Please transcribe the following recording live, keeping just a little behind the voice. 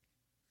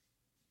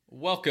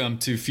Welcome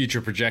to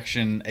Future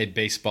Projection, a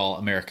Baseball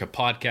America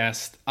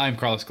podcast. I'm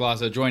Carlos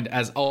Glazo, joined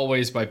as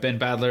always by Ben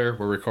Badler.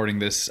 We're recording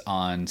this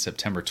on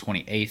September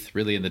 28th,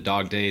 really in the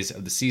dog days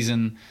of the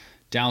season.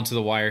 Down to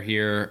the wire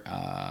here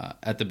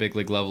at the big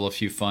league level, a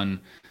few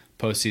fun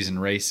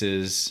postseason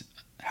races.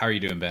 How are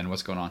you doing, Ben?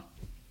 What's going on?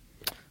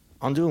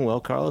 I'm doing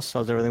well, Carlos.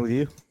 How's everything with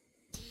you?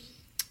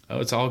 Oh,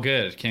 it's all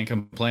good. Can't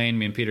complain.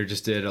 Me and Peter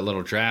just did a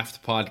little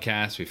draft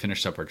podcast. We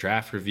finished up our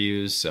draft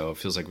reviews, so it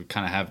feels like we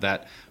kind of have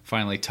that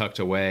finally tucked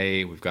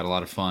away. We've got a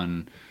lot of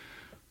fun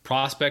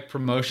prospect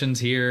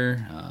promotions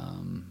here.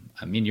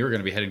 You're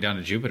going to be heading down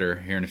to Jupiter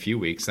here in a few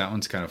weeks. That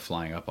one's kind of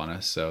flying up on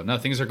us. So, no,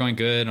 things are going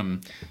good.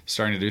 I'm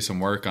starting to do some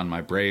work on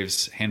my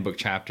Braves handbook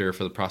chapter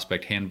for the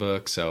prospect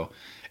handbook. So,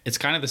 it's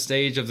kind of the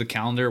stage of the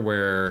calendar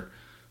where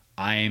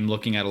I'm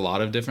looking at a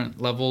lot of different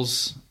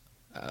levels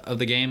of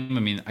the game. I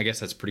mean, I guess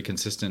that's pretty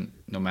consistent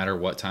no matter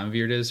what time of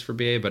year it is for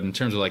BA, but in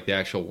terms of like the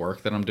actual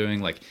work that I'm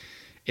doing, like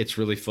it's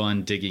really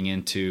fun digging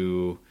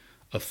into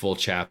a full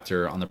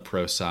chapter on the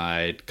pro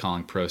side,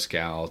 calling pro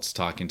scouts,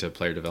 talking to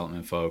player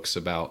development folks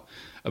about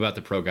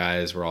the pro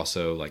guys. We're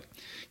also like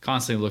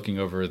constantly looking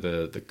over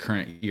the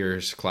current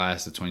year's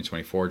class, the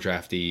 2024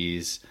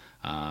 draftees.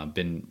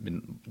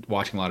 Been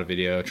watching a lot of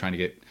video, trying to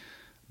get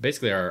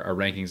basically our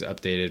rankings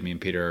updated. Me and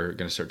Peter are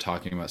going to start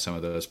talking about some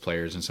of those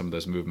players and some of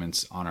those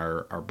movements on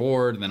our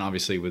board. And then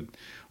obviously with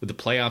the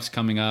playoffs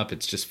coming up,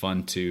 it's just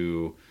fun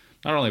to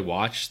not only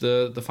watch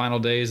the final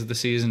days of the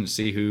season to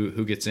see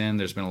who gets in.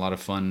 There's been a lot of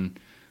fun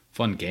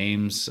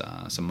games,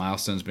 some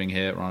milestones being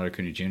hit. Ronald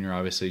Acuna Jr.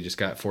 obviously just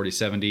got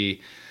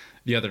 40-70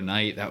 the other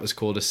night. That was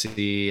cool to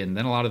see. And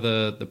then a lot of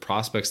the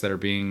prospects that are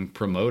being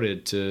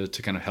promoted to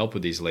kind of help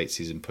with these late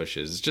season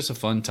pushes. It's just a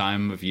fun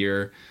time of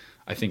year.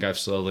 I think I've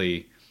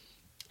slowly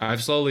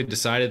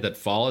decided that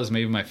fall is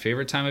maybe my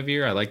favorite time of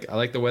year. I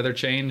like the weather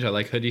change. I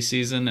like hoodie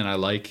season, and I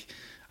like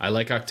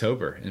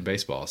October in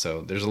baseball.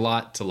 So there's a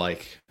lot to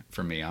like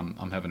for me.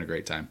 I'm having a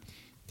great time.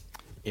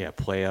 Yeah,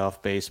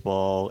 playoff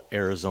baseball,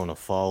 Arizona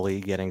Fall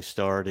League getting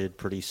started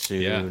pretty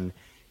soon. Yeah.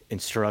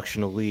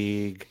 Instructional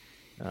League.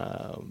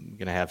 Gonna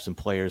have some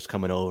players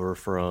coming over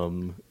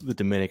from the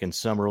Dominican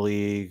Summer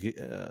League.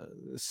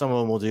 Some of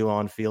them will do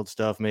on-field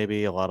stuff,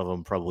 maybe. A lot of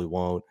them probably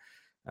won't.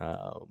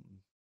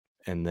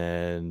 And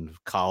then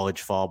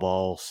college fall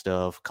ball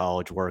stuff,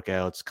 college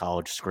workouts,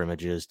 college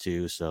scrimmages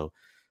too. So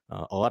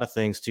a lot of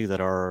things too that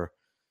are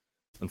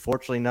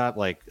unfortunately not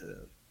like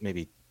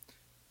maybe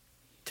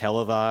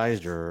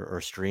televised or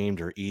streamed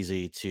or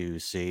easy to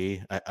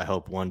see. I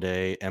hope one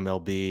day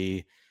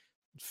MLB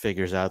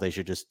figures out they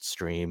should just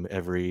stream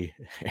every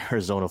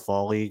Arizona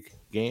Fall League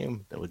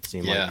game. That would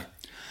seem like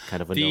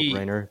kind of a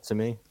no-brainer to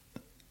me.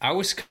 I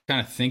was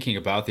kind of thinking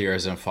about the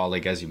Arizona Fall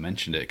League as you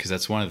mentioned it, because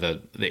that's one of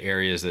the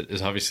areas that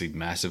is obviously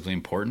massively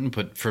important.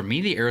 But for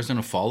me, the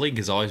Arizona Fall League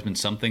has always been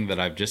something that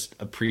I've just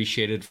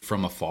appreciated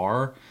from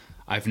afar.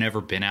 I've never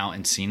been out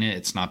and seen it.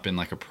 It's not been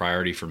like a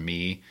priority for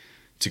me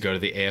to go to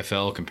the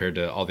AFL compared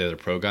to all the other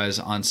pro guys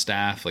on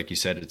staff. Like you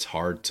said, it's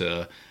hard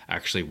to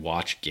actually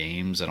watch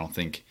games. I don't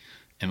think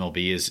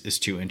MLB is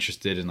too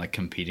interested in like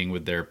competing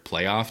with their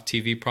playoff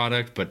TV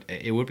product, but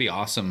it would be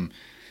awesome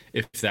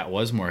if that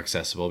was more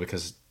accessible,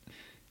 because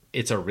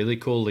it's a really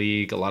cool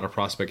league. A lot of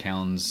prospect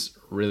hounds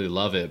really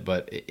love it,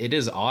 but it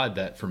is odd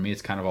that for me,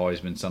 it's kind of always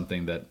been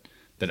something that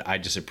I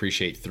just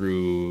appreciate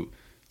through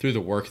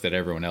the work that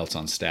everyone else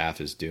on staff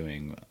is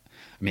doing.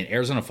 I mean,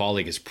 Arizona Fall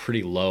League is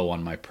pretty low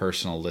on my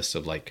personal list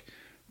of like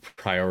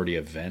priority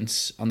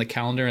events on the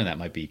calendar, and that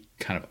might be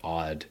kind of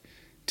odd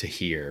to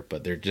hear,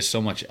 but there's just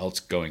so much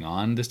else going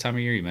on this time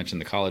of year. You mentioned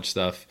the college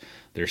stuff.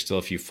 There's still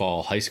a few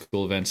fall high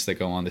school events that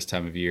go on this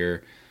time of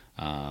year.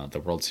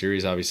 The World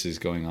Series obviously is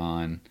going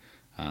on.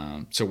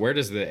 So where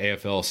does the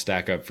AFL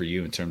stack up for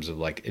you in terms of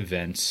like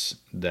events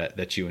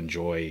that you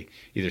enjoy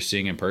either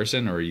seeing in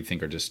person or you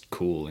think are just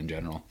cool in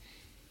general?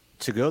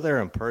 To go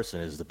there in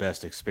person is the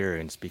best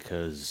experience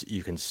because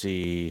you can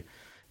see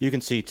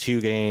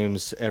two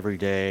games every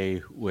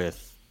day.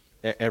 With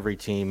every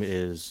team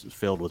is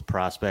filled with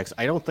prospects.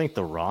 I don't think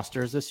the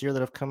rosters this year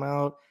that have come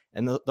out,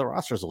 and the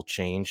rosters will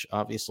change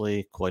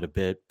obviously quite a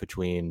bit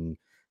between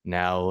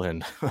now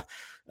and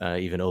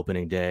even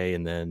opening day,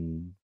 and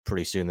then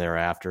pretty soon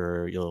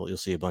thereafter you'll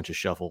see a bunch of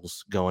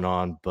shuffles going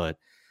on. But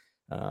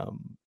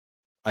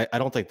I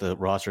don't think the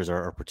rosters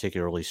are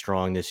particularly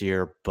strong this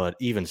year, but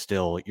even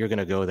still, you're going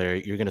to go there,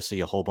 you're going to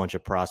see a whole bunch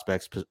of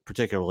prospects,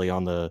 particularly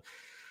on the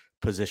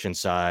position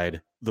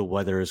side. The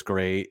weather is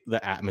great,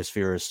 the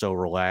atmosphere is so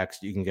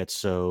relaxed, you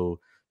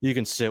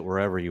can sit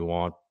wherever you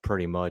want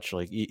pretty much.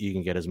 Like you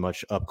can get as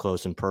much up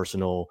close and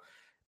personal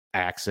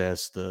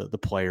access. The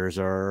players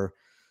are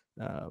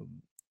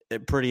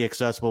pretty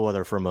accessible,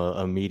 whether from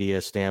a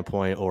media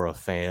standpoint or a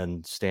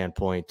fan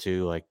standpoint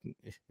too. Like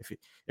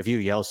if you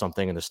yell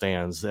something in the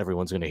stands,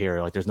 everyone's going to hear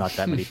it. Like there's not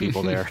that many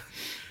people there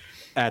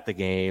at the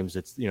games.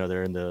 It's,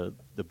 they're in the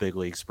big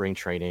league spring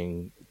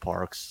training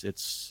parks.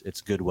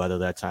 It's good weather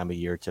that time of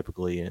year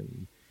typically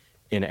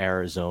in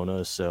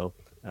Arizona. So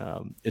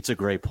it's a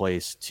great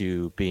place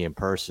to be in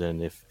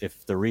person.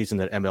 If the reason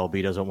that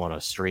MLB doesn't want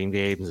to stream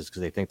games is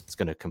because they think it's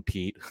going to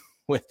compete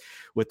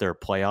with their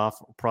playoff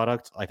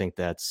product, I think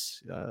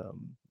that's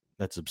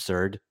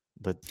absurd.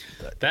 The,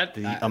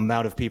 the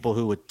amount of people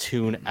who would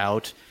tune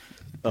out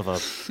of a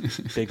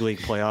big league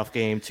playoff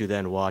game to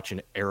then watch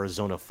an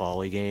Arizona Fall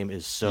League game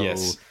is so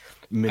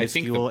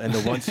minuscule, and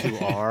the ones who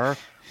are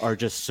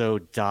just so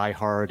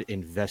diehard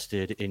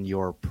invested in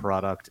your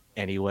product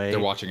anyway.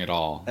 They're watching it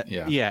all.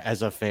 Yeah,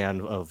 as a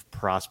fan of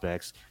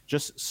prospects,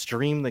 just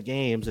stream the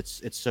games.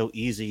 It's so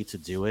easy to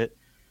do it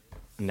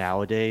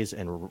nowadays,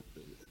 and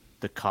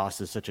the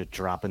cost is such a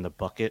drop in the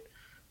bucket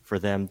for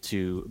them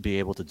to be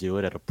able to do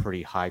it at a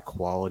pretty high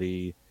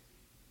quality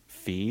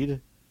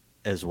feed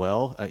as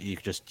well. You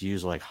could just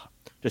use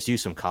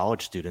some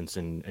college students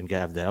and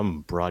have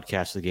them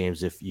broadcast the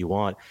games if you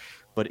want.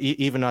 But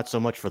even not so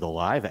much for the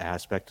live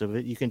aspect of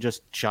it, you can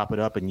just chop it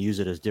up and use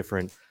it as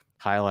different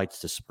highlights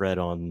to spread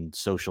on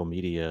social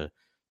media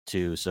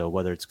too. So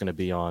whether it's going to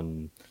be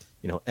on,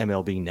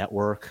 MLB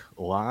Network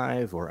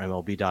Live or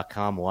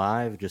MLB.com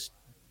Live, just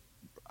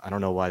I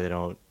don't know why they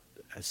don't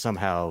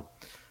somehow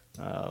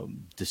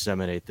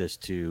disseminate this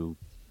to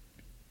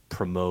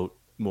promote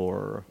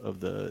more of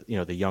the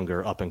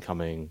younger up and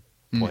coming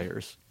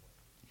players.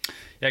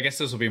 Yeah, I guess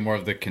this will be more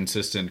of the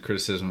consistent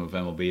criticism of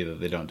MLB that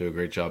they don't do a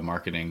great job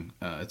marketing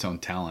its own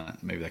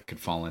talent. Maybe that could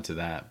fall into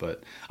that.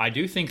 But I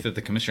do think that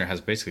the commissioner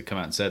has basically come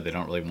out and said they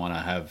don't really want to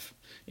have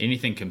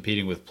anything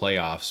competing with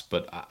playoffs.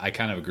 But I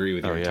kind of agree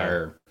with your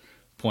entire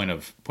point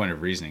of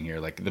reasoning here.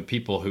 Like, the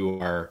people who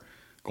are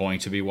going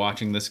to be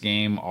watching this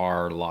game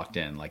are locked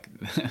in. Like,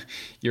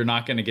 you're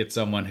not going to get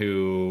someone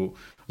who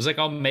was like,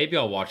 oh, maybe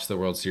I'll watch the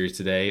World Series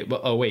today.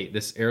 But oh wait,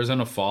 this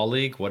Arizona Fall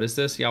League, what is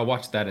this? Yeah, I'll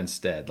watch that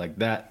instead. Like,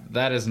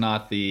 that is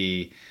not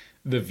the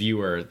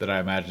viewer that I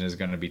imagine is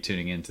going to be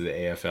tuning into the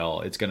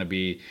AFL. It's going to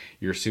be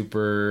your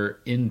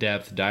super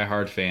in-depth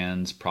diehard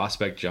fans,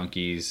 prospect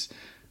junkies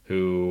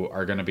who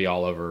are going to be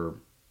all over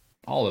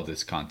all of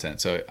this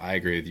content. So I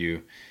agree with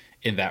you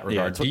in that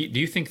regard. Do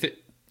you think that?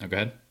 Oh, go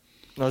ahead.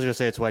 I was going to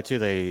say, it's why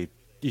too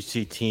you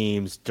see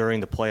teams during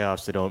the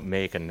playoffs, they don't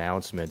make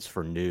announcements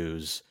for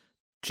news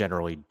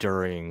generally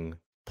during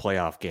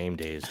playoff game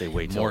days. They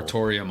wait till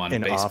moratorium on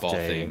baseball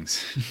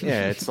things.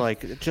 Yeah, it's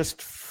like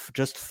just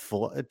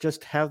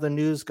have the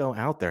news go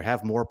out there.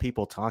 Have more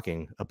people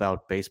talking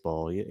about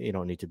baseball. You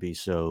don't need to be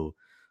so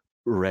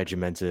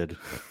regimented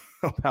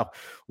about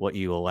what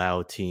you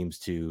allow teams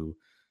to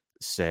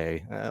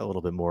say. A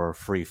little bit more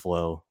free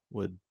flow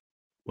would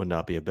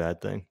not be a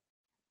bad thing.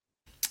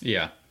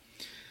 Yeah.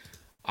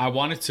 I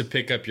wanted to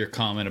pick up your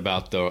comment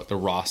about the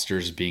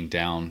rosters being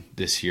down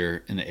this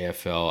year in the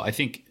AFL. I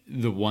think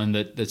the one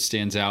that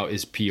stands out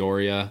is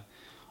Peoria.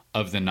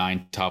 Of the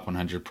 9 top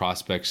 100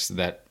 prospects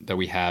that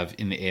we have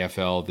in the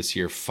AFL this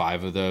year,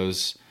 5 of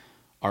those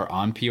are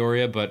on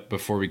Peoria. But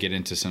before we get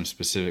into some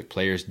specific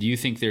players, do you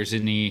think there's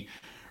any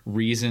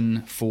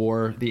reason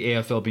for the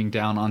AFL being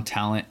down on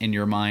talent in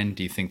your mind?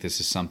 Do you think this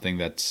is something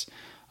that's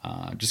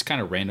just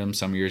kind of random?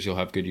 Some years you'll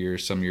have good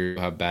years, some years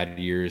you'll have bad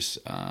years.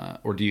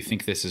 Or do you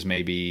think this is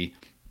maybe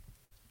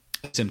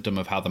a symptom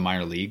of how the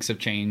minor leagues have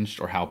changed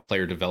or how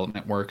player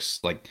development works?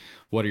 Like,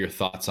 what are your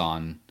thoughts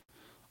on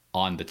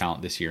the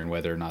talent this year and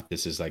whether or not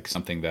this is like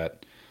something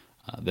that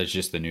that's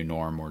just the new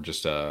norm or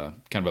just a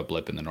kind of a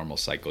blip in the normal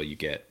cycle you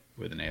get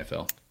with an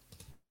AFL?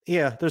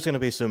 Yeah, there's going to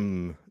be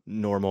some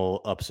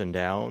normal ups and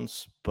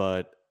downs,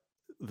 but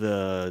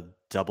the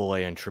AA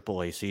and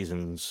AAA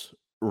seasons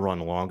run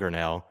longer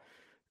now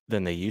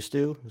than they used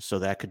to, so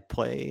that could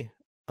play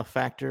a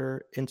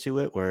factor into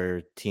it,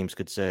 where teams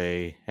could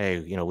say, hey,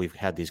 we've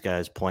had these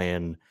guys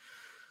playing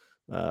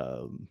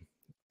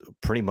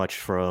pretty much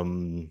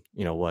from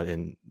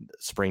in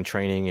spring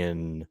training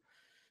and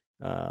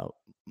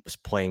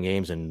playing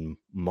games in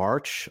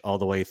March all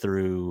the way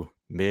through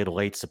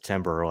late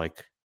September.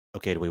 Like,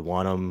 okay, do we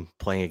want them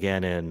playing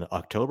again in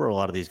October? A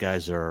lot of these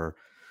guys are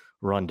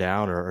run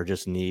down or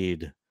just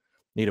need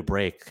a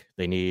break.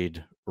 They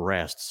need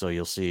rest. So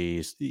you'll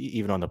see,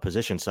 even on the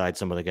position side,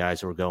 some of the guys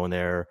who are going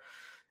there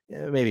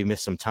maybe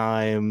miss some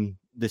time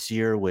this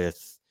year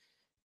with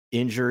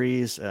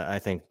injuries. I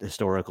think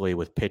historically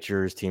with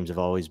pitchers, teams have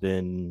always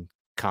been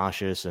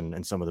cautious,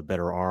 and some of the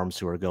better arms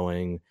who are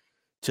going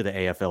to the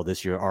AFL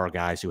this year are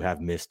guys who have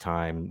missed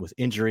time with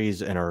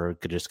injuries and are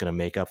just going to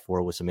make up for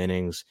it with some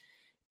innings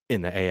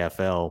in the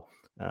AFL.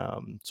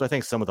 So I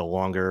think some of the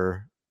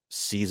longer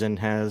season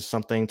has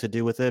something to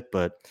do with it,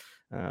 but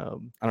I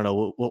don't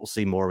know. We'll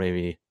see more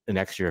maybe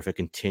next year if it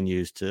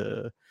continues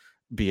to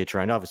be a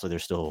trend. Obviously,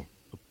 there's still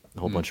a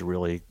whole bunch of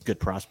really good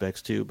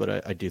prospects too,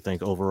 but I do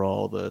think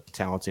overall the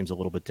talent seems a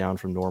little bit down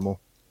from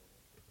normal.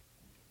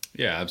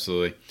 Yeah,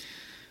 absolutely.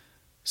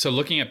 So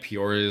looking at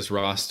Peoria's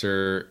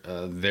roster,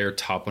 their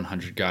top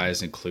 100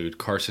 guys include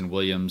Carson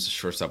Williams,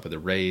 shortstop with the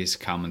Rays,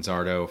 Kyle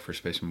Manzardo,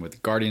 first baseman with the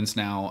Guardians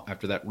now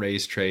after that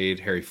Rays trade,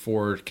 Harry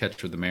Ford,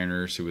 catcher with the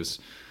Mariners, who was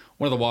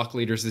one of the walk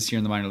leaders this year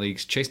in the minor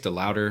leagues, Chase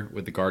DeLauder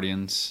with the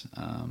Guardians,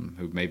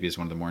 who maybe is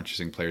one of the more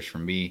interesting players for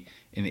me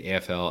in the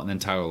AFL, and then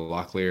Tyler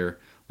Locklear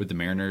with the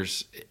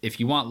Mariners. If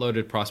you want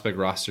loaded prospect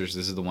rosters,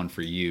 this is the one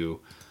for you.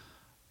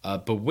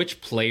 But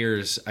which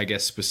players, I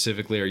guess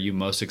specifically, are you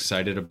most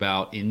excited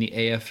about in the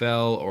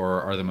AFL,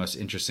 or are the most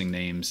interesting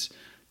names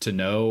to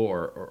know,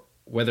 or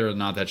whether or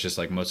not that's just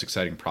like most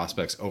exciting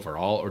prospects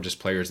overall, or just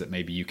players that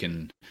maybe you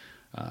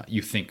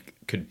think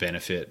could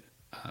benefit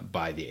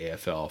by the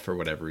AFL for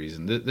whatever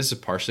reason? This is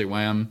partially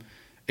why I'm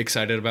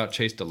excited about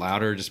Chase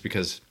DeLauder, just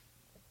because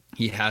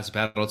he has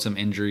battled some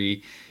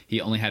injury. He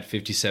only had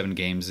 57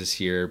 games this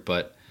year,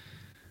 but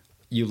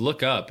you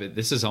look up,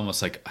 this is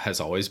almost like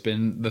has always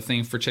been the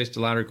thing for Chase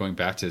DeLauder going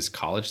back to his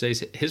college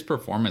days. His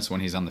performance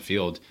when he's on the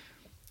field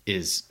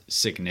is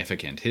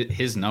significant.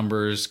 His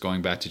numbers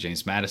going back to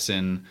James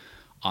Madison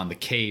on the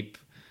Cape,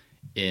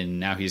 and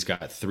now he's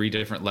got 3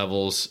 different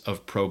levels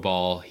of pro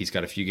ball. He's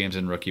got a few games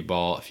in rookie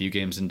ball, a few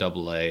games in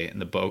double A, and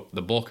the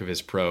bulk of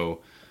his pro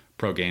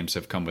games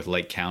have come with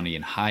Lake County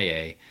and high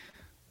A.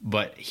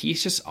 But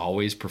he's just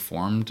always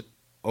performed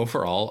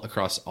overall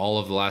across all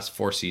of the last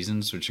 4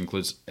 seasons, which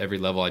includes every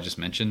level I just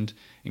mentioned,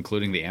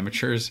 including the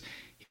amateurs.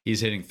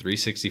 He's hitting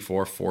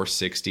 364,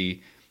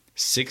 460,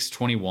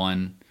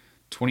 621,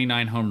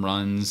 29 home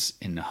runs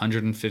in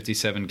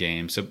 157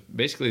 games. So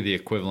basically the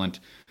equivalent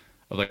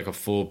of like a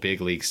full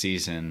big league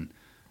season.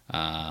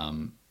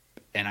 And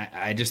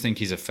I just think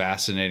he's a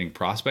fascinating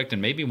prospect,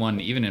 and maybe one,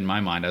 even in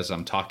my mind, as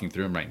I'm talking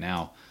through him right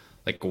now,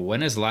 like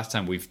when is the last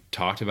time we've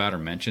talked about or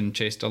mentioned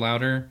Chase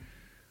DeLauder?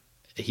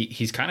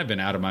 He's kind of been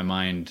out of my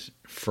mind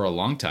for a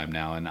long time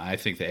now, and I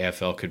think the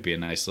AFL could be a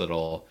nice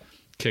little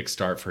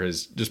kickstart for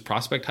his just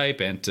prospect hype,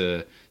 and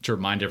to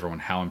remind everyone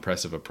how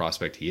impressive a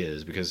prospect he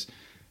is, because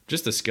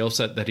just the skill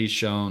set that he's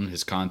shown,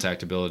 his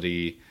contact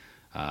ability,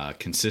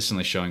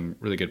 consistently showing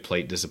really good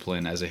plate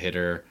discipline as a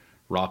hitter,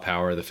 raw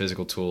power, the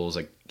physical tools,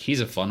 like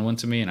he's a fun one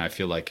to me, and I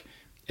feel like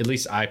at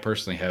least I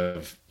personally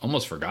have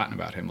almost forgotten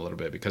about him a little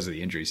bit because of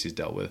the injuries he's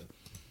dealt with.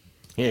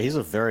 Yeah, he's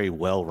a very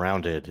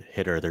well-rounded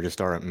hitter. There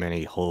just aren't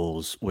many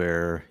holes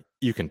where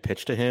you can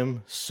pitch to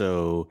him.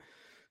 So,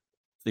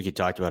 like you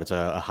talked about, it's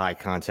a high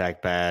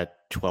contact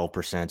bat, 12%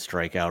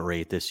 strikeout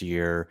rate this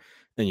year.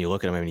 Then you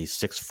look at him, I mean, he's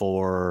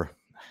 6'4",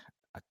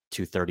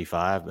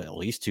 235, at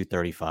least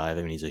 235.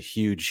 I mean, he's a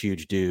huge,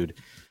 huge dude.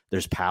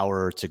 There's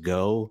power to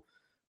go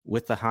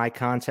with the high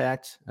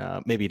contact.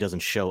 Maybe he doesn't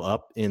show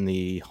up in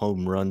the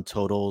home run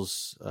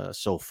totals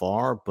so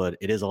far, but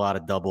it is a lot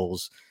of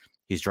doubles.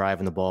 He's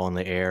driving the ball in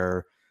the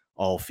air,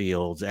 all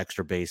fields,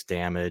 extra base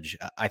damage.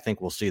 I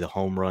think we'll see the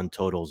home run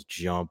totals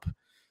jump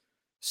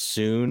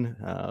soon.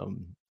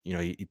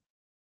 You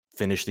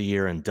finish the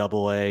year in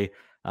Double A.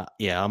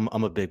 I'm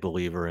a big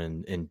believer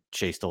in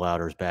Chase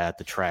DeLauder's bat,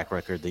 the track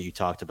record that you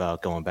talked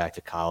about going back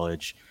to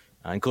college,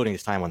 including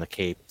his time on the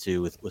Cape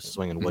too, with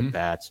swinging wood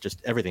bats.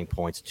 Just everything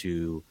points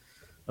to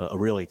a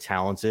really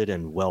talented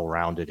and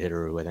well-rounded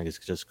hitter who I think is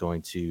just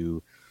going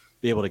to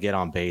be able to get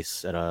on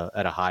base at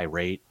a high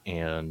rate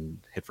and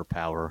hit for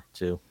power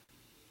too.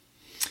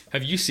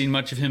 Have you seen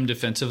much of him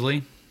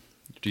defensively?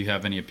 Do you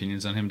have any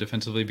opinions on him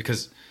defensively?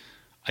 Because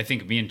I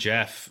think me and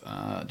Jeff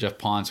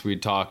Ponce, we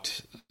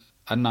talked.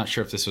 I'm not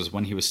sure if this was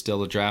when he was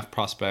still a draft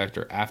prospect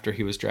or after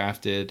he was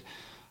drafted.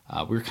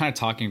 We were kind of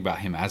talking about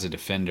him as a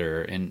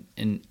defender,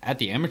 and at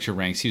the amateur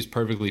ranks, he was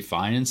perfectly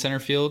fine in center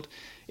field,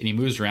 and he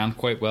moves around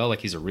quite well.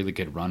 Like he's a really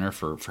good runner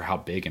for how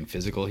big and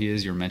physical he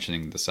is. You're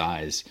mentioning the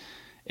size.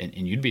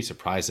 And you'd be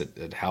surprised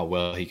at how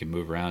well he can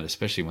move around,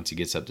 especially once he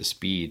gets up to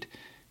speed.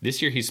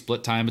 This year, he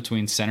split time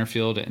between center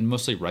field and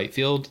mostly right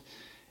field.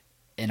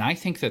 And I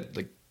think that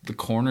the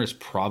corner is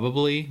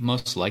probably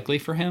most likely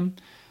for him.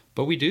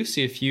 But we do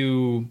see a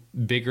few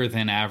bigger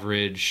than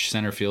average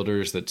center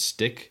fielders that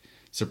stick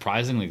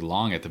surprisingly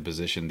long at the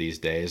position these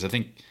days. I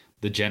think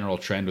the general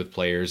trend with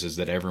players is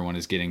that everyone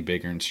is getting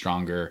bigger and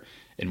stronger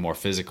and more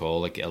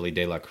physical. Like Elly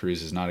De La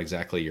Cruz is not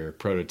exactly your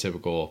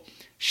prototypical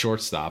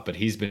shortstop, but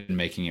he's been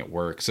making it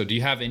work. So do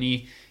you have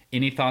any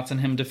thoughts on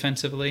him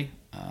defensively,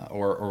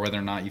 or whether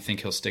or not you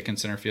think he'll stick in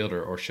center field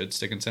or should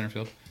stick in center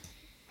field?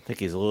 I think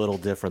he's a little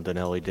different than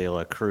Elly De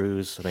La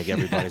Cruz. I think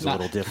everybody's a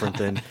little different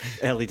than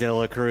Elly De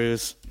La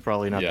Cruz.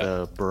 Probably not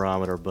the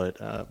barometer,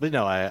 but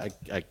no, I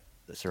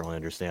certainly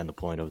understand the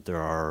point of there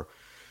are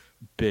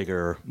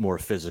bigger, more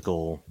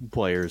physical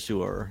players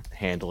who are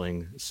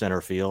handling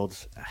center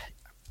fields.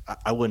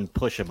 I wouldn't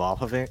push him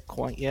off of it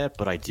quite yet,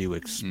 but I do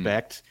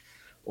expect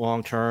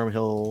long term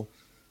he'll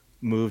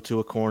move to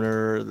a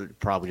corner.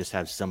 Probably just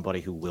have somebody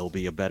who will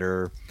be a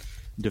better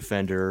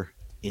defender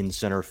in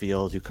center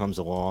field who comes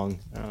along,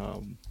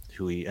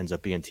 who he ends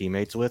up being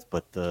teammates with.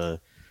 But the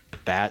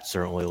bat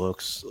certainly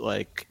looks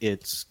like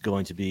it's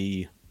going to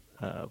be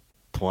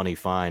plenty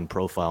fine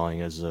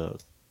profiling as a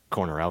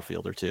corner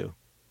outfielder too.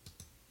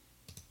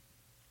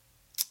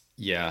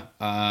 Yeah,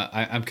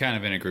 I'm kind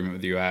of in agreement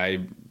with you.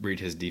 I read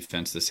his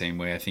defense the same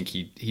way. I think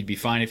he'd be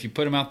fine if you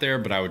put him out there,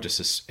 but I would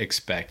just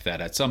expect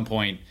that at some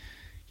point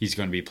he's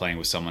going to be playing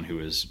with someone who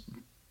is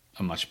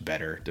a much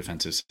better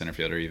defensive center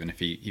fielder, even if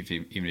he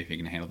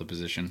can handle the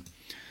position.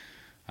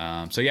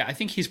 So yeah, I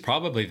think he's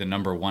probably the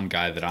number one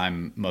guy that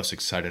I'm most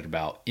excited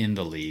about in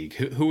the league.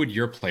 Who would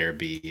your player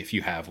be if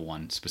you have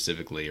one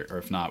specifically, or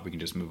if not, we can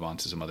just move on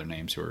to some other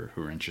names who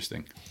are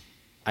interesting.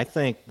 I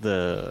think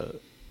the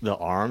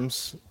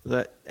arms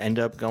that end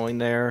up going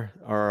there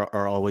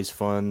are always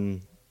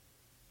fun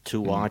to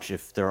watch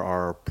if there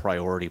are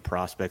priority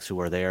prospects who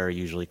are there,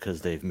 usually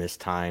because they've missed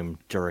time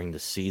during the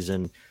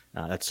season.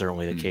 That's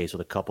certainly the case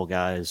with a couple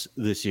guys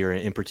this year,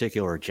 in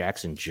particular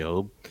Jackson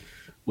Jobe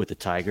with the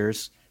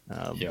Tigers.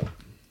 Yeah.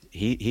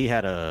 He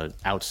had a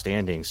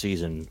outstanding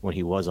season when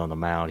he was on the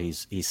mound.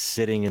 He's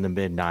sitting in the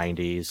mid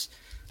 90s,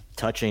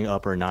 touching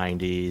upper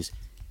 90s,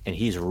 and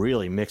he's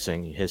really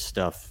mixing his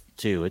stuff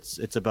too.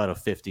 It's about a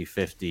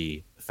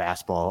 50-50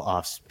 fastball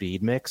off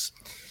speed mix.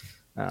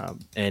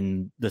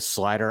 And the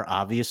slider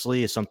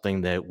obviously is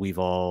something that we've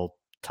all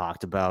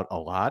talked about a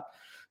lot.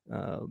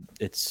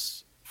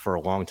 It's for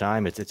a long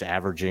time. It's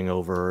averaging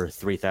over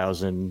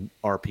 3,000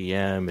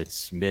 RPM.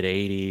 It's mid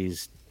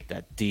 80s.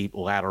 That deep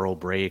lateral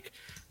break.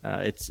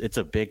 It's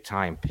a big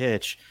time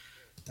pitch.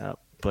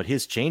 But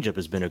his changeup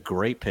has been a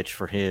great pitch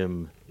for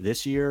him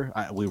this year.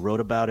 We wrote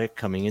about it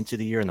coming into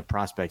the year in the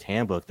prospect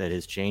handbook that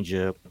his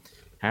changeup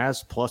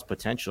has plus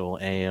potential,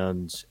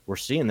 and we're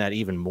seeing that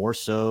even more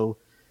so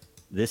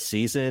this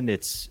season.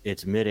 It's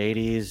mid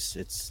 80s.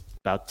 It's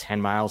about 10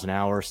 miles an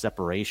hour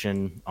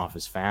separation off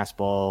his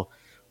fastball,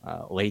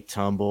 late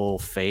tumble,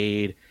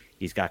 fade.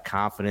 He's got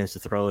confidence to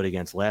throw it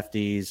against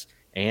lefties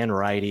and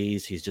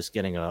righties. He's just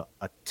getting a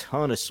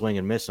ton of swing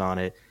and miss on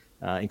it,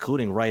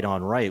 including right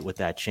on right with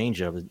that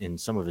changeup in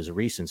some of his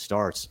recent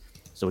starts.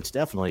 So it's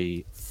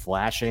definitely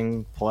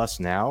flashing plus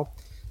now.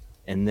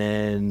 And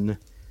then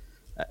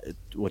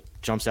what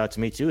jumps out to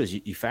me too is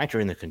you factor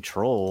in the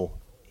control.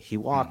 He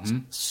walked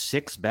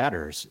 6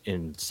 batters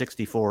in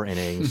 64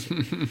 innings.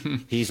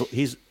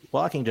 He's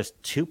walking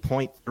just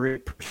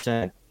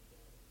 2.3%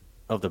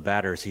 of the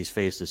batters he's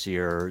faced this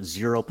year,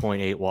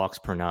 0.8 walks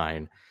per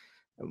 9.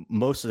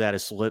 Most of that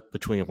is split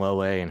between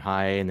low A and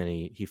high A, and then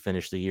he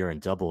finished the year in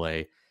double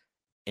A.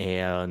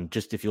 And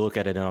just if you look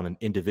at it on an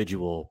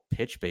individual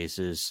pitch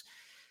basis,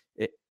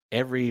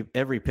 every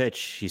pitch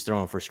he's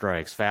throwing for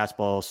strikes,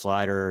 fastball,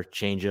 slider,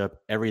 changeup,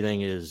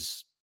 everything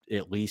is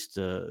at least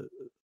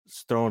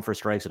throwing for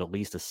strikes at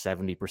least a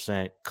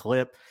 70%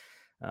 clip.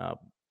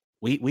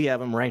 We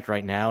have him ranked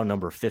right now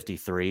number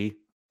 53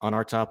 on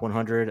our top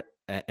 100,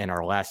 and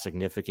our last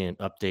significant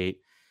update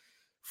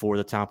for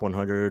the top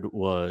 100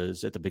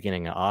 was at the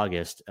beginning of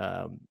August.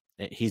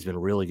 He's been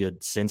really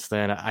good since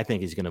then. I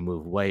think he's going to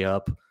move way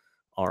up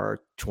our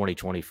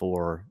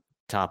 2024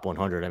 top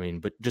 100. I mean,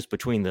 but just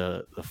between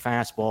the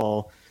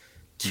fastball,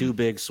 2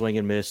 big swing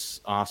and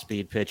miss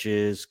off-speed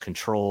pitches,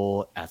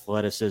 control,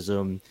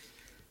 athleticism,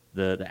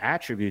 the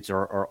attributes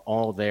are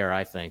all there,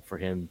 I think, for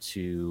him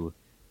to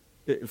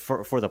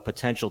for the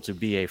potential to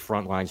be a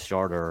frontline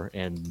starter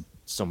and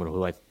someone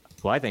who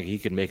I think he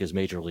could make his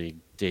major league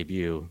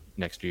debut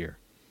next year.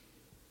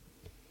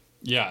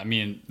 Yeah, I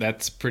mean,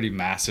 that's pretty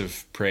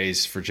massive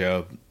praise for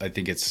Joe. I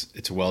think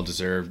it's well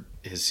deserved.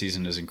 His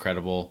season is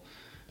incredible.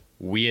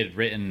 We had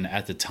written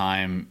at the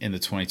time in the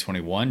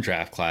 2021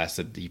 draft class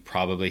that he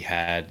probably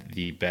had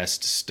the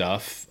best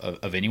stuff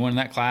of anyone in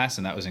that class,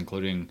 and that was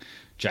including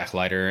Jack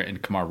Leiter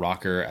and Kumar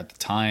Rocker at the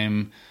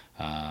time.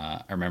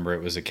 I remember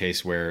it was a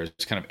case where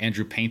it's kind of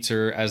Andrew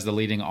Painter as the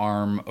leading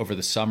arm over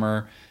the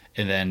summer,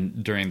 and then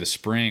during the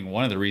spring,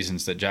 one of the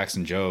reasons that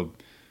Jackson Jobe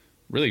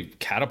really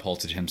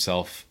catapulted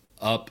himself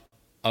up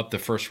the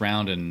first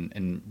round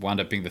and wound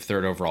up being the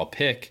 3rd overall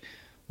pick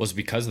was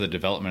because of the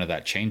development of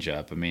that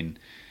changeup. I mean,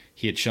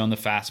 he had shown the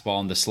fastball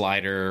and the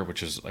slider,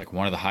 which was like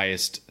one of the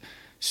highest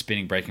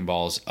spinning breaking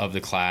balls of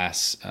the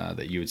class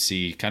that you would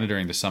see kind of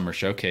during the summer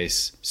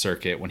showcase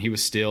circuit when he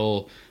was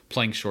still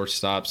playing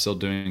shortstop, still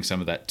doing some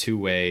of that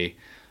two-way.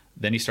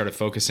 Then he started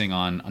focusing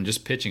on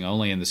just pitching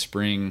only in the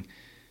spring,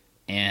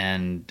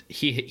 and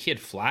he had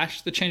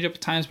flashed the changeup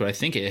at times, but I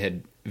think it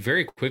had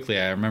very quickly,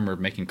 I remember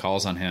making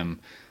calls on him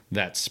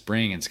that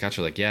spring, and Scotch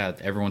were like, yeah,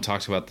 everyone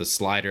talks about the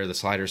slider. The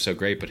slider is so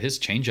great, but his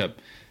changeup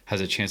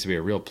has a chance to be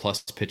a real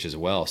plus pitch as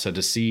well. So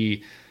to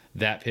see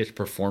that pitch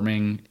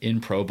performing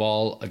in pro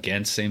ball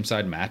against same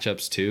side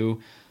matchups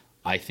too,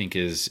 I think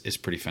is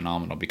pretty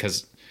phenomenal.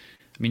 Because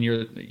I mean,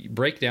 you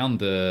break down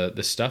the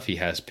stuff he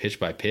has pitch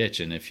by pitch,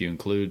 and if you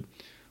include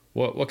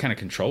what kind of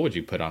control would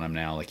you put on him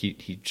now? Like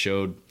he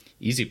showed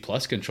easy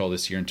plus control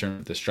this year in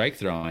terms of the strike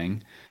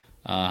throwing.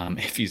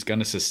 If he's going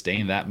to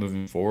sustain that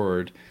moving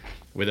forward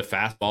with a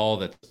fastball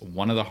that's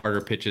one of the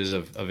harder pitches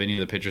of any of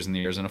the pitchers in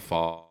the Arizona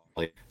Fall,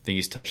 I think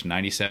he's touched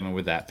 97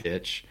 with that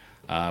pitch.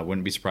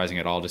 Wouldn't be surprising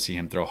at all to see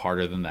him throw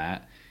harder than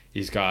that.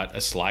 He's got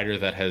a slider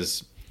that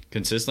has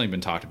consistently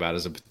been talked about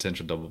as a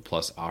potential double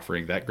plus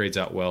offering. That grades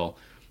out well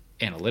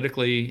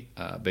analytically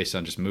based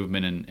on just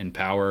movement and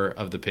power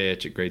of the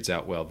pitch. It grades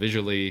out well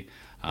visually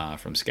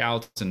from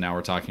scouts. And now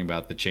we're talking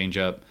about the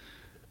changeup.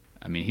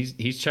 I mean,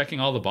 he's checking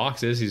all the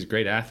boxes. He's a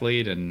great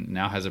athlete and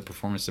now has a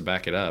performance to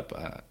back it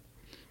up.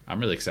 I'm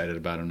really excited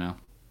about him now.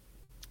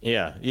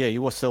 Yeah,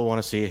 you will still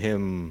want to see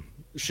him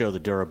show the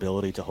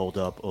durability to hold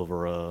up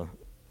over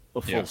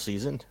a full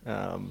season.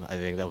 I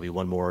think that would be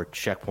one more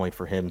checkpoint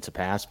for him to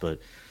pass, but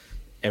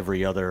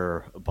every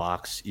other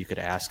box you could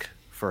ask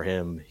for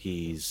him,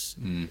 he's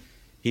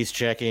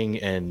checking,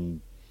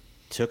 and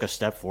took a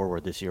step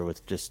forward this year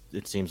with just,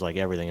 it seems like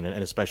everything, and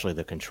especially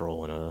the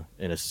control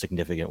in a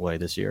significant way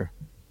this year.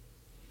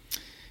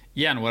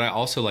 Yeah, and what I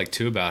also like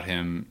too about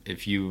him,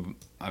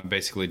 I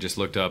basically just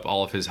looked up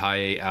all of his high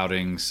A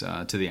outings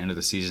to the end of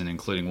the season,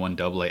 including one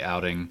double A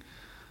outing.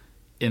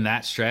 In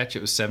that stretch,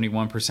 it was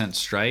 71%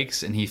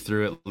 strikes, and he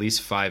threw at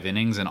least 5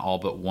 innings and all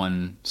but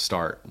one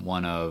start,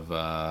 one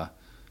of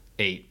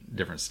 8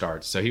 different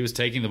starts. So he was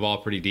taking the ball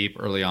pretty deep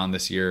early on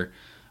this year.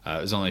 It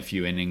was only a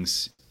few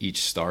innings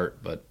each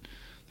start, but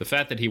the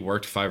fact that he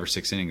worked 5 or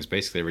 6 innings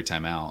basically every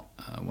time out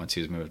once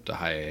he was moved to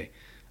high A,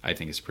 I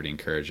think is pretty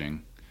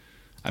encouraging.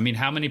 I mean,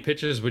 how many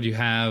pitches would you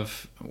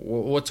have?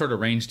 What sort of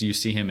range do you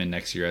see him in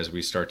next year as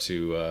we start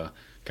to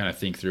kind of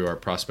think through our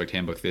prospect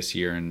handbook this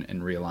year and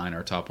realign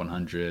our top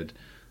 100?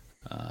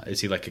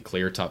 Is he like a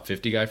clear top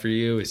 50 guy for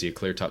you? Is he a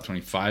clear top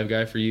 25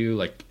 guy for you?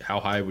 Like,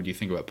 how high would you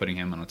think about putting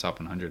him on a top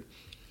 100?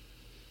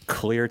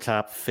 Clear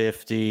top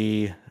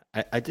 50.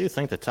 I do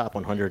think the top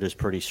 100 is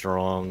pretty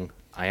strong.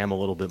 I am a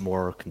little bit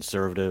more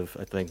conservative,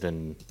 I think,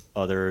 than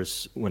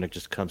others when it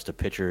just comes to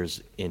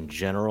pitchers in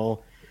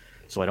general.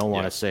 So I don't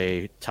want to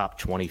say top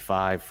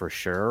 25 for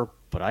sure,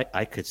 but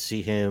I could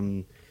see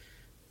him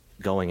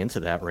going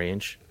into that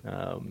range.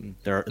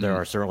 There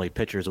are certainly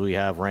pitchers we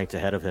have ranked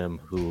ahead of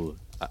him who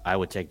I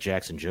would take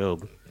Jackson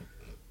Jobe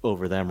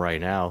over them right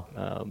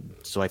now.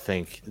 So I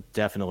think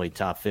definitely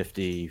top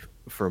 50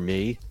 for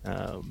me,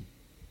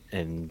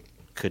 and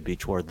could be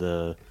toward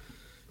the,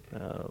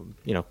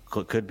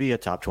 could be a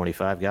top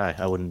 25 guy.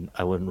 I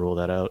wouldn't rule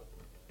that out.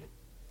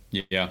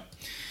 Yeah.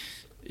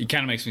 It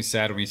kind of makes me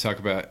sad when you talk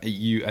about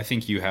you. I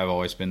think you have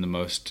always been the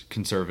most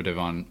conservative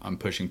on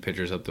pushing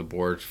pitchers up the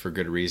board for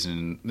good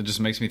reason. It just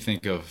makes me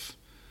think of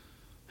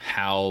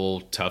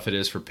how tough it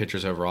is for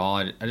pitchers overall.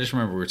 I just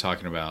remember we were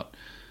talking about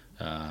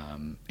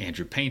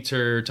Andrew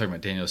Painter, talking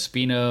about Daniel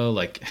Espino.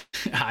 Like,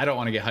 I don't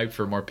want to get hyped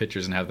for more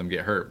pitchers and have them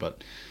get hurt,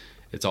 but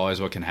it's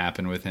always what can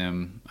happen with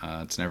him.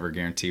 It's never a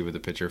guarantee with a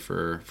pitcher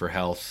for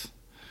health.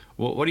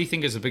 What do you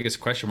think is the biggest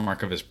question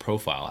mark of his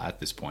profile at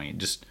this point? You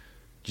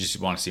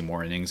just want to see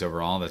more innings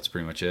overall. That's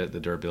pretty much it. The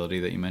durability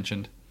that you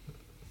mentioned.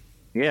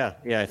 Yeah.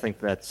 I think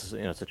that's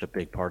such a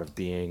big part of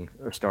being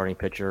a starting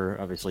pitcher.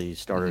 Obviously,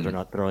 starters are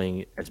not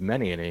throwing as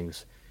many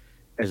innings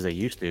as they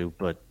used to,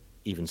 but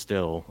even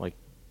still, like,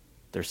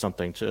 there's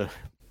something to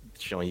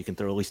showing you can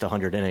throw at least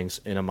 100 innings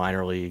in a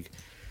minor league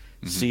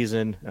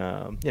season.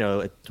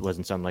 It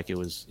wasn't something like it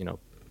was. I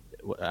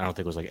don't think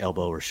it was like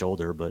elbow or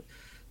shoulder, but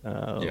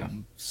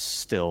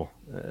still,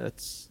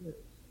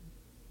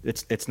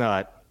 it's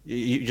not.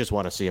 You just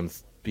want to see him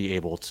be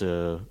able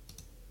to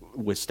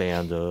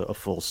withstand a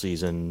full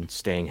season,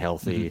 staying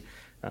healthy.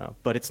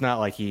 But it's not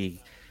like he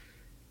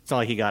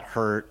got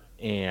hurt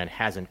and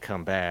hasn't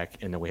come back,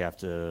 and then we have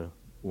to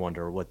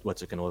wonder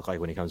what's it going to look like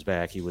when he comes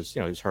back. He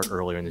was hurt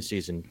earlier in the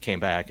season, came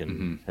back,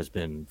 and has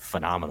been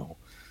phenomenal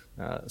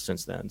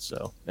since then.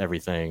 So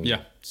everything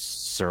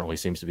certainly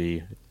seems to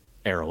be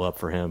arrow up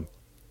for him.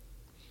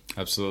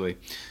 Absolutely.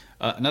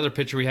 Another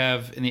pitcher we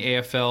have in the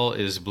AFL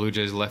is Blue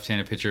Jays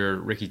left-handed pitcher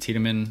Ricky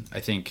Tiedemann. I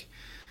think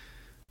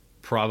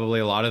probably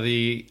a lot of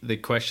the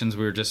questions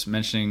we were just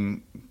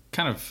mentioning,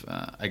 kind of,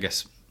 I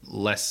guess,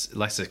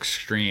 less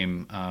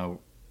extreme.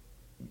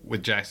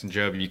 With Jackson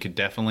Jobe, you could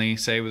definitely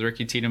say with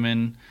Ricky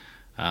Tiedemann.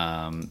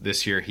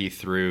 This year he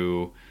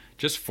threw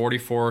just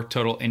 44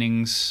 total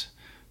innings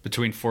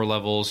between 4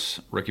 levels: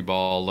 rookie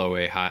ball, low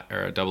A, high,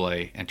 or double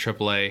A, and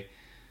triple A.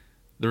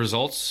 The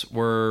results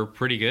were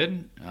pretty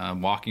good,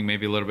 walking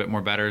maybe a little bit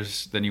more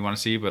batters than you want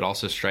to see, but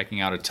also striking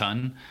out a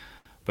ton.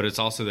 But it's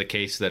also the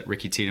case that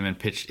Ricky Tiedemann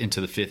pitched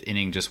into the 5th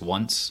inning just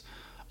once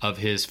of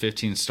his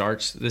 15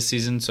 starts this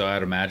season. So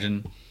I'd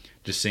imagine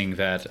just seeing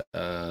that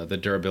the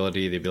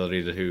durability, the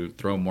ability to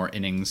throw more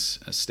innings,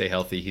 stay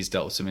healthy. He's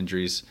dealt with some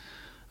injuries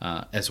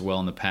as well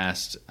in the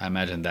past. I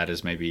imagine that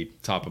is maybe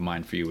top of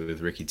mind for you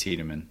with Ricky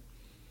Tiedemann.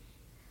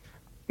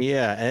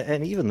 Yeah,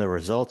 and even the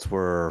results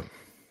were...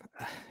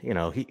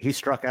 he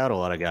struck out a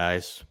lot of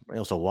guys. He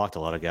also walked a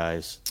lot of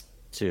guys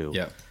too.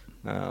 Yeah.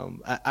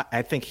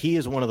 I think he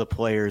is one of the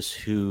players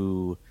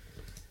who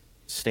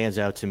stands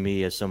out to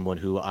me as someone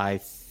who I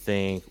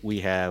think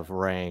we have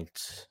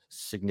ranked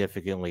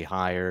significantly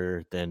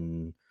higher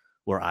than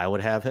where I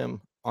would have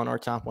him on our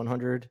top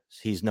 100.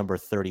 He's number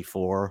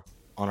 34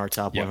 on our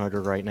top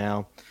 100 right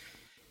now.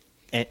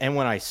 And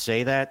when I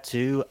say that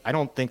too, I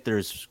don't think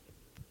there's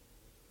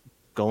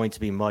going to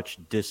be much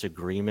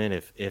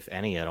disagreement, if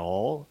any at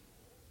all,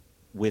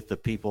 with the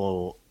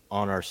people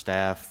on our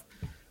staff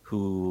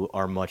who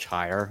are much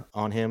higher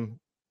on him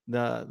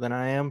than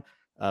I am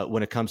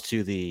when it comes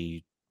to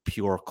the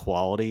pure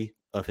quality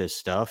of his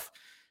stuff,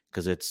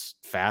 because it's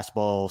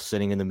fastball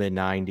sitting in the mid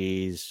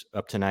 90s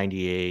up to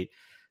 98.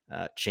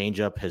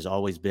 Changeup has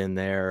always been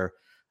there.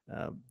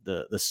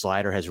 The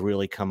slider has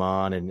really come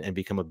on and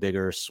become a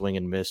bigger swing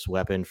and miss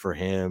weapon for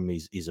him.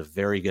 He's a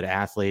very good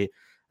athlete.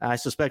 I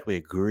suspect we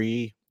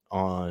agree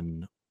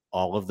on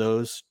all of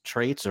those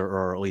traits,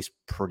 or at least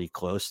pretty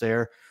close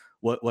there.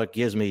 What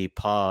gives me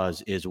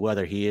pause is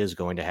whether he is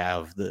going to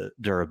have the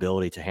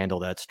durability to handle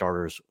that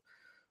starter's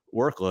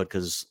workload,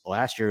 because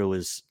last year it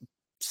was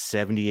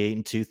 78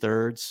 and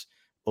 2/3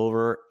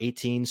 over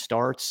 18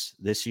 starts.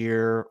 This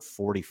year,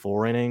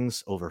 44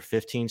 innings over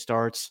 15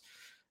 starts.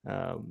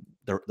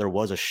 There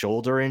was a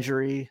shoulder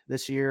injury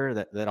this year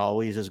that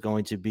always is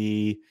going to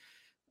be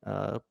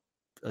a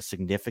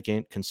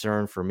significant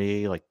concern for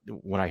me. Like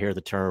when I hear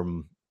the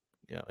term,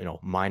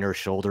 minor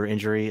shoulder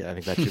injury, I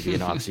think that should be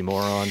an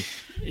oxymoron.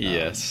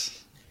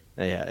 Yes.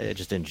 Yeah,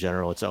 just in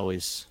general, it's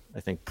always, I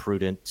think,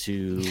 prudent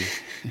to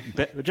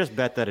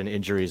bet that an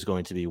injury is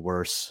going to be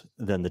worse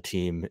than the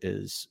team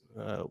is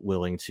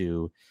willing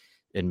to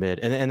admit.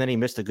 And then he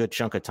missed a good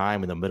chunk of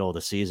time in the middle of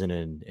the season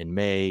in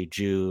May,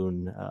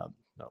 June,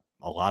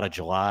 a lot of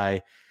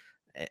July.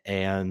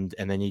 And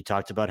then you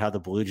talked about how the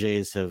Blue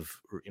Jays have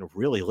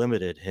really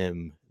limited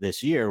him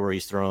this year, where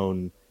he's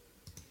thrown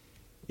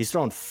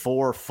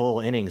 4 full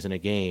innings in a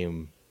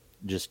game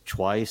just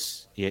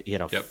twice. He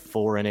had a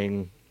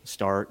 4-inning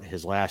start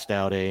his last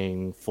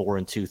outing, 4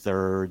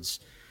 2/3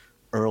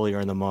 earlier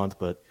in the month,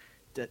 but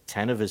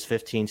 10 of his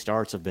 15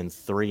 starts have been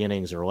 3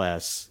 innings or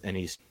less, and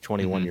he's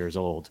 21 years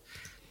old.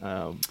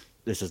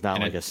 This is not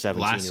like a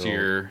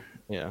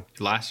 17-year-old.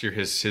 Last year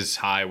his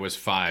high was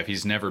 5.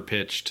 He's never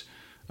pitched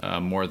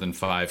more than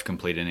 5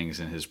 complete innings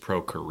in his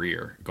pro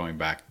career, going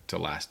back to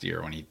last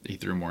year when he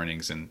threw more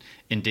innings and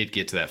did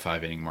get to that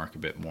 5-inning mark a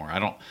bit more. I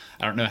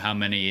don't know how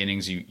many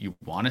innings you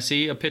want to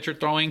see a pitcher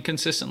throwing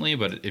consistently,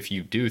 but if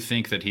you do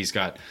think that he's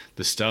got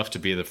the stuff to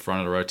be the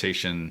front of the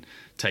rotation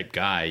type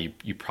guy,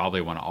 you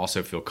probably want to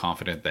also feel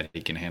confident that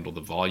he can handle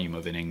the volume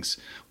of innings,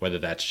 whether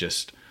that's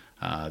just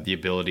the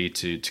ability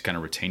to kind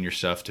of retain your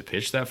stuff to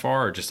pitch that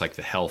far, or just like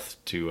the health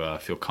to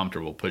feel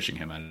comfortable pushing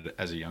him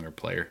as a younger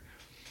player.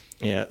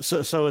 Yeah.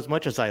 So as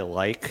much as I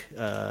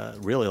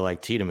really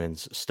like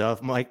Tiedeman's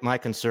stuff, my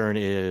concern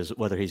is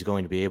whether he's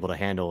going to be able to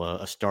handle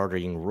a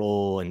starting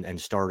role and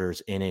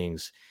starters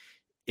innings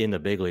in the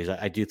big leagues.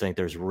 I do think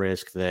there's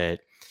risk that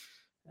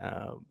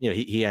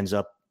he ends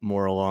up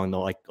more along the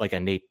like a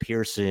Nate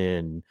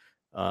Pearson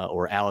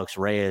or Alex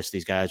Reyes,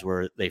 these guys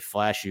where they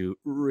flash you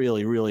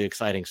really, really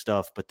exciting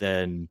stuff, but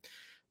then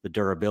the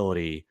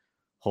durability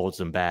holds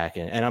them back.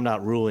 And I'm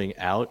not ruling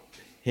out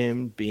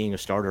him being a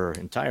starter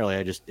entirely.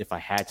 If I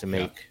had to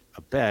make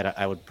a bet,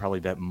 I would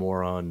probably bet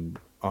more on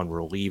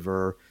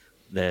reliever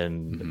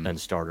than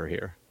starter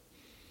here.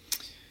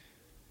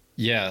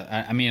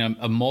 Yeah, I mean,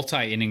 a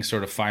multi-inning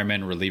sort of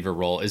fireman reliever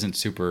role isn't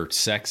super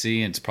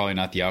sexy, and it's probably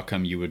not the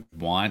outcome you would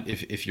want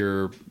if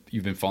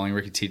you've been following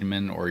Ricky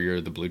Tiedemann or you're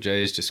the Blue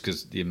Jays, just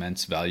because the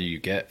immense value you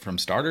get from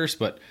starters.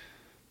 But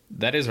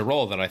that is a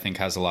role that I think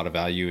has a lot of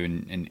value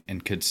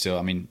and could still,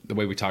 I mean, the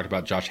way we talked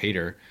about Josh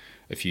Hader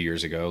a few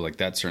years ago, like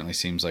that certainly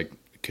seems like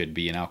it could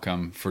be an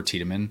outcome for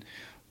Tiedemann.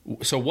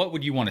 So what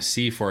would you want to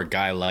see for a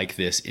guy like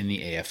this in the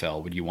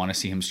AFL? Would you want to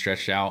see him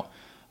stretched out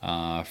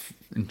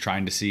and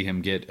trying to see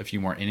him get a few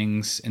more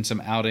innings in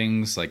some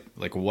outings? Like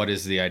what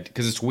is the idea?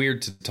 Because it's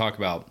weird to talk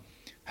about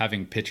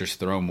having pitchers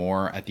throw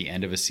more at the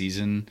end of a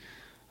season.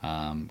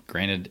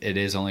 Granted, it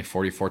is only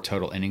 44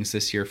 total innings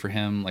this year for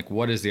him. Like,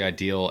 what is the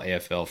ideal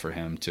AFL for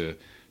him to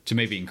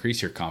maybe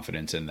increase your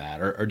confidence in that?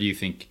 Or do you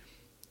think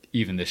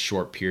even this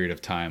short period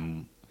of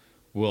time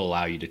will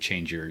allow you to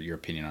change your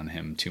opinion on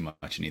him too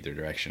much in either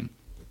direction?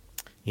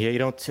 Yeah, you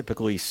don't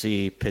typically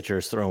see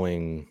pitchers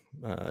throwing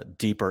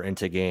deeper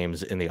into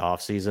games in the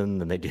off season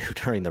than they do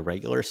during the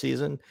regular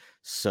season.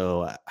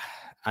 So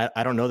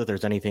I don't know that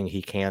there's anything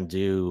he can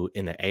do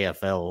in the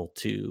AFL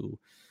to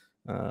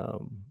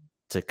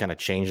kind of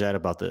change that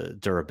about the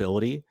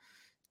durability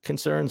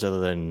concerns, other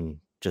than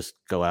just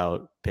go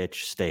out,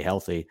 pitch, stay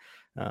healthy.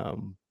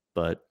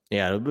 But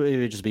yeah, it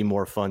would just be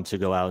more fun to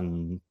go out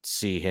and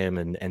see him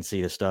and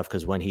see the stuff,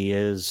 because when he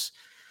is,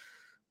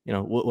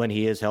 when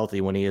he is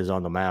healthy, when he is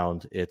on the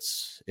mound,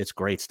 it's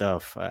great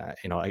stuff.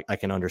 I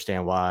can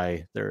understand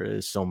why there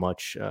is so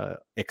much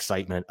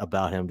excitement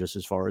about him, just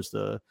as far as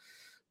the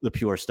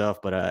pure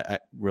stuff. But I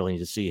really need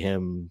to see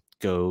him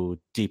go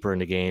deeper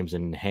into games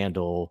and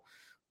handle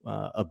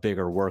a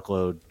bigger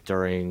workload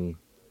during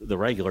the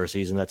regular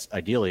season. That's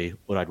ideally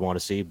what I'd want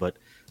to see, but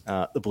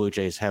the Blue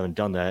Jays haven't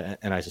done that,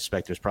 and I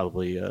suspect there's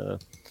probably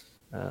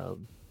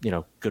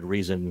good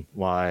reason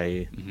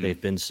why they've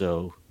been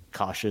so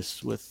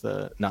cautious with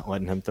not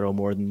letting him throw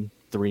more than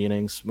 3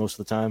 innings most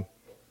of the time.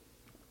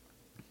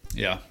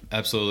 Yeah,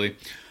 absolutely.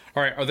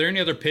 All right, are there any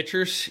other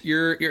pitchers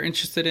you're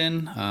interested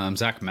in?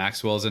 Zach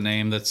Maxwell is a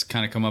name that's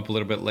kind of come up a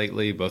little bit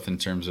lately, both in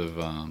terms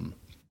of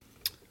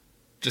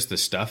just the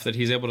stuff that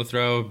he's able to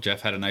throw.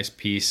 Jeff had a nice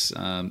piece.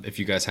 If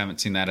you guys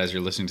haven't seen that as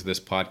you're listening to this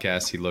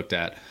podcast, he looked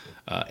at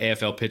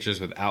AFL pitchers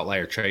with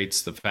outlier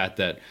traits. The fact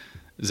that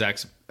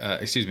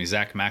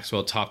Zach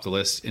Maxwell topped the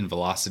list in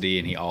velocity,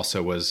 and he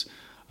also was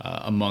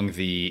among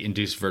the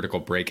induced vertical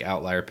break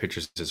outlier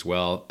pitchers as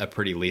well. A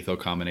pretty lethal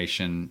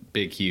combination.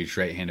 Big, huge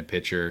right-handed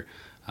pitcher.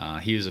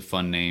 He was a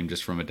fun name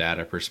just from a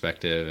data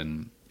perspective.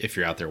 And if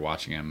you're out there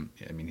watching him,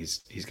 I mean,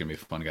 he's going to be a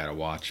fun guy to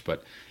watch.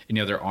 But any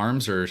other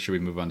arms, or should we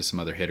move on to some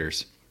other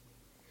hitters?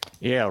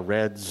 Yeah,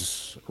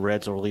 Reds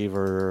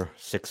reliever,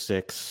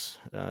 6'6",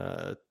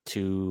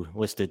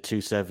 listed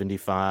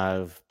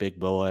 275, big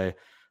boy.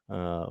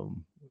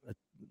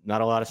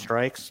 Not a lot of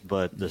strikes,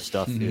 but the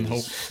stuff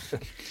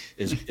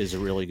is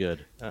really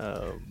good.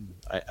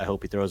 I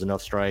hope he throws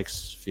enough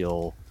strikes.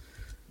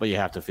 But you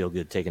have to feel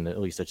good taking at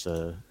least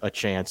a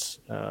chance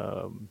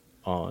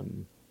on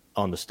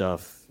the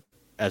stuff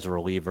as a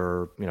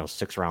reliever.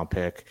 6-round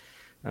pick,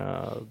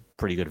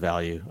 pretty good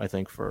value, I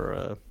think,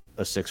 for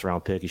a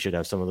 6-round pick. You should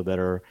have some of the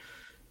better,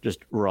 just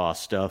raw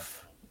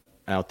stuff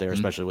out there,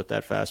 especially with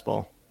that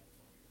fastball.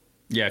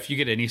 Yeah, if you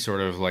get any sort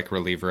of like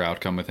reliever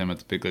outcome with him at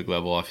the big league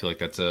level, I feel like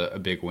that's a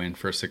big win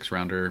for a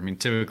 6-rounder. I mean,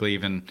 typically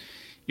even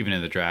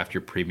in the draft,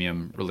 your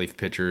premium relief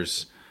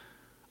pitchers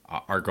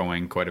are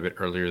going quite a bit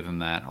earlier than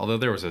that. Although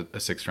there was a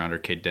 6-rounder,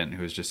 Cade Denton,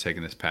 who was just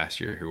taken this past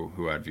year,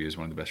 who I'd view as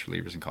one of the best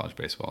relievers in college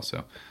baseball.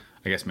 So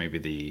I guess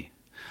maybe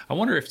I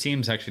wonder if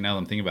teams actually, now that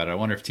I'm thinking about it, I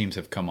wonder if teams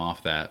have come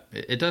off that.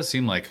 It does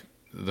seem like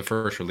the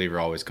first reliever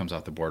always comes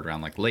off the board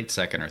around like late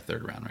second or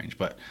third round range,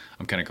 but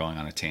I'm kind of going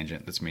on a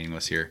tangent that's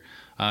meaningless here.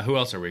 Who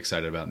else are we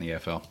excited about in the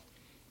AFL?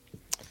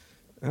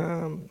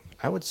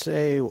 I would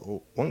say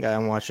one guy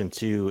I'm watching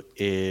too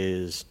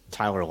is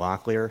Tyler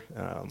Locklear.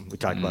 We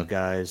talked about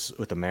guys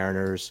with the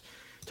Mariners,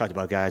 talked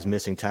about guys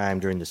missing time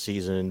during the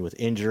season with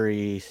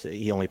injury.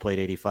 He only played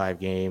 85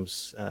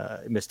 games,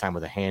 missed time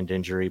with a hand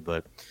injury,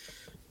 but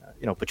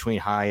between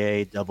high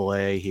A, double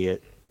A, he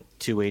hit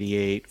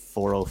 288,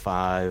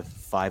 405,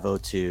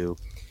 502.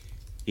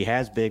 He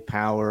has big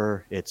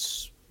power.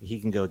 He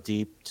can go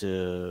deep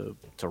to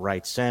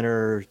right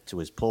center, to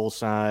his pull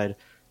side.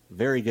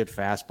 Very good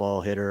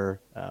fastball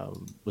hitter.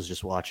 Was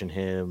just watching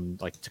him,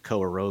 like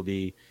Tekoa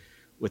Roby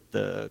with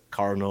the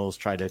Cardinals,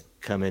 tried to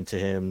come into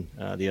him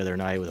the other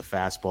night with a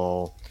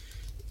fastball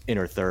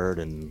inner third,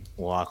 and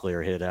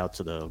Locklear hit it out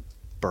to the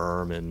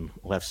berm in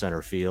left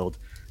center field.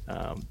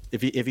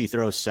 If he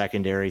throws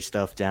secondary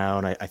stuff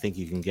down, I think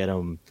you can get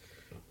him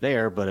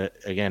there. But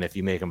again, if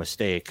you make a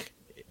mistake,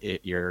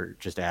 you're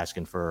just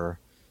asking for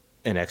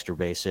an extra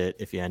base hit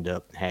if you end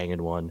up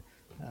hanging one.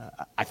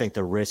 I think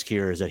the risk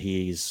here is that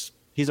he's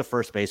a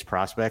first base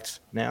prospect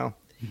now.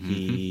 Mm-hmm.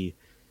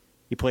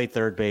 He played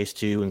third base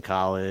too in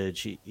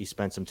college. He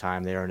spent some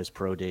time there in his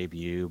pro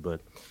debut, but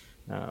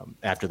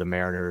after the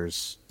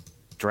Mariners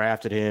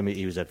drafted him,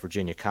 he was at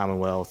Virginia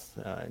Commonwealth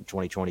in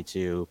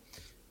 2022.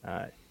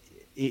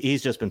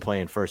 He's just been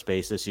playing first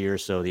base this year,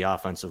 so the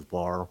offensive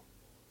bar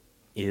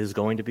is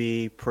going to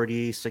be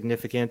pretty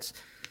significant.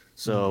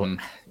 So,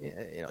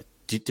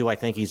 do I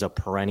think he's a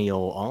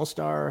perennial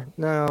all-star?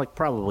 No,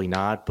 probably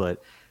not,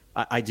 but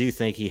I do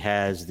think he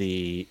has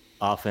the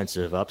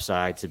offensive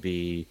upside to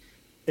be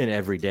an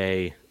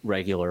everyday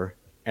regular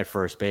at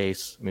first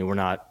base. I mean, we're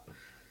not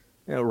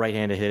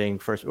right-handed hitting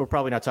first. We're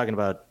probably not talking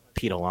about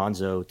Pete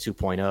Alonso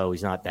 2.0.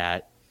 He's not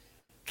that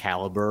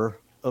caliber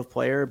of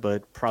player,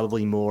 but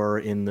probably more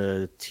in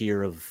the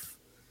tier of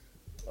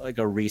like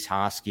a Rhys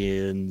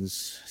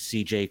Hoskins,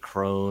 CJ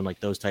Cron, like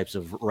those types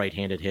of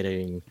right-handed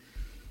hitting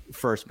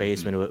first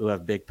basemen who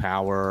have big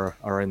power,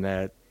 are in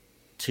that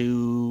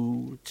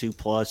two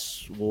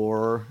plus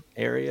WAR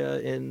area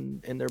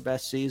in their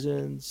best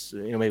seasons.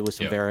 Maybe with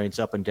some variance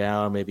up and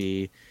down,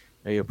 maybe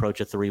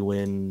approach a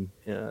 3-win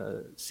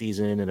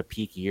season in a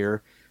peak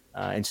year,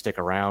 and stick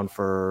around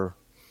for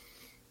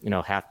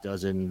half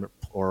dozen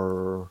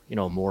or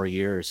more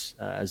years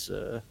as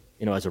a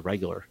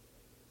regular.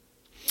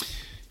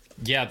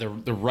 Yeah,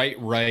 the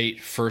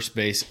right first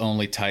base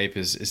only type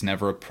is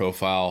never a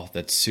profile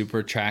that's super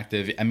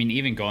attractive. I mean,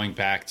 even going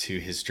back to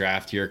his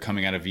draft year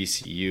coming out of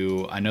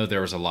VCU, I know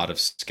there was a lot of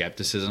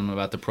skepticism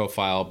about the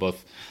profile,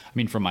 both,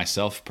 from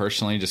myself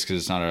personally, just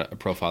because it's not a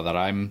profile that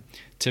I'm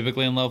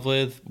typically in love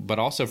with, but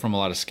also from a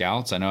lot of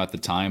scouts. I know at the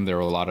time there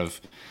were a lot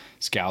of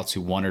scouts who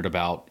wondered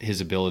about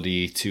his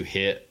ability to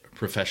hit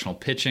professional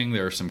pitching.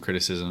 There were some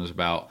criticisms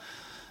about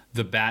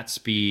the bat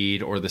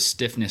speed or the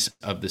stiffness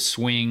of the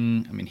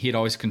swing. He had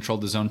always controlled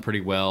the zone pretty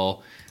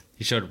well.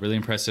 He showed really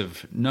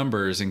impressive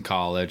numbers in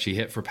college. He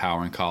hit for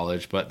power in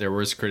college, but there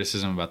was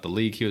criticism about the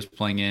league he was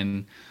playing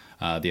in,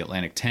 the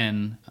Atlantic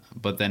 10.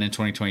 But then in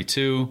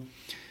 2022,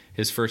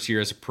 his first year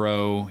as a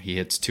pro, he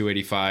hits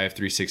 285,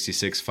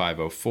 366,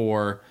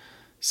 504,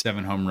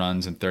 7 home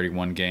runs in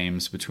 31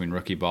 games between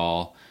rookie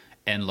ball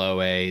and low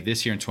A.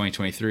 This year in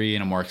 2023,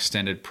 in a more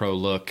extended pro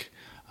look,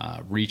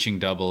 reaching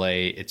double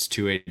A, it's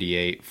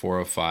 288,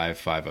 405,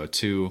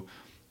 502,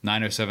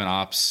 907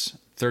 ops,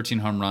 13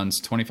 home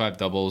runs, 25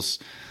 doubles.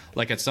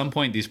 Like at some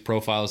point, these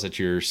profiles that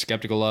you're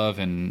skeptical of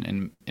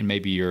and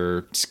maybe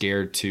you're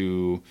scared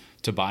to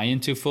buy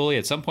into fully,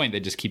 at some point they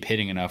just keep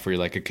hitting enough where you're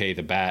like, okay,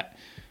 the bat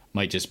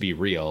might just be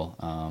real.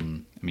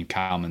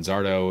 Kyle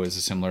Manzardo is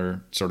a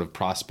similar sort of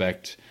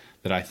prospect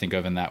that I think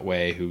of in that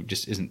way, who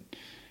just isn't.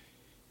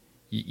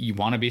 You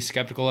want to be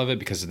skeptical of it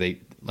because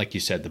they, like you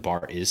said, the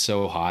bar is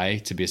so high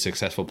to be a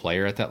successful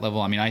player at that level.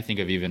 I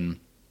think of even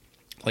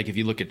like if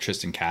you look at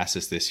Tristan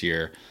Cassis this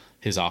year,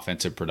 his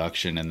offensive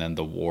production and then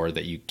the WAR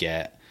that you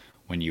get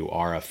when you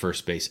are a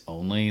first base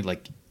only,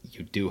 like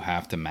you do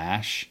have to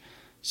mash.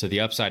 So the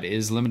upside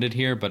is limited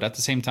here, but at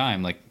the same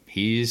time, like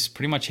he's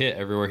pretty much hit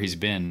everywhere he's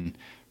been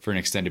for an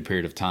extended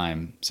period of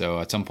time. So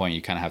at some point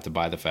you kind of have to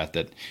buy the fact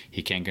that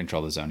he can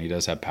control the zone. He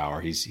does have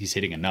power. He's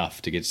hitting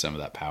enough to get some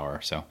of that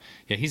power. So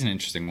yeah, he's an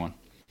interesting one.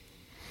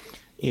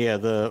 Yeah,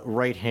 the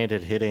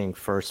right-handed hitting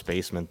first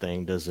baseman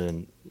thing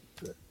doesn't.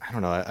 I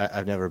don't know.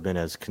 I've never been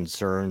as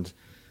concerned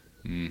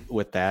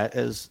with that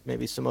as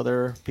maybe some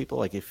other people.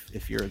 Like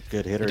if you're a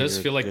good hitter, it does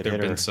feel like there have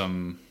hitter. been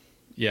some.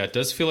 Yeah, it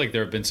does feel like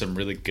there have been some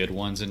really good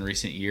ones in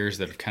recent years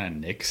that have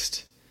kind of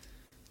nixed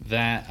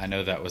that. I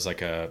know that was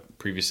like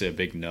previously a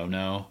big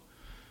no-no.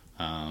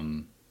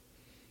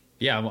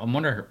 Yeah, I'm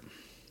wondering.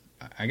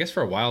 I guess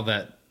for a while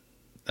that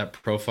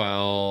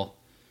profile,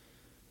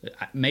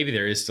 maybe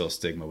there is still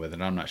stigma with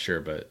it. I'm not sure,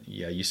 but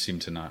yeah, you seem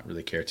to not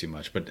really care too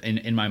much. But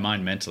in my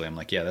mind, mentally, I'm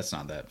like, yeah, that's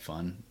not that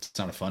fun. It's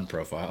not a fun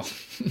profile.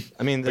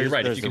 I mean, but you're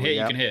right. If you can hit,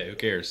 you can hit. Who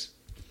cares?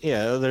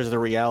 Yeah, there's the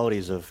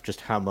realities of just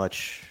how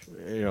much,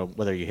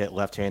 whether you hit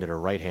left-handed or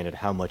right-handed,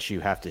 how much you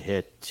have to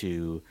hit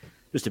to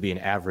just to be an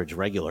average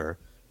regular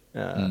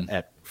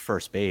at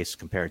first base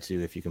compared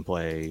to if you can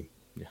play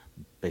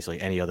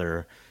basically any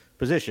other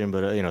position,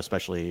 but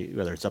especially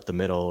whether it's up the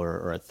middle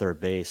or at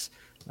third base,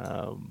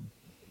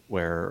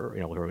 where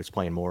where he's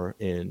playing more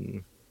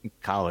in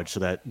college, so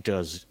that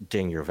does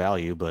ding your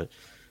value. But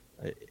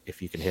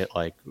if you can hit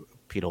like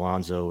Pete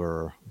Alonso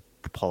or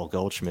Paul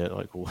Goldschmidt,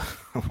 like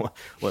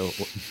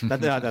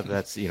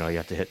that's you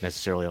have to hit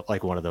necessarily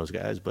like one of those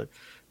guys, but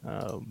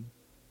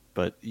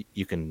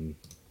you can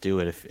do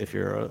it if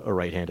you're a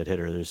right-handed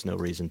hitter. There's no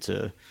reason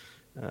to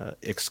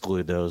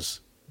exclude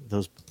those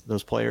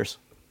players,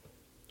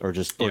 or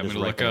just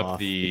write them off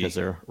because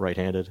they're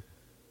right-handed.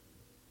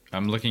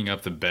 I'm looking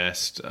up the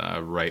best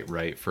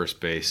right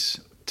first base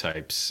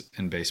types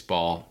in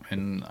baseball,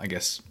 and I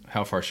guess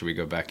how far should we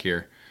go back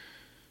here?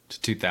 To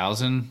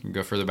 2000,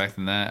 go further back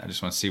than that. I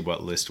just want to see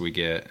what list we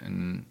get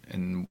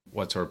and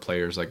what sort of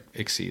players like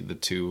exceed the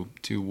two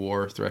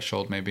WAR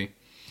threshold maybe.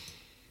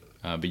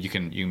 But you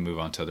can move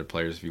on to other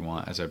players if you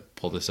want as I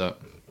pull this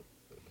up.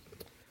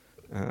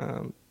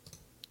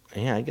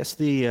 Yeah, I guess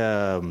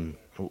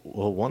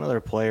one other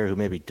player who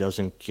maybe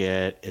doesn't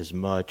get as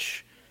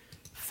much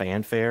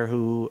fanfare,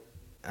 who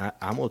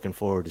I'm looking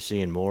forward to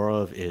seeing more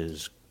of,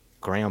 is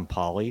Graham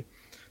Pauley.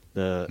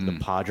 The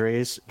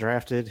Padres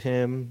drafted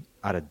him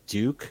out of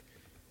Duke,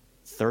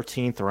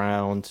 13th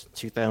round,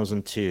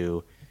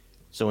 2002.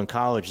 So in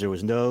college, there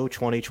was no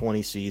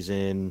 2020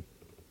 season.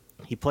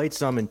 He played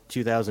some in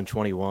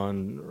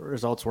 2021.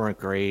 Results weren't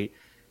great.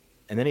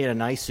 And then he had a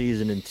nice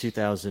season in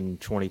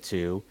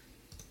 2022.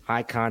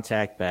 High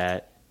contact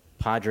bat.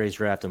 Padres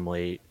draft him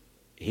late.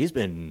 He's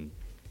been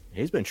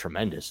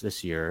tremendous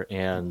this year.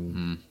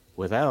 And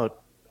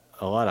without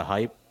a lot of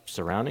hype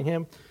surrounding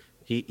him,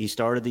 he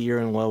started the year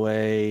in low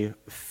A,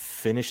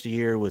 finished the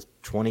year with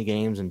 20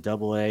 games in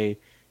double A,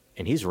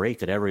 and he's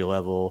raked at every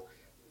level.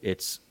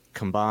 It's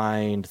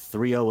combined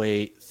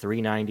 308,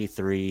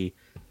 393,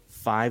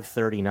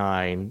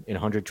 539 in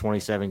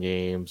 127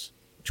 games,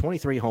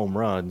 23 home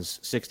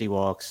runs, 60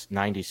 walks,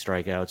 90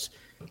 strikeouts.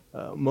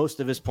 Most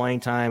of his playing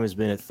time has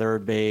been at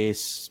third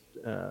base,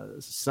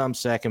 some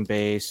second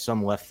base,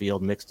 some left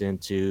field mixed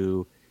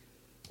into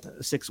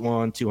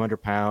 6'1", 200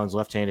 pounds,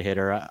 left-handed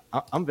hitter.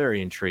 I'm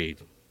very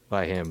intrigued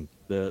by him.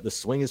 The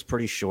swing is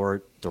pretty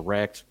short,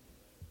 direct.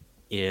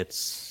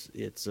 It's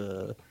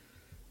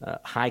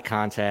high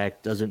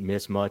contact, doesn't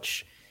miss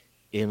much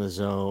in the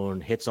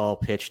zone, hits all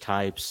pitch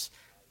types.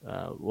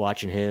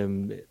 Watching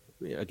him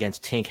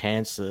against Tink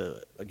Hence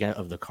again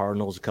of the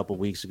Cardinals a couple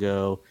weeks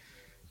ago,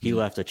 he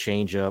left a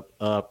changeup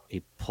up.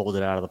 He pulled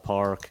it out of the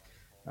park.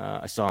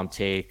 I saw him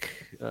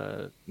take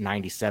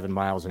 97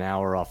 miles an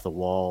hour off the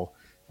wall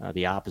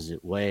the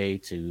opposite way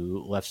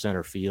to left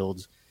center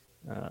field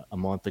a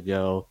month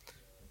ago.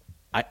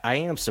 I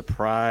am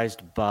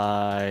surprised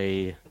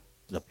by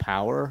the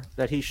power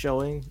that he's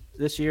showing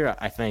this year.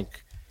 I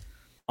think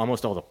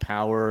almost all the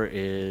power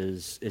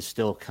is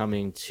still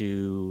coming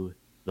to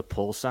the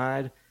pull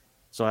side.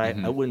 So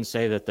I wouldn't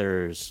say that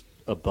there's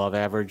above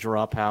average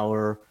raw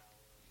power,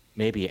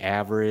 maybe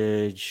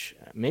average,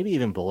 maybe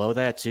even below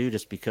that too,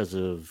 just because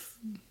of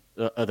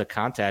the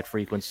contact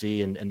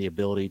frequency and the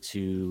ability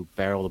to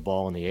barrel the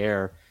ball in the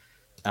air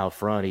out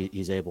front.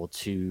 He's able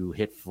to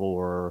hit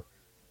for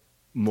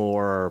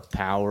more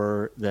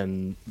power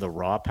than the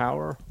raw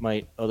power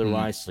might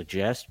otherwise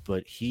suggest,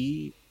 but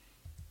he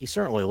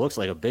certainly looks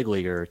like a big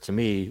leaguer to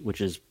me,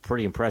 which is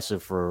pretty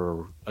impressive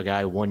for a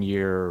guy 1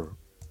 year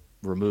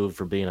removed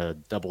from being a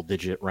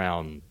double-digit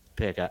round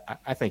pick.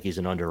 I think he's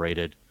an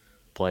underrated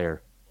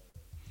player.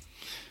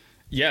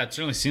 Yeah, it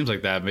certainly seems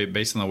like that.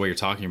 Based on the way you're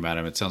talking about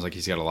him, it sounds like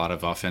he's got a lot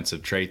of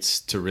offensive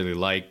traits to really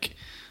like.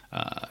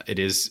 It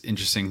is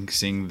interesting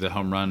seeing the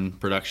home run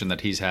production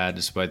that he's had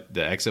despite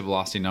the exit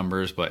velocity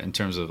numbers, but in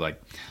terms of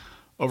like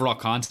overall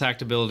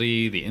contact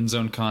ability, the in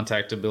zone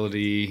contact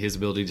ability, his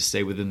ability to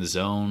stay within the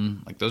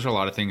zone, like those are a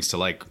lot of things to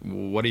like.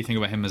 What do you think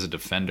about him as a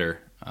defender?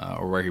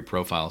 or where he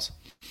profiles?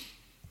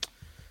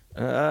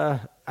 I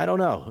don't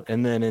know.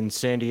 And then in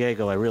San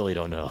Diego, I really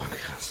don't know.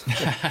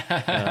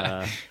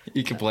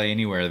 You can play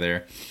anywhere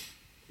there.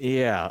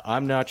 Yeah,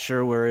 I'm not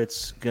sure where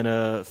it's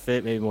gonna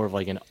fit. Maybe more of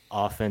like an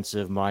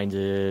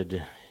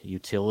offensive-minded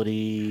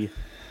utility-ish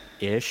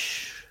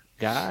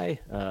guy.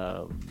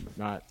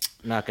 Not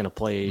gonna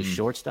play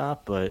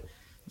shortstop, but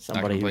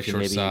Not going somebody to who play can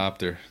maybe. shortstop.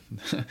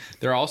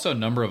 There are also a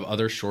number of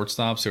other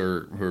shortstops who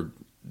are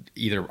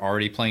either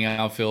already playing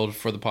outfield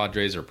for the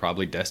Padres or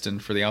probably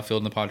destined for the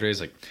outfield in the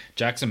Padres. Like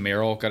Jackson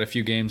Merrill got a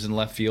few games in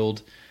left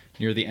field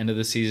near the end of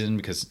the season,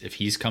 because if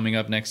he's coming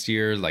up next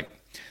year, like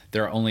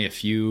there are only a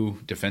few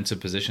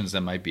defensive positions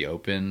that might be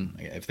open.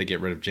 If they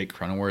get rid of Jake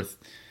Cronenworth,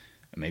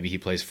 maybe he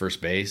plays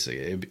first base.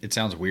 It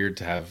sounds weird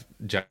to have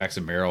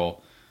Jackson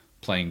Merrill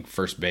playing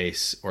first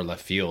base or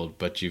left field,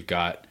 but you've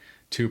got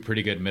two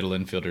pretty good middle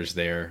infielders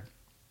there,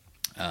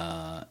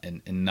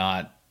 and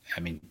not, I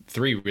mean,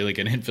 three really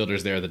good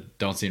infielders there that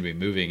don't seem to be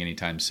moving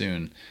anytime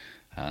soon.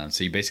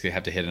 So you basically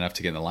have to hit enough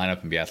to get in the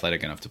lineup and be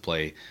athletic enough to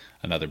play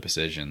another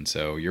position.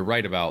 So you're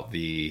right about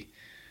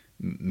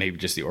maybe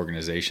just the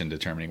organization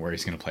determining where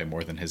he's going to play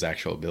more than his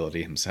actual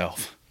ability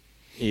himself.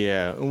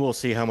 Yeah, and we'll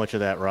see how much of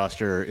that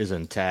roster is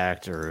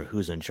intact or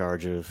who's in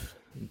charge of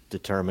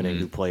determining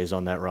who plays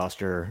on that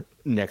roster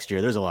next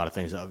year. There's a lot of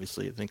things,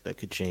 obviously, I think that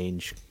could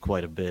change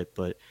quite a bit,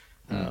 but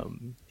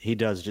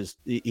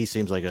he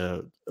seems like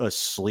a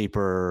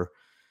sleeper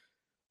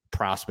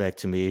prospect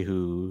to me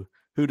who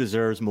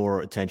deserves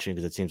more attention,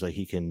 because it seems like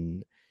he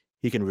can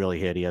really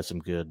hit. He has some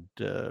good,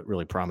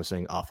 really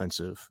promising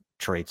offensive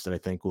traits that I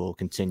think will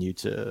continue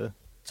to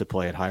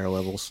play at higher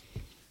levels.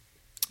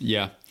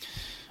 Yeah.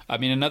 I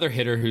mean, another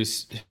hitter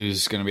who's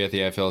going to be at the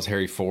AFL is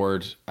Harry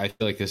Ford. I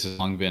feel like this has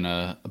long been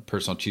a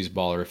personal cheese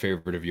ball or a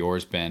favorite of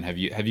yours, Ben. Have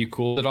you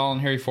cooled at all on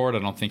Harry Ford? I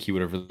don't think he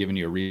would have really given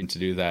you a reason to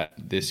do that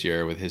this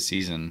year with his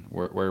season.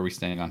 Where are we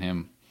staying on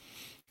him?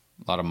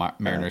 A lot of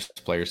Mariners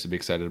players to be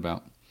excited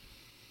about.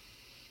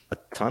 A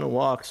ton of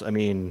walks. I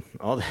mean,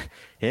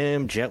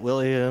 him, Jet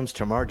Williams,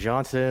 Tamar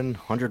Johnson,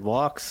 100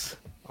 walks,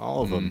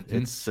 all of them.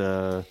 It's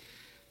I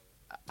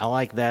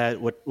like that.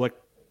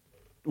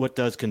 What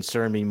does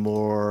concern me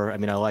more? I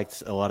mean, I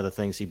liked a lot of the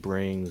things he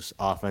brings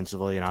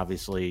offensively, and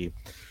obviously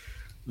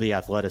the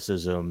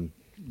athleticism.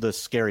 The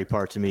scary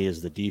part to me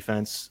is the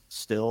defense.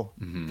 Still,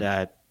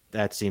 that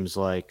seems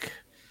like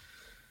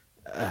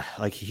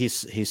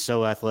he's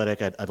so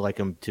athletic. I'd like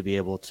him to be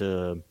able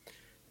to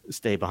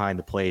stay behind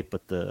the plate,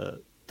 but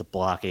the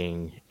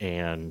blocking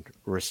and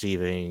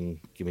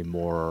receiving give me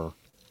more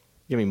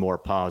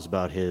pause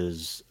about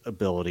his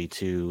ability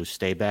to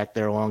stay back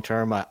there long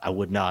term. I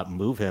would not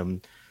move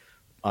him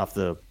off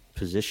the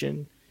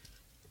position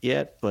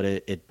yet, but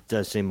it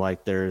does seem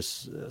like there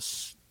is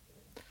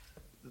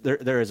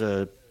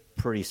a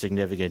pretty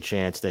significant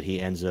chance that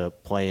he ends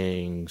up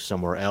playing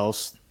somewhere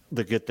else.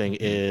 The good thing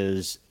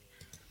is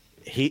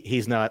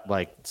he's not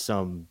like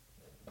some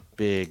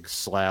big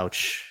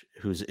slouch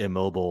who's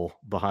immobile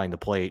behind the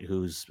plate,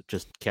 who's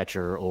just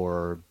catcher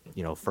or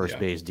first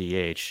base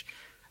DH.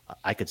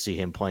 I could see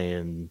him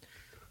playing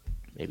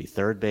maybe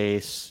third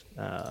base.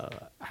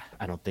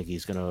 I don't think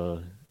he's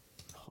gonna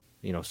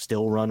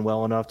still run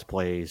well enough to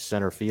play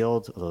center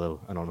field,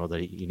 although I don't know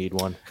that you need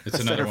one. It's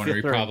another one where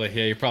you're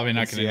probably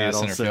not going to need a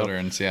center fielder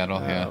in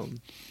Seattle.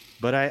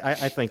 But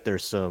I think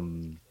there's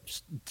some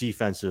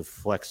defensive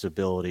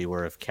flexibility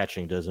where if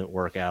catching doesn't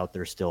work out,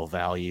 there's still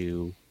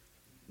value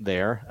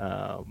there.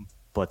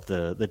 But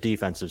the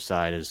defensive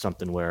side is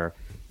something where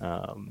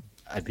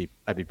I'd be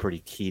pretty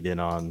keyed in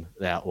on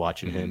that,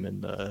 watching him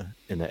in the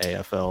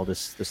AFL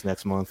this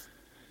next month.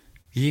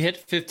 He hit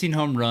 15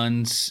 home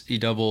runs. He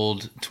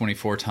doubled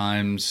 24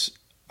 times.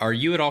 Are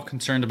you at all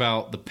concerned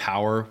about the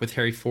power with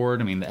Harry Ford?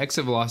 I mean, the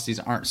exit velocities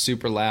aren't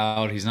super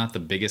loud. He's not the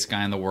biggest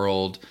guy in the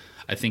world.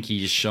 I think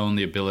he's shown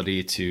the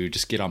ability to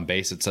just get on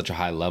base at such a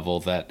high level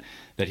that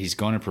he's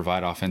going to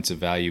provide offensive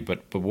value.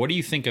 But what do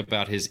you think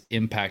about his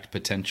impact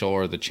potential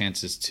or the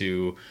chances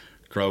to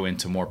grow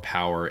into more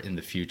power in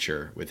the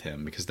future with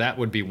him? Because that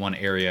would be one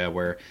area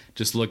where,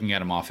 just looking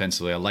at him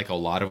offensively, I like a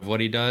lot of what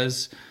he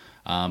does.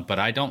 But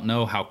I don't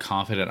know how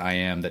confident I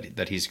am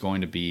that he's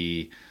going to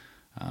be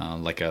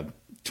like a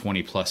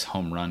 20-plus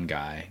home run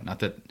guy. Not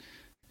that,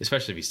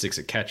 especially if he sticks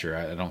at catcher,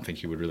 I don't think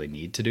he would really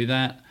need to do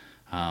that.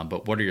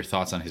 But what are your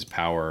thoughts on his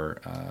power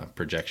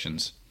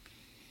projections?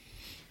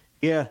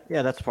 Yeah,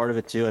 that's part of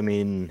it too. I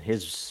mean,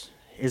 his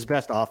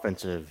best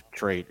offensive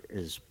trait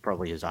is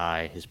probably his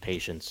eye, his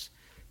patience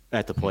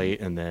at the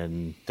plate, and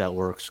then that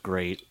works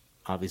great.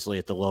 Obviously,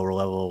 at the lower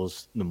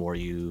levels, the more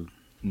you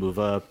move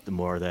up, the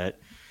more that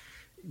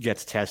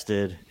gets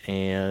tested.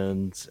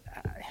 And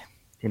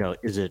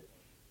is it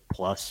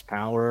plus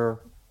power?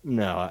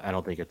 No, I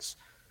don't think it's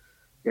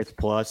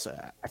plus.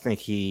 I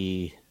think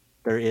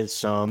there is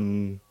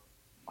some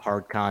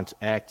hard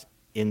contact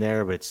in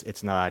there, but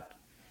it's not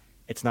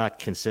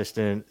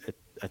consistent.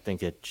 I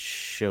think it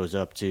shows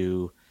up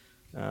to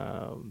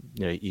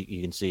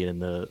you can see it in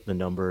the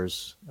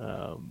numbers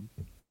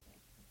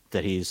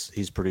that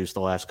he's produced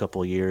the last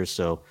couple of years.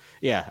 So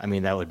yeah, I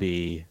mean, that would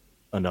be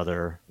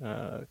another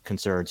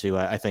concern too.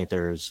 I think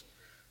there's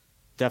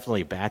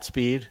definitely bat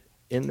speed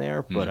in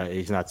there, but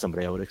he's not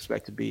somebody I would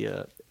expect to be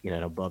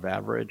an above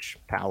average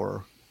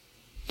power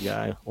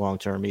guy long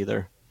term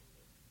either.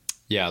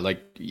 Yeah,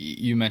 like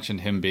you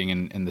mentioned him being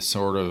in the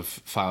sort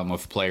of phylum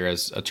of player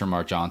as a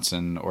Termarr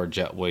Johnson or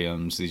Jet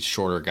Williams, these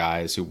shorter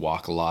guys who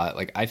walk a lot.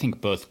 Like I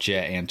think both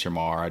Jet and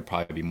Termarr, I'd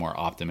probably be more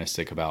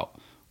optimistic about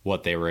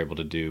what they were able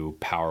to do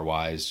power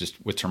wise.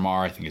 Just with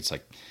Termarr, I think it's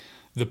like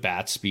the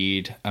bat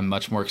speed I'm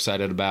much more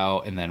excited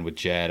about. And then with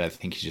Jet, I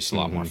think he's just a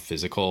lot more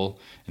physical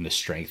and the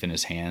strength in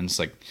his hands.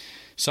 Like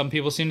some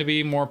people seem to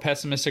be more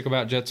pessimistic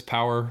about Jet's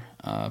power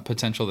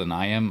potential than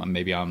I am.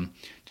 Maybe I'm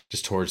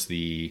just towards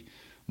the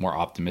more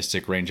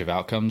optimistic range of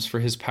outcomes for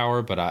his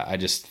power, but I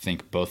just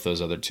think both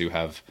those other two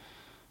have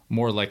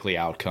more likely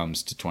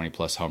outcomes to 20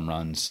 plus home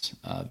runs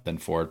than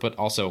Ford. But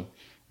also,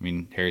 I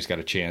mean, Harry's got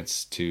a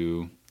chance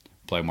to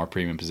play a more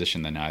premium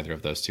position than either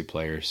of those two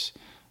players,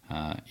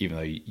 even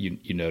though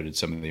you noted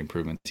some of the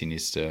improvements he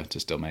needs to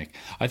still make.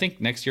 I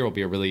think next year will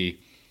be a really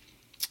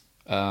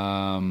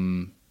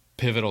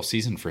pivotal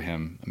season for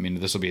him. I mean,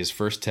 this will be his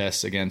first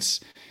test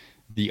against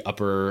the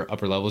upper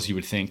levels. You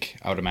would think,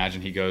 I would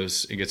imagine he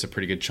goes and gets a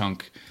pretty good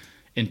chunk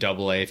in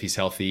Double A if he's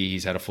healthy.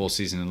 He's had a full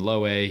season in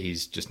Low A.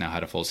 He's just now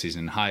had a full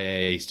season in High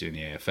A. He's doing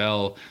the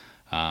AFL.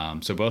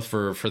 So both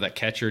for that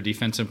catcher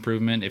defense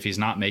improvement, if he's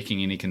not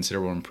making any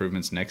considerable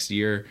improvements next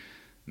year,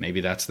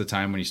 maybe that's the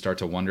time when you start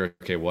to wonder,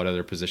 okay, what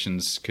other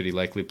positions could he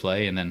likely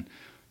play? And then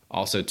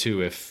also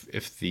too, if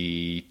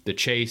the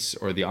chase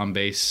or the on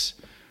base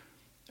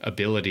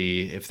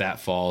ability, if that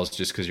falls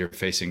just because you're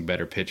facing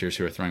better pitchers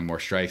who are throwing more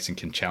strikes and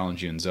can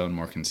challenge you in zone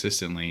more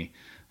consistently,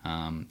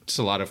 just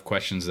a lot of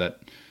questions that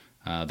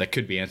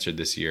could be answered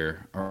this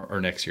year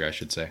or next year, I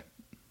should say.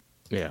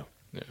 Yeah.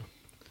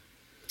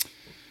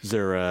 Is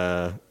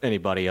there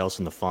anybody else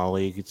in the fall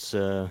league that's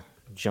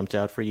jumped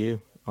out for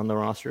you on the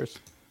rosters?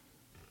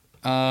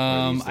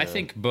 I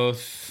think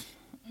both.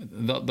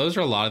 Those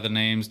are a lot of the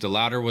names.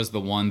 DeLauder was the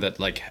one that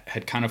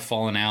had kind of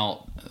fallen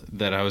out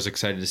that I was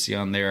excited to see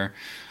on there.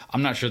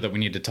 I'm not sure that we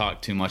need to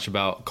talk too much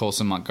about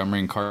Colson Montgomery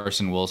and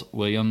Carson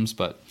Williams,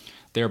 but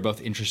they're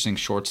both interesting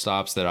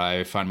shortstops that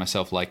I find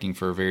myself liking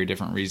for very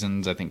different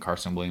reasons. I think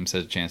Carson Williams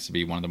has a chance to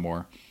be one of the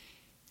more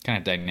kind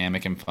of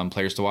dynamic and fun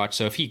players to watch.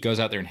 So if he goes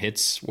out there and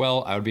hits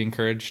well, I would be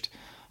encouraged.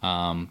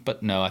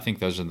 But no, I think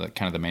those are the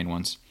kind of the main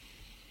ones.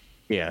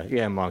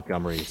 Yeah.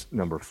 Montgomery's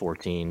number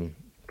 14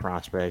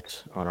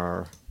 prospect on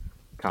our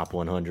top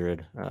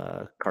 100.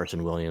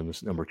 Carson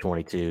Williams, number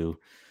 22.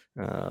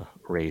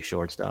 Ray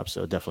shortstop.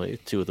 So definitely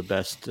two of the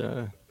best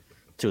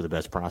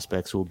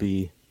prospects will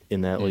be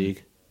in that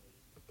league.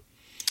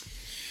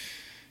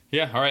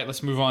 Yeah. All right.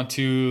 Let's move on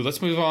to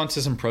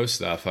some pro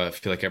stuff. I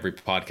feel like every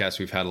podcast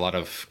we've had a lot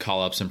of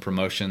call ups and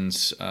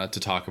promotions to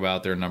talk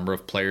about. There are a number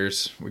of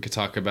players we could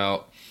talk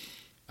about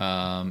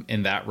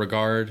in that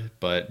regard,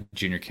 but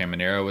Junior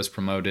Caminero was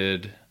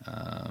promoted.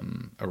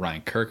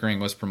 Orion Kerkering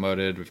was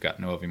promoted. We've got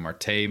Noelvi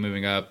Marte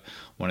moving up,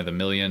 one of the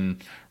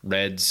million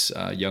Reds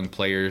young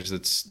players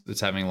that's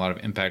having a lot of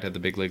impact at the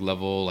big league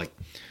level. Like,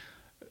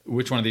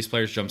 which one of these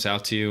players jumps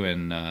out to you?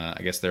 And I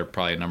guess there are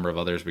probably a number of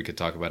others we could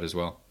talk about as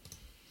well.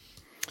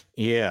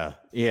 Yeah.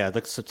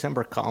 The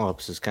September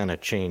call-ups has kind of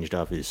changed,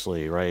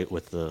 obviously, right,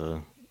 with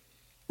the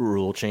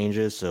rule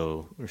changes.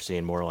 So we're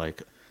seeing more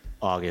like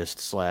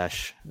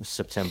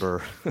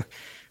August/September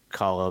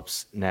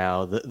call-ups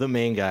now. The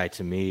main guy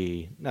to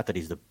me, not that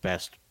he's the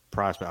best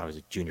prospect,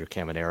 obviously Junior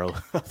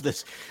Caminero of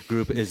this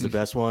group is the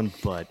best one,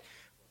 but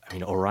I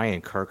mean,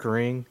 Orion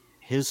Kerkering,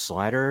 his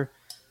slider,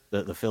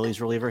 the Phillies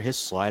reliever, his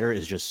slider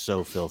is just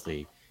so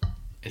filthy.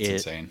 It's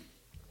insane.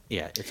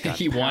 Yeah, it's got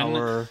he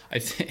power. Won. I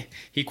think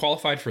he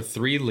qualified for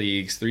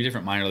 3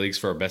 different minor leagues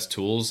for our best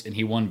tools, and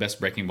he won best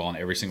breaking ball in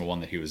every single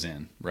one that he was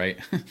in. Right?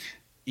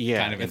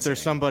 Yeah, kind of if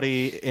there's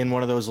somebody in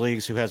one of those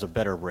leagues who has a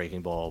better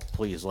breaking ball,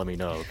 please let me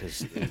know,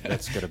 because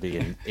that's going to be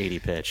an 80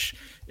 pitch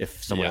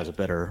if someone has a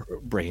better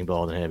breaking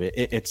ball than him.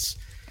 It's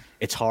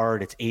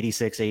hard. It's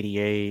 86,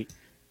 88.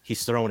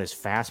 He's throwing his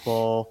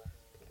fastball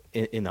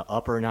in the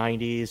upper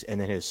 90s,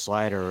 and then his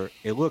slider,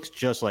 it looks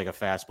just like a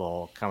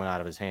fastball coming out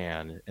of his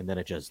hand, and then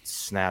it just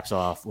snaps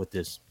off with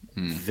this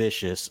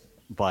vicious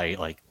bite,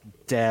 like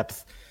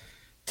depth,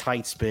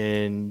 tight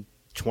spin,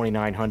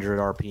 2,900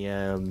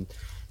 RPM,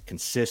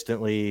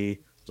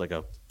 consistently. It's like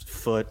a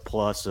foot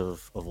plus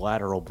of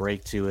lateral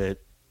break to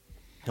it.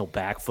 He'll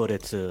back foot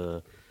it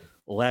to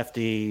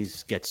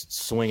lefties, gets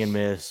swing and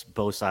miss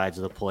both sides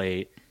of the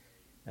plate,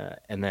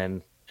 and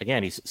then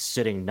again, he's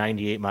sitting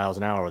 98 miles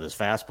an hour with his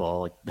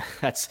fastball. Like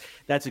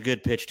that's a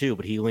good pitch too,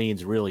 but he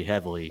leans really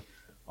heavily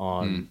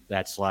on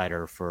that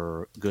slider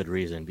for good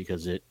reason,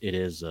 because it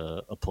is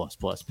a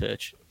plus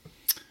pitch.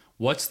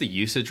 What's the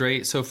usage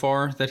rate so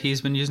far that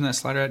he's been using that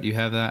slider at? Do you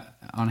have that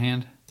on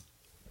hand?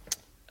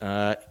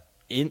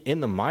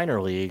 In the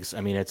minor leagues, I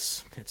mean,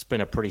 it's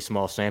been a pretty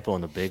small sample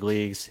in the big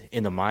leagues.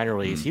 In the minor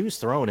leagues, he was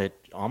throwing it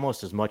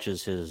almost as much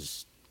as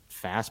his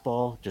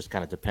fastball, just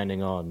kind of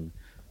depending on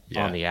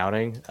the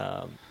outing.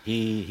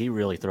 He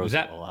really throws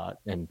it a lot,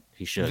 and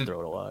he should throw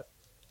it a lot.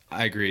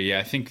 I agree. Yeah,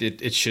 I think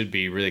it should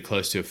be really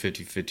close to a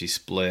 50-50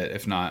 split,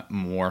 if not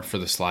more, for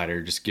the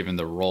slider, just given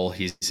the role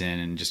he's in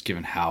and just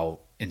given how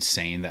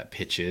insane that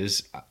pitch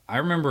is. I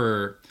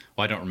remember,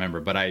 well, I don't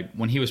remember, but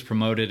when he was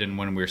promoted and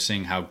when we were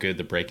seeing how good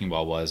the breaking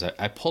ball was,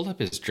 I pulled up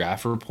his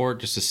draft report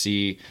just to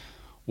see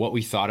what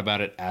we thought about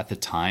it at the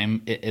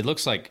time. It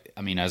looks like,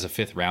 I mean, as a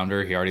fifth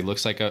rounder, he already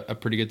looks like a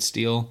pretty good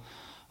steal.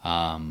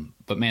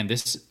 But man,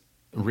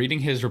 reading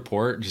his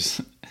report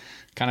just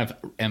kind of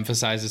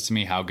emphasizes to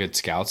me how good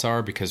scouts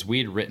are, because we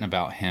had written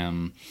about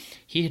him.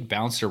 He had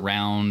bounced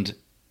around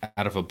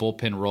out of a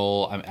bullpen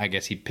role. I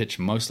guess he pitched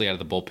mostly out of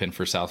the bullpen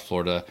for South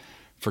Florida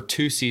for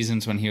 2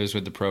 seasons when he was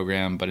with the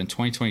program. But in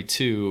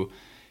 2022,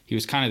 he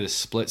was kind of this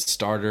split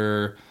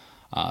starter,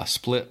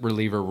 split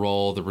reliever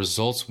role. The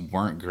results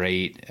weren't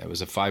great. It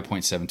was a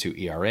 5.72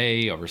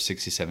 ERA over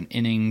 67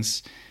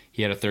 innings.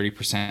 He had a 30%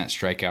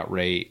 strikeout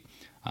rate.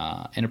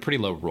 And a pretty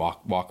low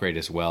walk rate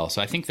as well.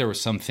 So I think there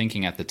was some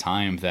thinking at the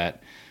time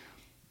that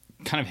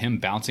kind of him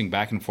bouncing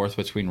back and forth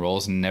between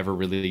roles never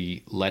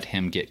really let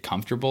him get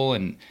comfortable.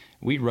 And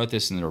we wrote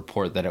this in the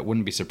report that it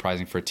wouldn't be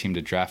surprising for a team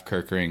to draft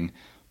Kerkering,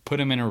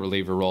 put him in a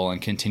reliever role,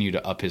 and continue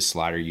to up his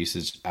slider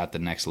usage at the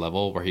next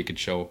level where he could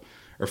show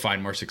or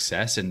find more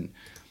success. And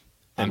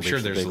I'm sure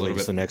there's a little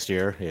bit the next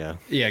year. Yeah.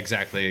 Yeah,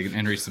 exactly.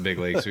 And reach the big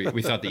leagues.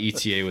 We thought the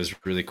ETA was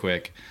really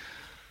quick.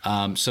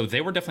 So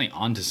they were definitely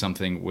onto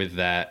something with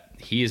that.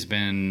 He has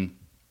been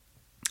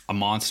a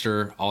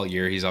monster all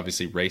year. He's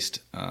obviously raced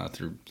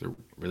through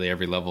really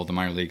every level of the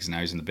minor leagues. Now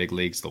he's in the big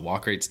leagues. The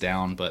walk rate's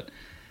down, but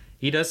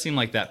he does seem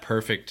like that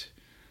perfect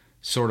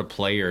sort of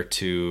player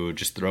to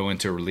just throw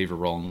into a reliever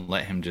role and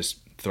let him just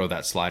throw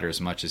that slider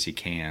as much as he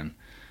can.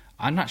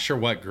 I'm not sure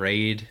what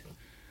grade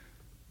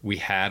we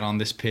had on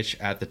this pitch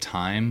at the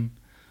time.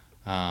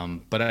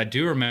 But I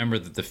do remember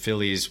that the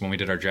Phillies, when we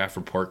did our draft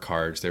report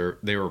cards,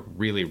 they were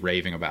really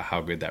raving about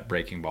how good that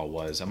breaking ball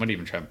was. I'm going to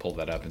even try and pull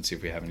that up and see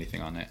if we have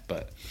anything on it.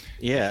 But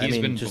yeah, he's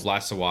been a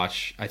blast to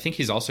watch. I think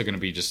he's also going to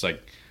be just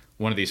like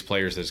one of these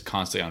players that's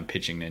constantly on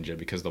Pitching Ninja,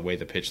 because the way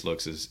the pitch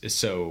looks is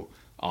so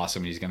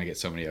awesome. He's going to get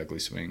so many ugly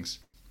swings.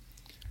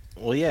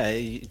 Well, yeah,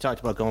 you talked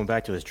about going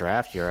back to his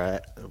draft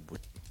year.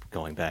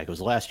 Going back, it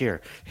was last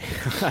year.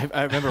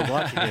 I remember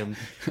watching him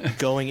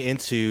going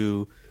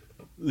into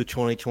the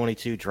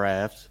 2022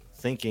 draft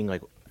thinking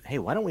like, hey,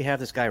 why don't we have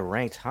this guy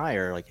ranked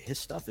higher? Like, his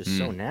stuff is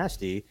so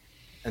nasty.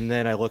 And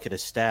then I look at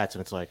his stats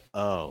and it's like,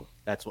 oh,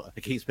 that's what,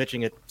 like, he's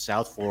pitching at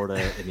South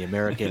Florida in the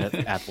American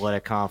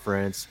Athletic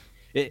Conference.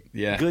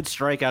 Good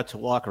strikeout to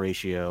walk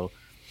ratio,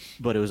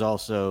 but it was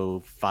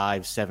also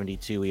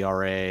 5.72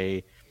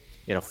 ERA,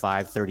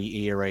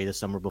 5.30 ERA the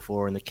summer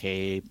before in the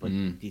Cape. But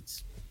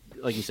it's,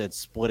 like you said,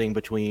 splitting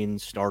between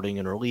starting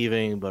and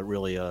relieving, but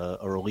really a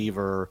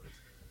reliever.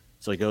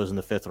 So he goes in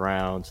the 5th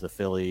round to the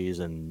Phillies,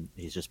 and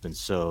he's just been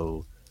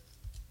so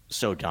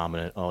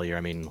dominant all year.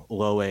 I mean,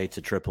 low A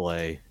to triple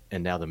A,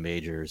 and now the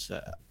majors.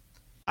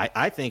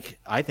 I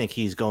think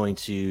he's going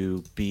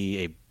to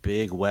be a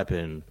big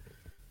weapon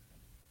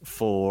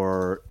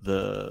for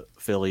the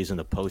Phillies in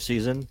the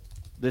postseason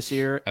this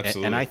year.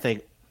 Absolutely. And I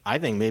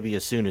think maybe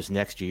as soon as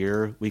next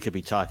year we could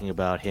be talking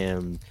about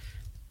him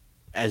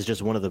as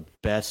just one of the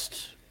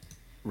best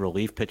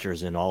relief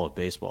pitchers in all of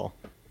baseball.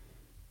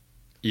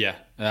 Yeah,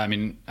 I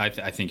mean, I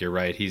think you're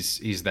right.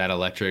 He's that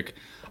electric.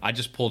 I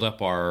just pulled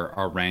up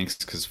our ranks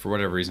because for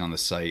whatever reason on the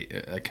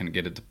site I couldn't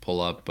get it to pull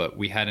up, but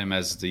we had him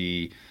as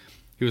he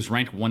was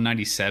ranked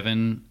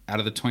 197 out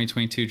of the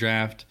 2022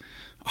 draft.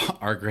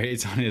 Our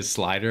grades on his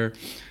slider,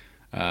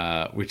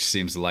 which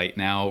seems light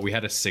now, we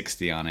had a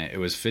 60 on it. It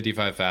was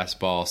 55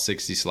 fastball,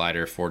 60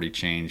 slider, 40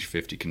 change,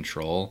 50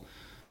 control.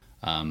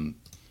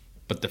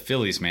 But the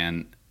Phillies,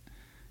 man,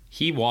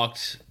 he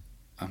walked.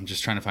 I'm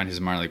just trying to find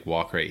his minor league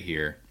walk rate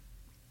here.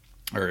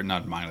 Or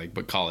not minor league,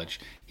 but college.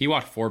 He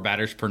walked 4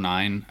 batters per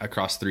 9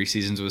 across 3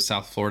 seasons with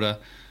South Florida.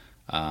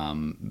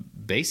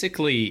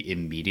 Basically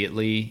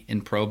immediately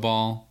in pro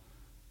ball,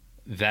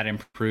 that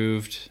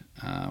improved.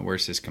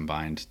 Where's his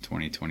combined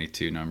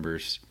 2022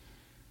 numbers?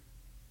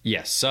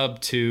 Yes,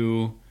 sub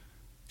 2,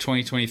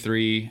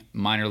 2023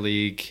 minor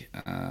league.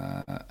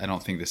 I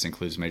don't think this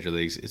includes major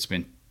leagues. It's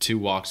been 2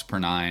 walks per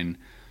 9.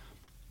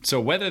 So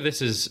whether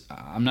this is,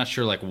 I'm not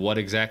sure like what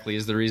exactly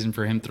is the reason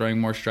for him throwing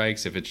more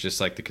strikes, if it's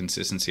just like the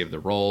consistency of the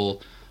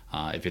role,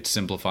 if it's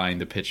simplifying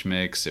the pitch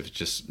mix, if it's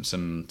just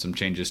some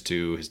changes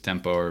to his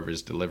tempo or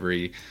his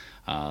delivery.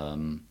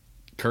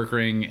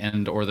 Kerkering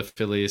and or the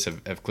Phillies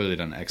have clearly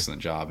done an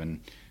excellent job,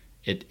 and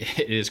it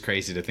is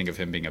crazy to think of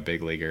him being a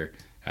big leaguer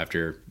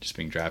after just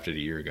being drafted a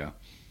year ago.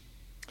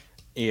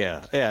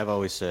 Yeah, I've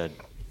always said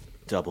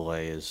Double A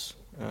is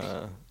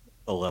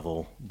a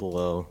level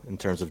below in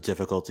terms of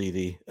difficulty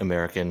the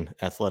American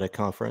Athletic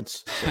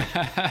Conference. So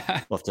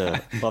we'll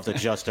have to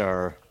adjust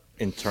our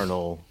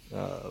internal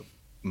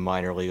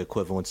minor league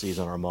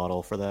equivalencies on our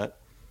model for that.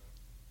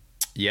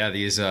 Yeah,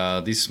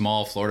 these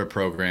small Florida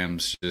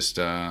programs just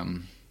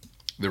the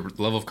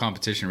level of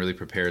competition really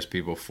prepares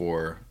people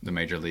for the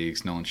major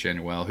leagues. Nolan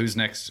Shanuel, who's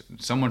next?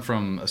 Someone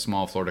from a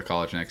small Florida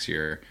college next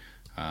year.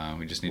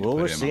 We just need to Well,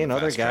 put we're him on seeing the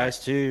other fast track.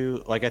 guys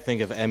too. Like I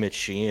think of Emmett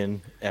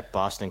Sheehan at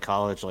Boston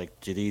College. Like,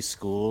 do these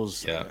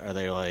schools Yeah. are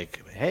they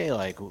like, hey,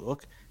 like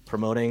look,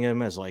 promoting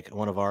him as like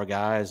one of our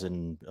guys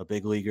and a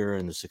big leaguer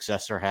and the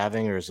success they're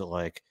having, or is it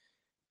like,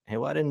 hey,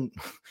 why don't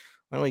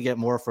we get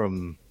more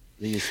from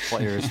these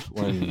players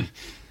when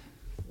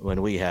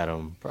we had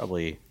them?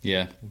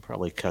 Yeah,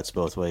 Probably cuts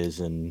both ways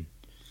in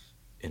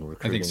I think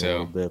recruiting a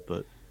little so. bit,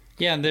 but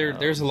Yeah, and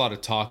there's a lot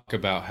of talk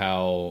about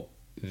how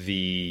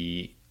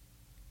the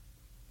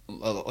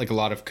like a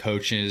lot of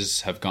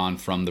coaches have gone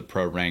from the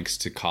pro ranks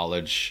to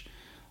college,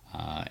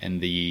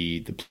 and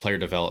the player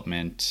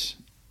development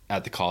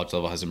at the college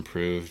level has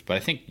improved. But I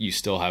think you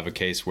still have a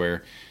case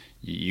where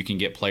you can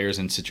get players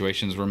in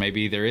situations where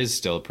maybe there is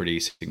still a pretty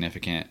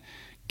significant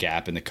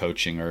gap in the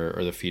coaching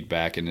or the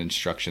feedback and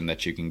instruction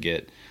that you can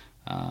get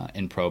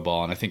in pro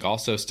ball. And I think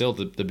also still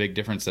the big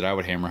difference that I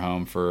would hammer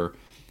home for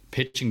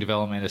pitching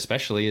development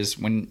especially is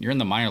when you're in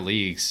the minor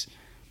leagues,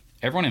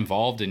 everyone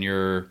involved in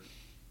your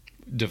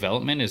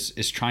development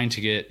is trying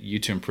to get you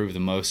to improve the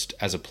most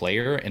as a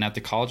player. And at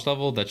the college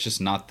level, that's just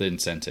not the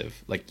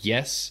incentive. Like,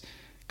 yes,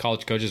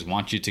 college coaches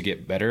want you to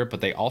get better, but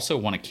they also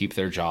want to keep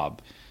their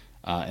job,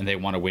 and they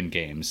want to win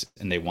games,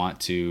 and they want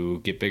to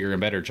get bigger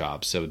and better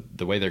jobs. So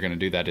the way they're going to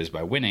do that is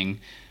by winning.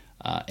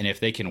 And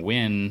if they can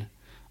win,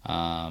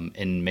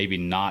 and maybe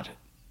not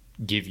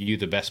give you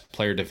the best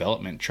player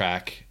development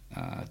track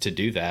to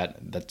do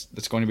that,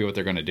 that's going to be what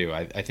they're going to do.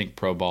 I think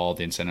pro ball,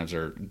 the incentives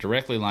are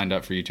directly lined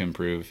up for you to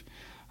improve.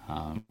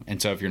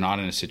 And so if you're not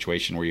in a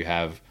situation where you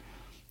have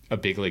a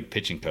big league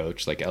pitching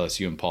coach like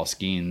LSU and Paul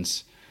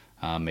Skeens,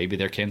 maybe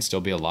there can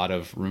still be a lot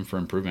of room for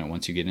improvement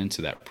once you get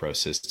into that pro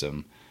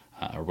system,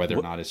 or whether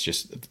or not it's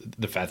just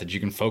the fact that you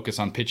can focus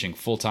on pitching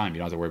full time. You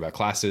don't have to worry about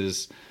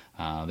classes.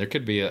 There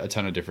could be a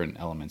ton of different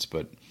elements,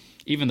 but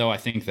even though I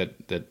think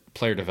that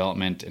player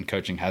development and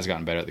coaching has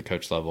gotten better at the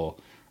coach level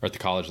or at the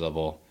college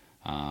level,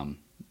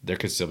 there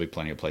could still be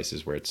plenty of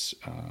places where it's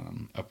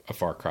a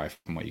far cry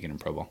from what you get in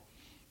pro ball.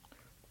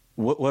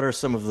 what are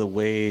some of the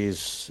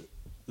ways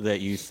that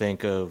you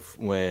think of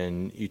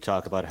when you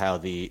talk about how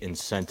the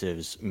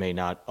incentives may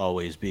not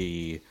always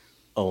be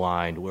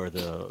aligned, where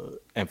the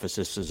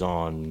emphasis is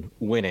on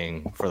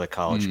winning for the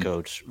college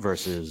coach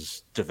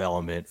versus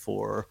development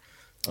for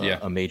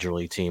a major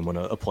league team when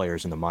a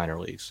player's in the minor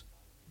leagues?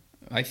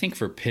 I think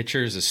for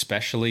pitchers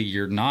especially,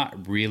 you're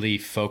not really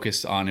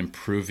focused on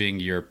improving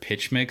your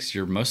pitch mix.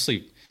 You're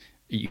mostly,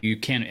 you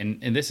can,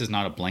 and this is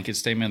not a blanket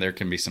statement. There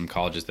can be some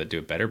colleges that do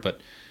it better,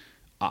 but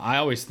I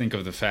always think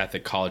of the fact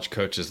that college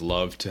coaches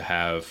love to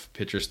have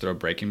pitchers throw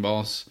breaking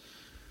balls.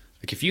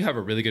 Like if you have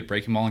a really good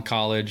breaking ball in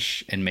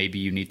college and maybe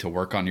you need to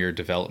work on your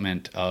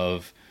development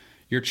of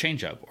your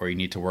changeup or you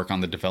need to work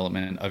on the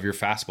development of your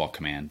fastball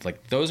command,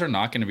 like those are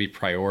not going to be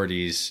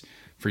priorities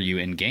for you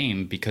in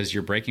game because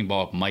your breaking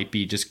ball might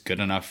be just good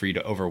enough for you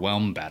to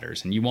overwhelm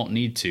batters and you won't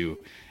need to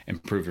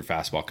improve your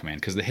fastball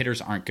command because the hitters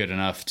aren't good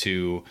enough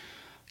to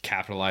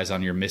capitalize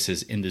on your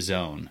misses in the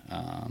zone,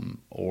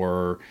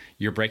 or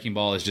your breaking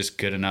ball is just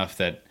good enough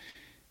that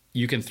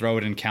you can throw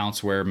it in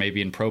counts where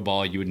maybe in pro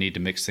ball you would need to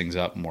mix things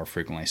up more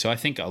frequently. So I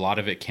think a lot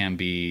of it can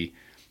be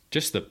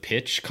just the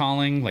pitch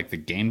calling, like the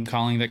game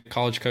calling that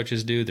college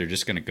coaches do. They're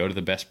just going to go to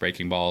the best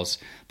breaking balls.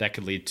 That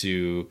could lead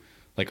to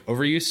like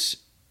overuse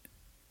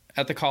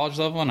at the college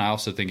level, and I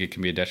also think it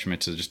can be a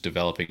detriment to just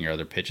developing your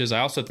other pitches. I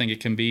also think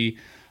it can be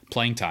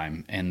playing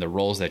time and the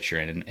roles that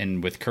you're in.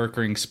 And with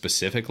Kerkering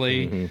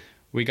specifically,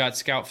 we got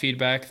scout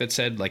feedback that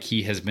said like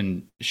he has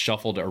been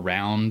shuffled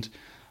around,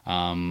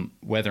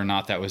 whether or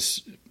not that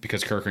was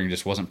because Kerkering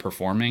just wasn't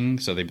performing,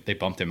 so they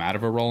bumped him out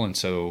of a role, and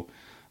so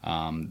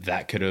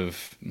that could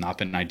have not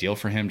been ideal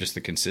for him, just the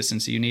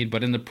consistency you need.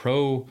 But in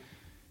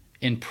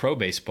pro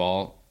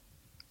baseball,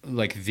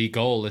 like the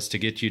goal is to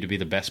get you to be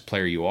the best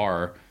player you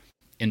are.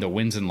 In the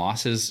wins and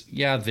losses,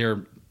 yeah,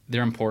 they're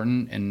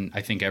important, and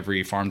I think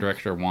every farm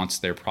director wants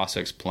their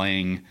prospects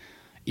playing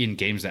in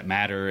games that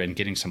matter and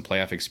getting some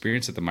playoff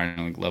experience at the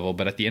minor league level.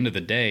 But at the end of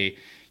the day,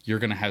 you're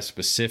going to have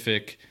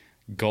specific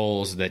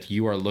goals that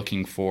you are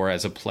looking for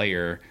as a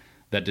player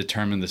that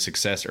determine the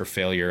success or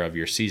failure of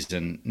your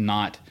season,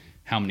 not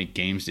how many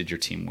games did your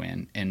team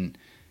win. And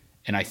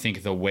I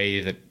think the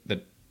way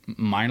that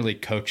minor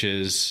league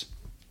coaches,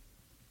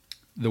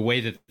 the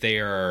way that they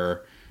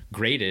are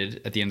graded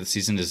at the end of the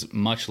season is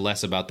much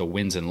less about the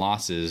wins and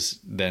losses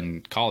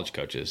than college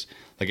coaches.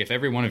 Like if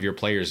every one of your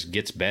players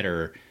gets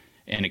better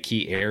in a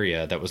key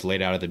area that was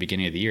laid out at the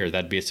beginning of the year,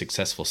 that'd be a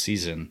successful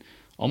season,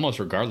 almost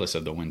regardless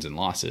of the wins and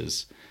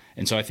losses.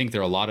 And so I think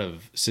there are a lot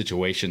of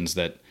situations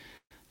that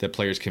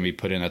players can be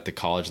put in at the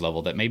college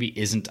level that maybe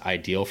isn't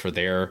ideal for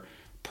their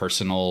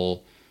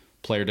personal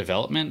player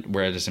development,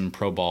 whereas in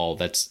pro ball,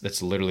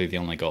 that's literally the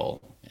only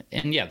goal.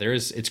 And yeah,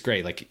 it's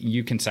great. Like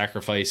you can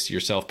sacrifice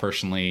yourself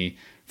personally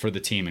for the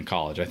team in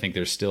college. I think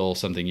there's still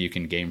something you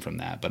can gain from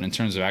that. But in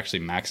terms of actually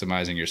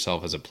maximizing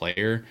yourself as a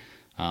player,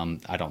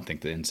 I don't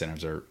think the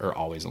incentives are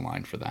always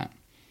aligned for that.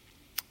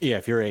 Yeah,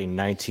 if you're a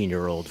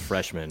 19-year-old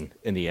freshman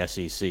in the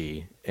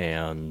SEC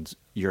and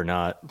you're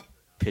not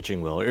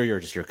pitching well, or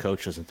your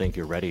coach doesn't think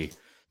you're ready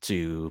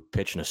to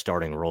pitch in a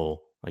starting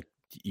role. Like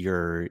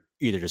you're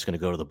either just going to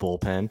go to the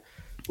bullpen,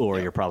 or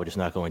you're probably just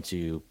not going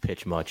to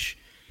pitch much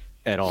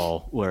at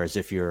all. Whereas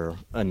if you're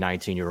a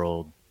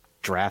 19-year-old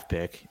draft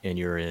pick and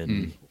you're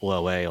in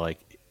low A, like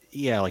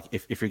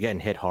if you're getting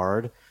hit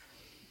hard,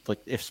 like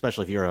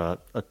especially if you're a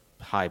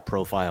high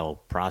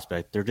profile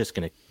prospect, they're just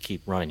going to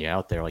keep running you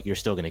out there. Like you're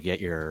still going to get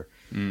your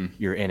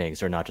innings.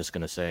 They're not just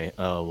going to say,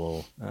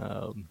 oh,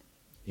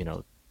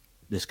 well,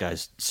 this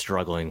guy's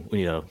struggling. We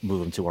need to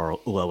move him to our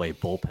low A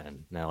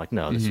bullpen. Now, like,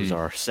 no, this was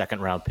our second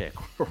round pick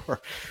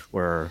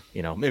where,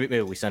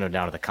 maybe we send him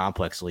down to the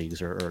complex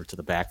leagues or to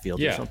the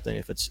backfield or something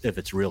if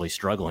it's really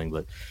struggling,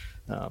 but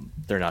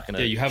they're not going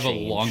to you have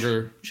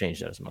change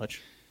that as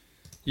much.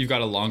 You've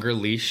got a longer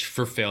leash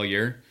for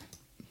failure.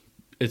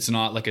 It's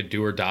not like a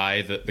do or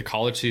die. The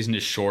college season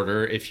is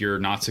shorter. If you're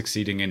not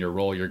succeeding in your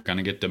role, you're going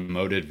to get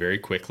demoted very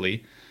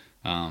quickly.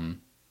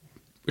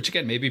 Which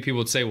again, maybe people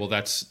would say, well,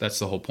 that's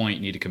the whole point.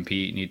 You need to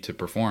compete, you need to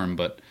perform.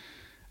 But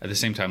at the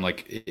same time,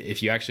 like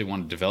if you actually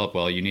want to develop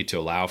well, you need to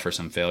allow for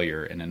some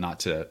failure and then not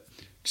to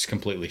just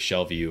completely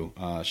shelve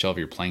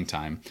your playing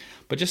time.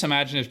 But just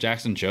imagine if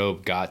Jackson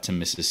Jobe got to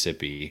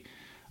Mississippi,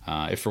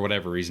 if for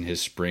whatever reason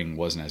his spring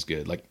wasn't as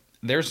good. Like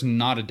there's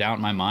not a doubt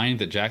in my mind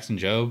that Jackson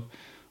Jobe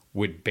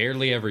would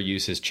barely ever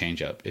use his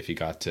changeup if he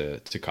got to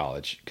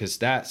college, because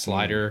that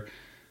slider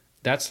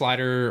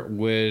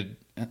would,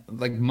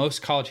 like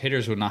most college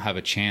hitters would not have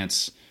a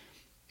chance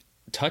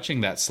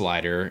touching that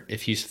slider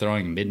if he's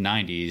throwing mid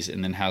 90s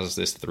and then has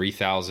this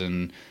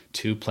 3,000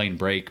 two-plane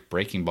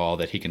breaking ball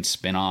that he can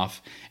spin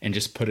off and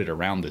just put it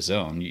around the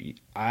zone.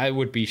 I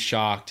would be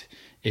shocked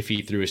if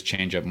he threw his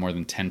changeup more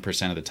than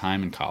 10% of the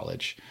time in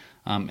college.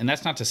 And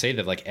that's not to say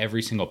that like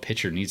every single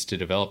pitcher needs to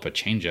develop a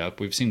changeup.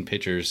 We've seen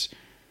pitchers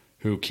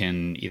who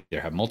can either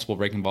have multiple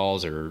breaking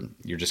balls or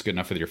you're just good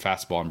enough with your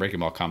fastball and breaking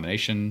ball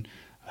combination.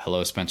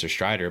 Hello, Spencer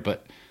Strider.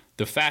 But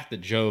the fact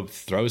that Jobe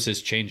throws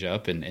his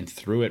changeup and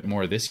threw it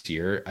more this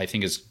year, I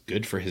think is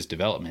good for his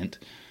development.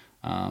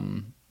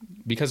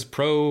 Because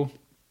pro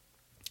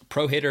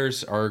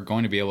hitters are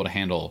going to be able to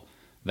handle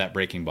that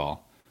breaking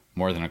ball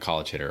more than a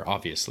college hitter,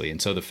 obviously. And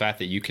so the fact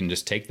that you can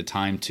just take the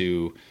time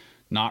to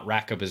not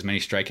rack up as many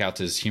strikeouts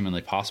as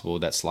humanly possible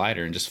with that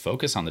slider and just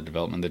focus on the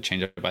development of the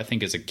changeup, I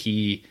think is a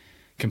key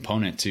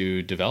component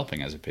to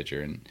developing as a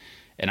pitcher.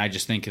 And I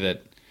just think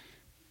that,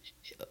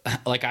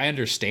 like, I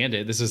understand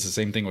it. This is the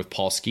same thing with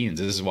Paul Skeens.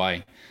 This is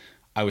why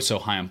I was so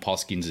high on Paul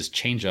Skeens'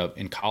 changeup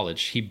in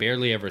college. He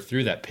barely ever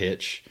threw that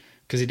pitch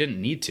because he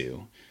didn't need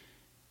to.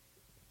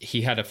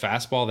 He had a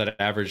fastball that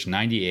averaged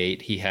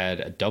 98. He had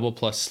a double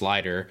plus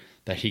slider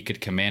that he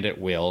could command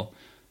at will.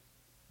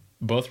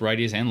 Both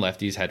righties and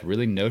lefties had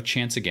really no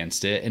chance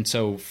against it. And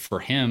so for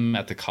him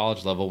at the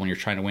college level, when you're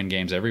trying to win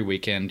games every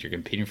weekend, you're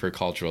competing for a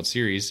College World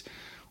Series,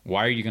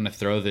 why are you going to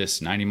throw this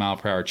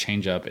 90-mile-per-hour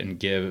changeup and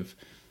give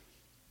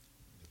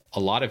a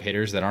lot of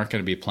hitters that aren't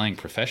going to be playing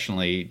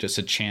professionally just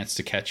a chance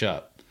to catch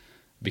up?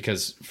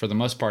 Because for the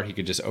most part, he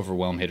could just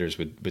overwhelm hitters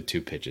with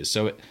two pitches.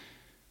 So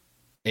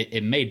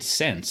it made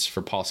sense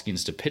for Paul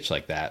Skeens to pitch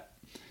like that.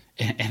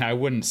 And I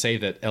wouldn't say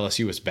that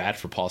LSU was bad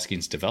for Paul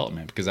Skeens'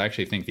 development, because I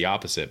actually think the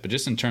opposite. But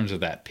just in terms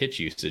of that pitch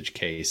usage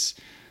case,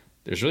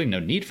 there's really no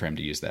need for him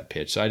to use that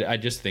pitch. So I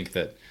just think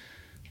that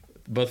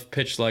both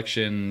pitch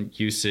selection,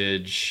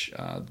 usage,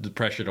 the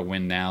pressure to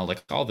win now,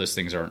 like all those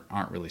things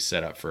aren't really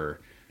set up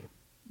for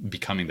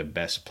becoming the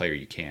best player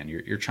you can.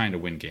 You're trying to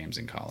win games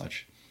in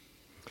college.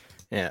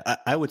 Yeah,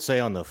 I would say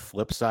on the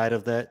flip side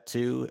of that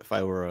too, if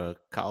I were a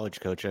college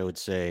coach, I would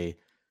say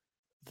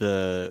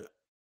the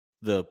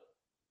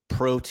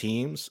pro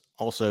teams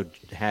also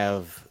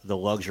have the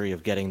luxury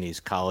of getting these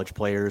college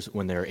players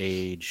when they're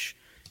age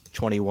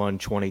 21,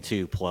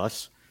 22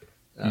 plus.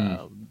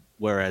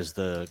 Whereas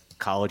the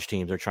college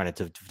teams are trying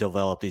to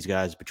develop these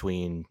guys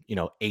between,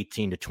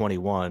 18 to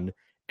 21.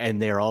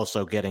 And they're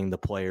also getting the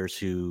players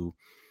who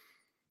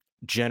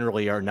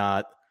generally are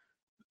not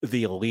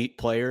the elite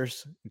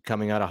players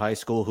coming out of high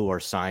school who are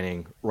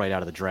signing right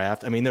out of the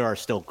draft. I mean, there are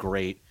still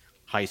great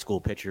high school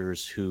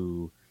pitchers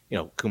who,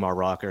 Kumar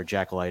Rocker,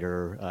 Jack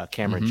Leiter,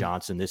 Cameron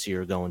Johnson this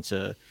year going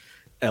to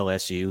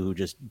LSU, who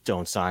just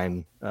don't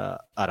sign out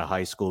of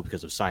high school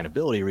because of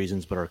signability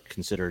reasons, but are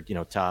considered,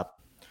 top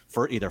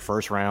for either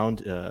first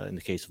round in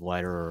the case of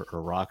Leiter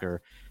or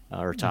Rocker,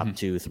 or top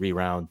 2-3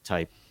 round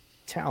type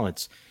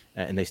talents,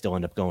 and they still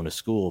end up going to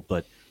school.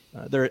 But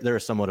there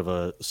is somewhat of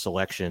a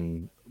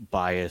selection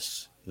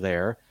bias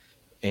there,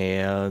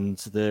 and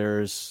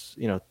there's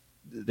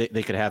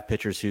they could have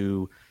pitchers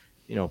who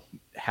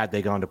had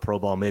they gone to pro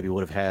ball maybe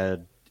would have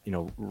had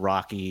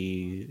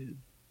rocky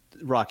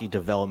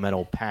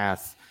developmental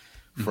path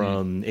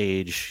from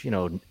age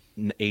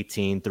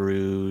 18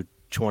 through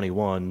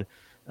 21,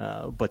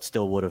 but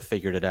still would have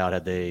figured it out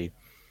had they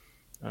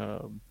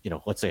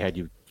let's say had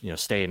you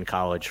stay in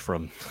college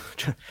from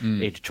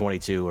age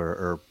 22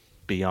 or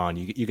beyond.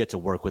 You get to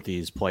work with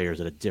these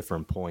players at a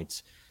different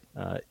points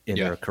in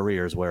their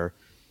careers, where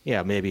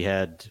maybe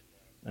had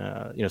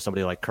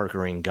somebody like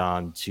Kirkering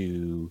gone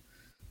to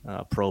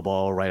pro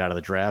ball right out of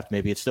the draft,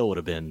 maybe it still would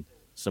have been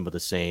some of the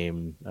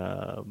same,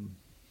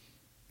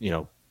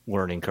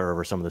 learning curve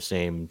or some of the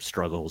same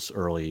struggles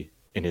early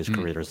in his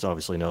career. There's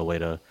obviously no way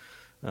to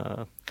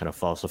kind of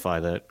falsify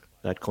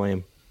that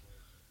claim.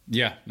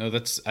 Yeah, no,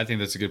 I think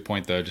that's a good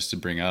point though, just to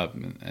bring up.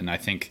 And I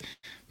think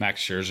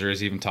Max Scherzer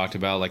has even talked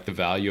about like the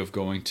value of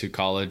going to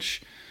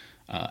college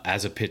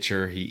as a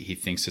pitcher. He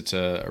thinks it's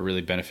a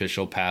really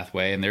beneficial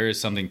pathway, and there is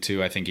something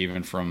too. I think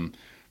even from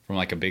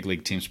like a big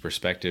league team's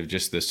perspective,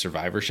 just the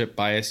survivorship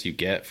bias you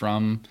get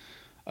from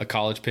a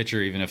college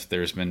pitcher, even if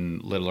there's been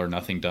little or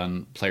nothing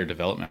done player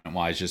development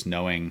wise, just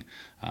knowing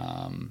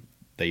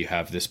that you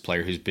have this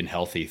player who's been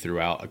healthy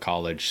throughout a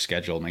college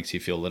schedule makes you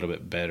feel a little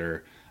bit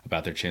better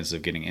about their chances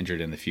of getting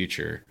injured in the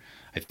future.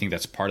 I think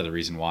that's part of the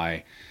reason why.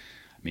 I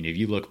mean, if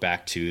you look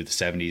back to the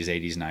 70s,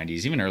 80s,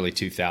 90s, even early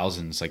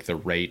 2000s, like the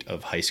rate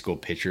of high school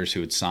pitchers who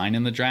would sign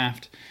in the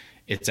draft,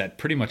 it's at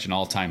pretty much an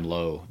all-time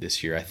low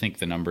this year. I think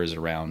the number is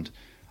around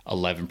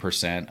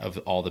 11% of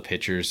all the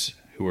pitchers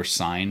who were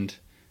signed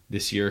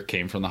this year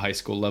came from the high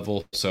school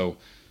level. So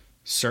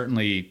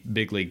certainly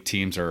big league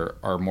teams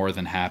are more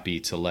than happy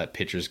to let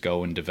pitchers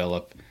go and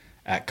develop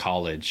at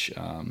college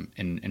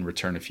in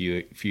return a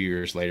few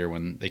years later,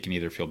 when they can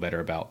either feel better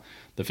about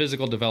the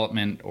physical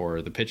development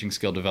or the pitching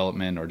skill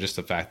development, or just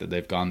the fact that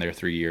they've gone there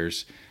 3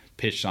 years,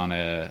 pitched on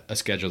a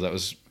schedule that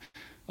was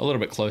a little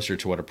bit closer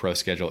to what a pro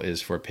schedule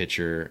is for a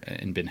pitcher,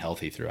 and been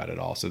healthy throughout it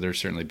all. So there's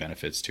certainly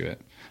benefits to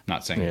it. I'm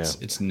not saying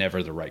it's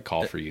never the right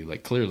call for you.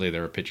 Like clearly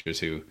there are pitchers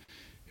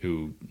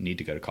who need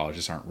to go to college,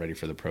 just aren't ready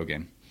for the pro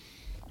game.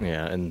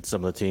 Yeah, and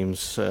some of the teams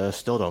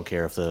still don't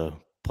care if the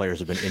players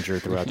have been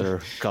injured throughout their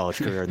college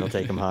career, and they'll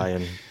take them high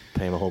and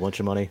pay them a whole bunch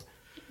of money.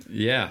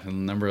 Yeah, a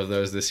number of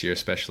those this year,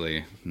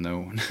 especially.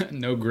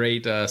 No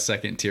great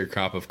second tier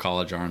crop of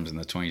college arms in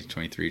the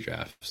 2023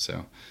 draft.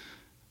 So,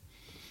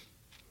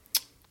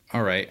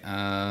 all right.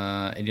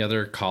 Any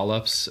other call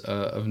ups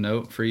of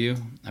note for you?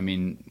 I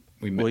mean,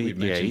 we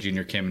mentioned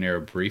Junior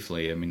Caminero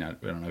briefly. I mean, I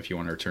don't know if you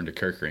want to return to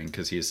Kerkering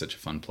because he is such a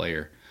fun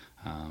player.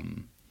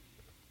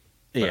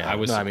 I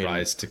was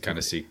surprised to kind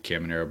of see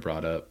Caminero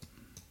brought up.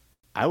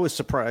 I was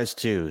surprised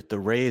too. The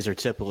Rays are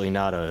typically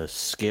not a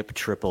skip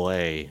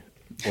AAA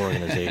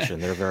organization.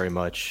 They're very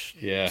much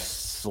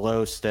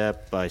slow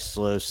step by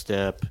slow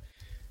step.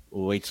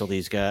 Wait till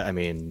these guys. I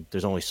mean,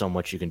 there's only so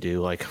much you can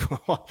do. Like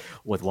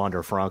with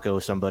Wander Franco,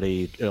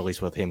 somebody, at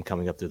least with him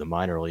coming up through the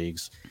minor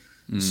leagues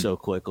so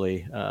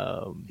quickly,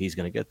 he's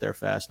going to get there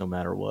fast no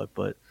matter what.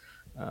 But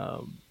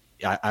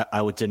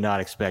I did not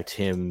expect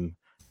him.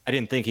 I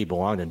didn't think he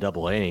belonged in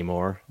Double A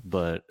anymore,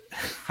 but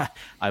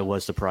I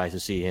was surprised to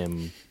see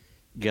him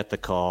get the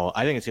call.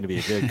 I think it's going to be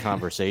a good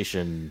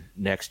conversation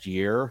next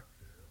year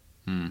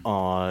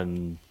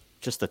on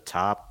just the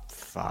top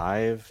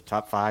five,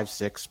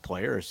 6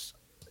 players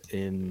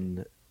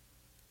in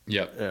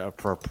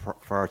for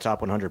our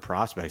top 100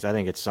 prospects. I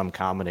think it's some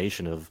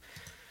combination of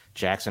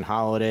Jackson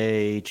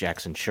Holliday,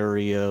 Jackson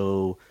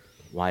Churio,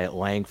 Wyatt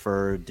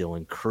Langford,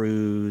 Dylan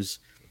Cruz,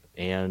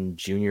 and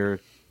Junior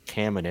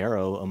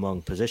Caminero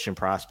among position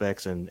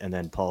prospects, and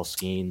then Paul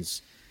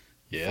Skeens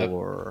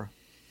for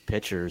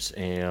pitchers.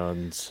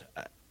 And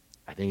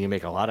I think you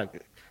make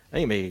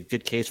a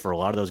good case for a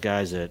lot of those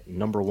guys at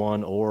number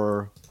 1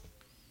 or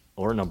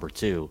number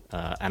 2.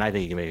 And I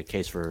think you can make a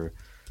case for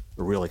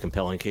a really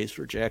compelling case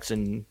for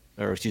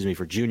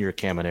for Junior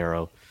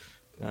Caminero.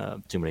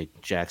 Too many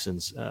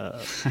Jacksons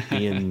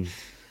being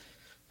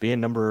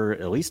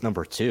at least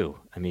number 2.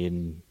 I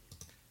mean,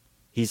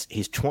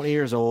 he's 20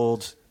 years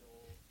old.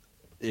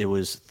 It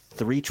was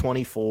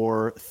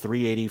 324,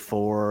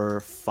 384,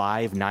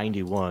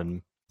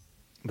 591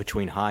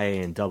 between high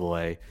A and double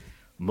A.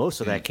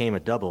 Most of that came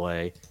at double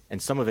A,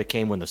 and some of it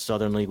came when the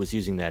Southern League was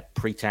using that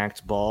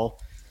pre-tacked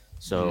ball.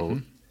 So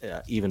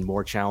even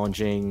more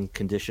challenging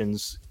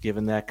conditions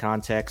given that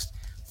context.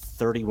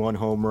 31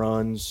 home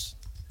runs.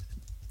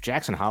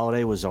 Jackson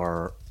Holliday was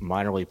our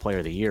minor league player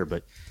of the year,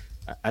 but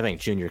I think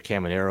Junior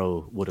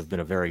Caminero would have been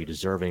a very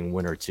deserving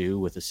winner too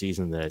with the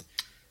season that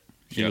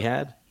he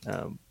had.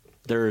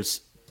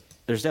 There's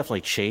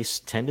definitely chase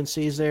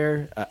tendencies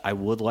there. I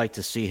would like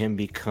to see him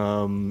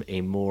become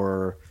a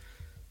more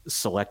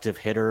selective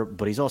hitter,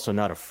 but he's also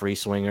not a free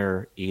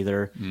swinger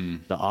either.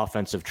 The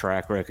offensive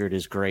track record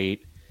is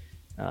great,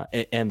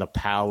 and the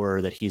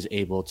power that he's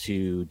able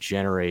to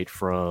generate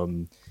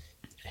from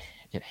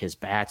his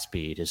bat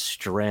speed, his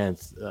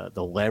strength,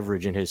 the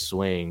leverage in his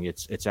swing,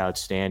 it's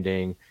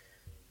outstanding.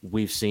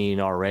 We've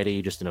seen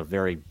already, just in a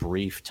very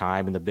brief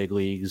time in the big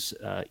leagues,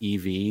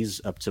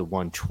 EVs up to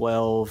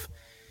 112.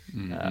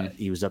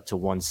 He was up to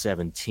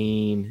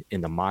 117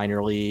 in the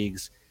minor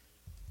leagues.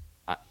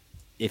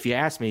 If you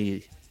ask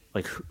me,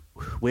 like,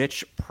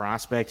 which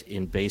prospect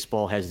in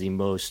baseball has the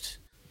most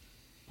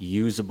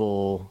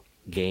usable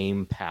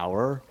game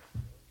power,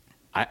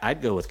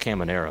 I'd go with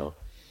Caminero.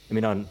 I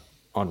mean, on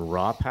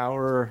raw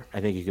power,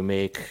 I think you can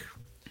make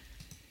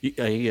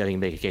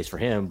a case for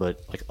him,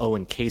 but like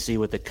Owen Casey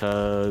with the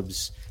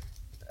Cubs,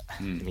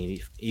 I mean,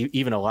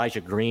 even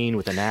Elijah Green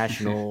with the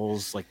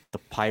Nationals, like the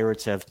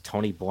Pirates have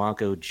Tony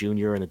Blanco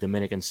Jr. in the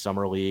Dominican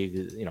Summer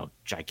League,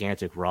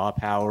 gigantic raw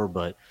power,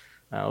 but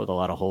with a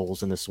lot of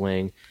holes in the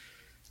swing.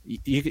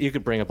 You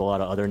could bring up a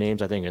lot of other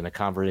names, I think, in the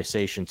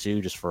conversation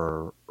too, just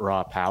for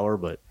raw power,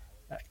 but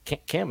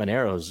Cam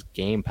Monero's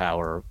game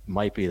power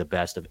might be the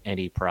best of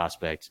any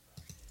prospect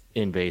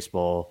in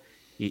baseball.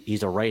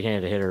 He's a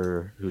right-handed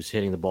hitter who's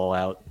hitting the ball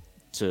out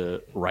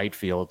to right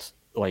field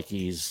like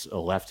he's a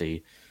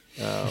lefty.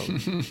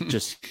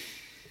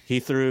 He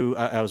threw.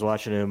 I was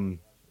watching him.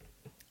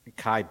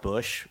 Kai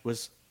Bush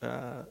was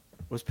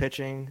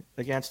pitching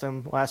against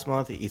him last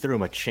month. He threw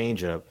him a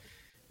changeup.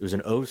 It was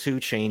an 0-2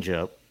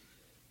 changeup.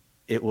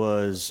 It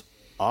was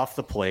off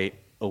the plate,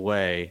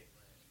 away.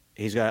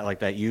 He's got like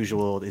that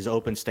usual, his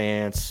open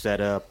stance,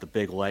 set up, the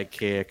big leg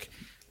kick.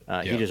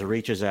 He just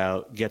reaches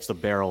out, gets the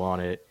barrel on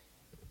it,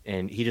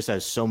 and he just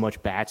has so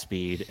much bat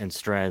speed and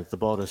strength. The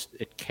ball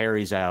it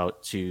carries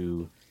out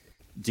to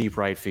deep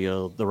right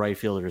field. The right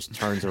fielder just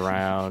turns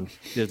around,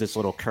 does this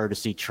little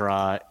courtesy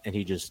trot, and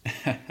he just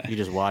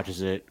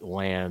watches it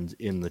land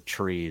in the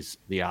trees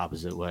the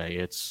opposite way.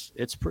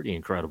 It's pretty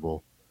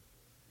incredible.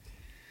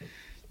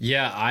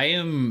 Yeah,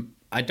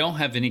 I don't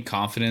have any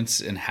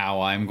confidence in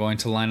how I'm going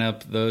to line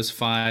up those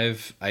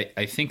five.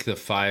 I think the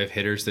five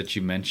hitters that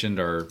you mentioned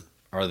are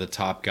the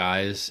top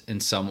guys in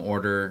some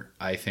order.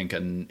 I think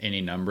any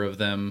number of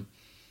them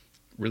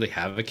really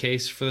have a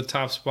case for the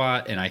top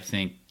spot, and I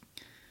think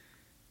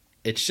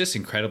it's just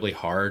incredibly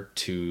hard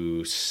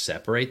to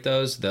separate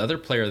those. The other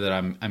player that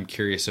I'm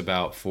curious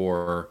about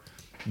for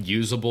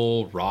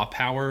usable raw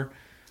power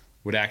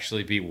would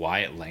actually be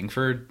Wyatt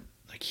Langford.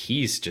 Like,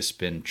 he's just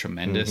been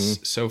tremendous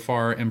so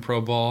far in pro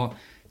ball.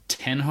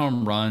 10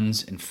 home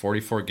runs in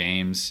 44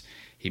 games.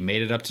 He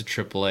made it up to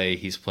AAA.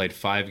 He's played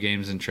 5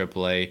 games in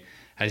AAA.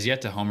 Has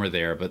yet to homer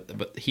there,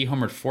 but he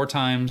homered 4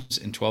 times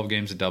in 12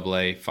 games at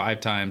AA, 5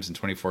 times in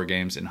 24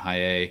 games in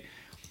High A.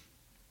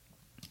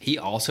 He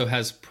also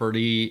has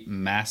pretty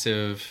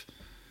massive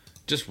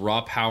just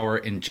raw power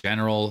in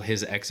general.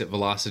 His exit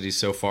velocity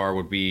so far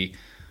would be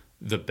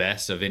the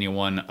best of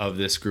anyone of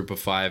this group of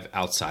 5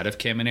 outside of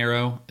Cam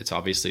Monero. It's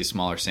obviously a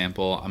smaller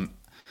sample.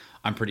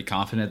 I'm pretty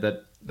confident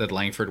that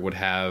Langford would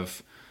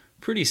have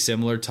pretty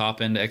similar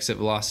top-end exit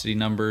velocity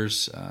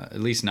numbers, at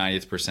least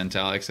 90th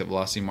percentile exit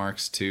velocity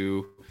marks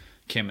to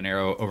Cam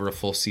Monero over a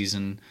full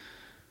season.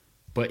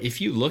 But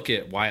if you look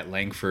at Wyatt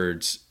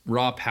Langford's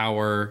raw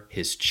power,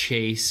 his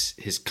chase,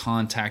 his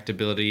contact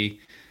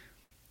ability,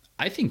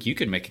 I think you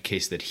could make a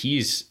case that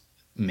he's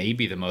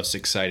maybe the most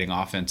exciting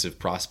offensive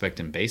prospect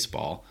in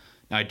baseball.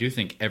 Now, I do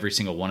think every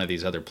single one of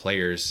these other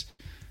players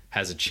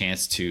has a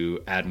chance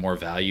to add more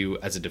value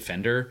as a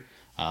defender,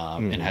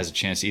 and has a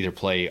chance to either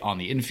play on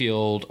the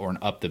infield or an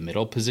up the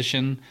middle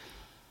position.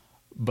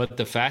 But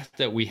the fact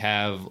that we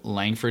have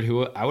Langford,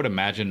 who I would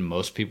imagine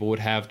most people would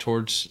have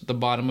towards the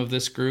bottom of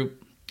this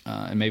group,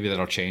 and maybe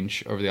that'll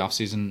change over the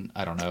offseason,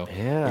 I don't know.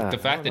 Yeah, the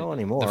fact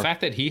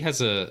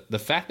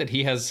that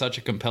he has such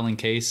a compelling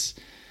case,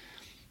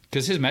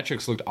 because his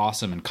metrics looked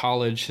awesome in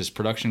college. His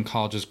production in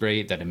college was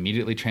great. That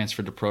immediately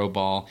transferred to pro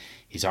ball.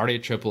 He's already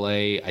at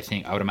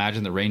AAA. I would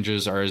imagine the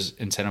Rangers are as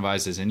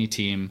incentivized as any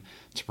team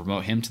to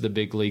promote him to the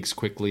big leagues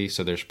quickly.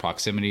 So there's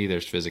proximity,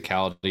 there's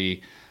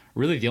physicality.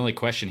 Really the only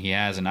question he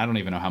has, and I don't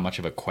even know how much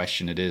of a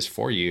question it is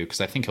for you,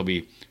 because I think he'll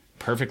be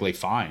perfectly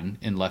fine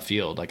in left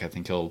field. Like, I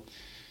think he'll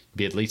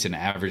be at least an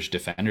average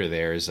defender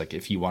there, is like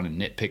if you want to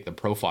nitpick the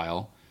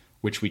profile,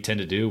 which we tend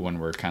to do when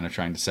we're kind of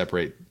trying to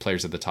separate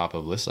players at the top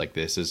of lists like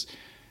this, is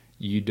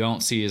you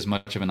don't see as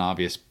much of an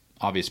obvious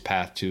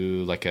path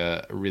to like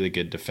a really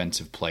good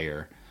defensive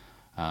player.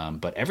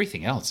 But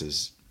everything else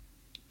is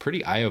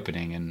pretty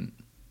eye-opening, and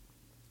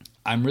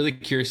I'm really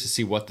curious to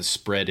see what the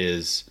spread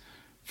is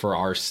for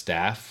our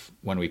staff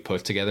when we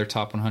put together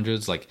top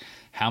 100s. Like,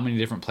 how many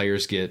different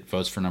players get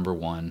votes for number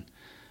one,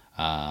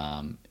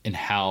 and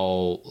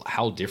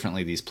how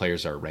differently these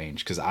players are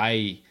arranged. Because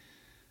I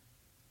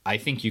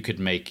think you could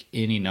make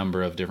any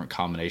number of different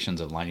combinations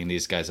of lining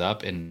these guys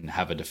up and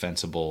have a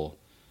defensible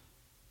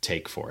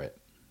take for it.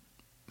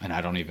 And I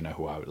don't even know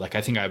who I would like.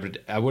 I think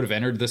I would have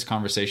entered this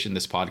conversation,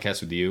 this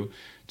podcast with you,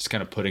 just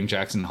kind of putting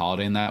Jackson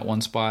Holiday in that one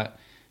spot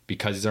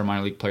because he's our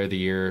minor league player of the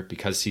year,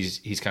 because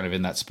he's kind of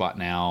in that spot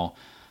now,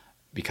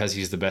 because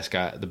he's the best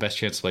guy, the best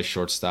chance to play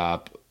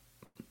shortstop.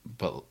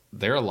 But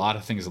there are a lot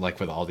of things like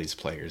with all these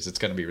players. It's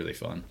going to be really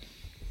fun.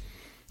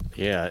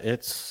 Yeah,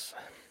 it's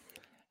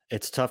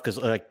tough because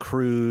like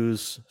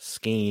Cruz,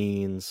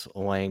 Skeens,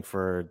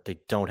 Langford, they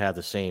don't have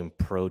the same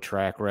pro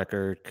track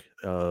record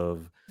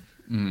of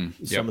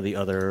some of the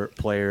other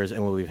players,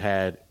 and when we've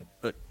had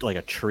like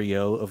a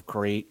trio of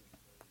great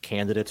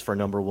candidates for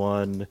number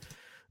one,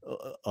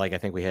 like I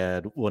think we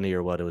had one year,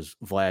 it was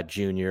Vlad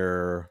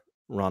Jr.,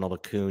 Ronald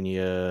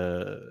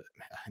Acuna,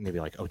 maybe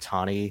like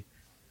Ohtani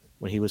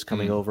when he was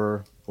coming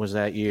over was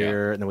that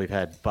year, and then we've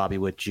had Bobby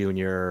Witt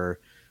Jr.,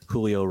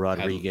 Julio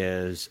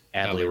Rodriguez,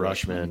 Adley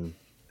Rutschman.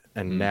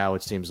 And now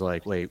it seems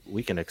like, wait,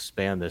 we can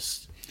expand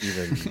this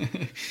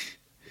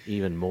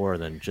even more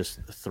than just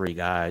 3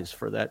 guys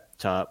for that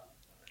top,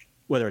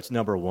 whether it's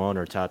number 1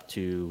 or top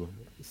 2,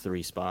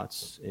 3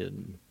 spots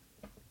in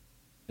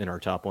our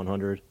top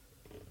 100.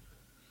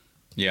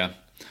 Yeah.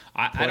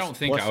 I don't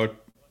think I would.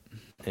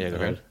 Yeah, go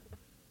ahead.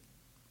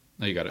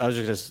 No, you got it. I was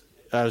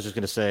just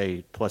gonna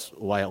say. Plus,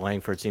 Wyatt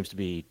Langford seems to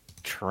be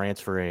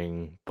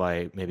transferring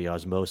by maybe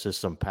osmosis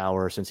some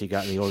power since he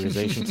got in the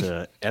organization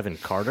to Evan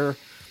Carter.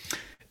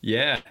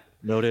 Yeah.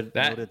 Noted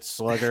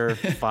slugger,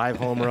 5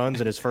 home runs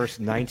in his first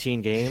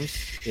 19 games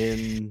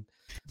in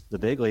the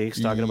big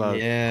leagues. Talking about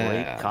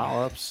great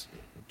call-ups.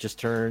 Just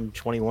turned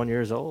 21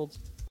 years old.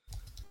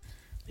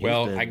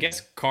 I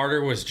guess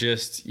Carter was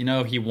just,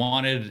 he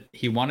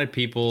wanted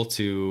people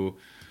to,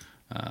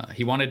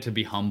 he wanted to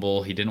be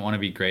humble. He didn't want to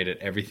be great at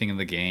everything in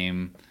the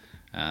game.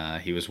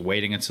 He was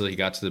waiting until he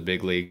got to the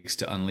big leagues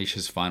to unleash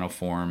his final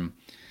form.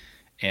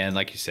 And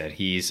like you said,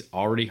 he's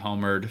already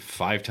homered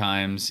 5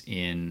 times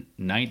in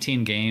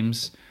 19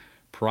 games.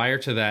 Prior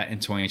to that, in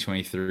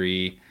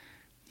 2023,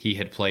 he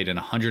had played in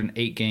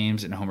 108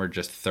 games and homered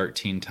just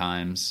 13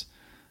 times.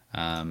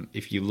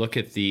 If you look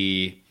at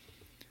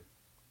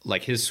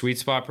his sweet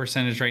spot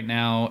percentage right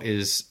now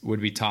would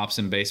be tops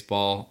in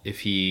baseball if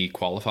he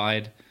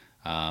qualified.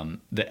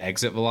 The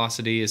exit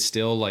velocity is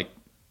still I'd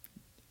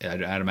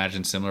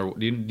imagine similar.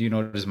 Do you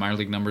know what his minor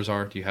league numbers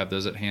are? Do you have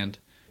those at hand?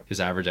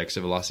 His average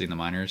exit velocity in the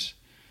minors?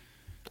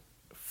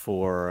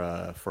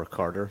 For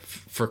Carter.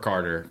 For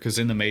Carter, because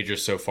in the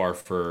majors so far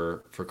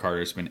for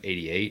Carter it's been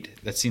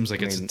 88. That seems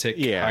like it's a tick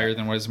higher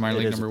than what his minor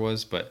league number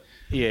was, but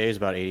yeah, he's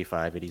about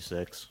 85,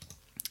 86.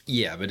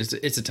 Yeah, but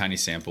it's a tiny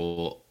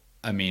sample.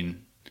 I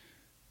mean,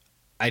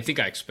 I think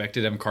I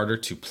expected Evan Carter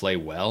to play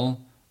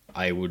well.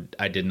 I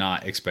did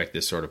not expect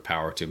this sort of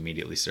power to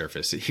immediately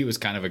surface. He was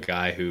kind of a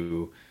guy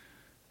who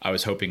I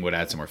was hoping would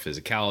add some more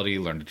physicality,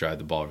 learn to drive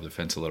the ball over the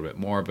fence a little bit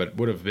more, but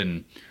would have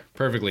been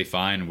perfectly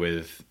fine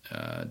with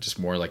just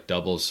more like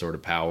doubles sort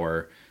of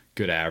power,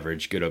 good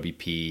average, good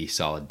OBP,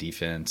 solid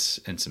defense,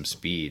 and some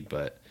speed.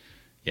 But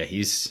yeah,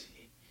 he's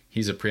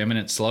a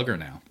preeminent slugger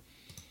now.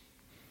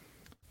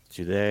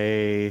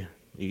 Do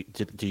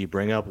you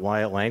bring up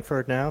Wyatt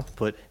Langford now?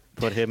 Put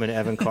him and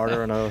Evan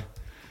Carter on a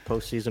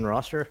postseason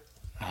roster?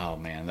 Oh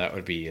man, that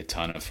would be a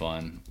ton of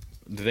fun.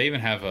 Do they even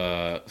have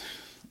a?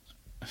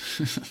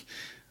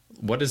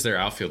 What is their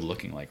outfield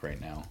looking like right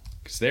now?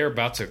 Because they're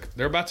about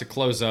to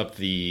close up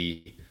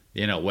the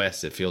NL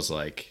West. It feels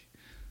like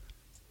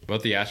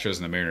both the Astros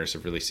and the Mariners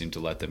have really seemed to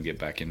let them get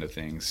back into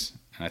things,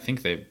 and I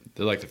think they're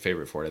like the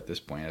favorite for it at this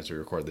point as we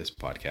record this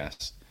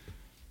podcast.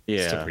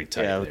 Yeah, still pretty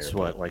tight it's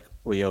there, like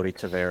Leody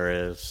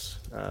Taveras,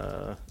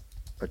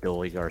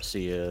 Adolis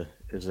Garcia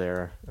is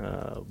there.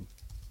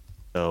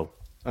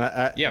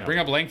 Bring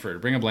up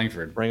Langford.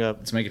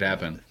 Let's make it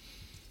happen.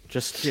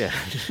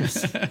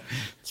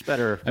 It's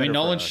better. I mean,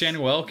 Nolan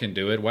Shanuel can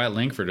do it. Wyatt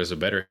Langford is a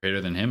better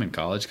hitter than him in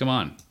college. Come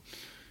on.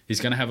 He's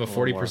going to have a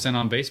 40%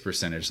 on base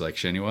percentage like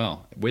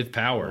Shanuel with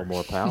power. A little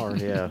more power,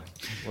 yeah.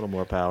 A little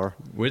more power.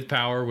 With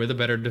power, with a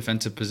better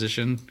defensive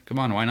position. Come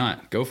on, why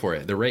not? Go for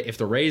it. If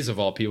the Rays, of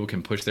all people,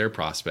 can push their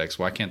prospects,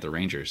 why can't the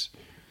Rangers?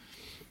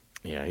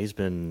 Yeah,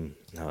 Evan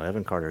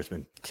Carter's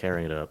been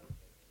tearing it up.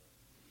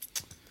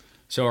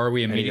 So are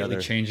we immediately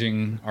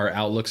changing our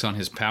outlooks on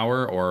his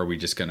power, or are we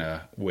just going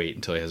to wait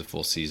until he has a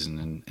full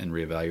season and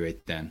reevaluate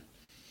then?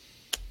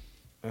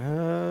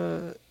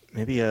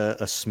 Maybe a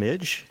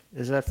smidge.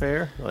 Is that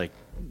fair? Like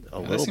a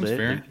little bit.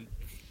 Fair.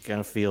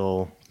 Kind of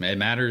feel it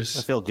matters.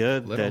 I feel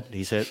good that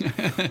he's hit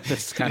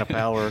this kind of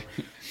power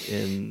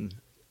in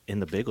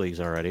the big leagues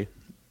already.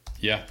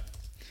 Yeah.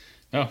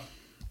 No,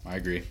 I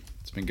agree.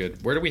 It's been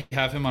good. Where do we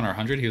have him on our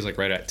 100? He was like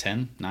right at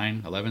 10,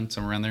 9, 11,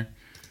 somewhere around there.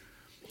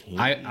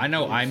 I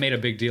know I made a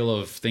big deal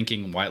of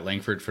thinking Wyatt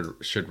Langford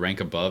should rank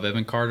above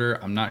Evan Carter.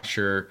 I'm not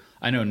sure.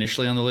 I know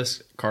initially on the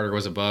list Carter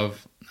was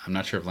above. I'm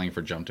not sure if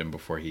Langford jumped him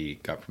before he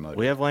got promoted.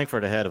 We have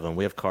Langford ahead of him.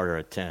 We have Carter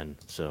at 10.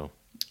 So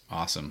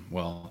awesome.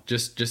 Well,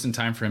 just in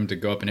time for him to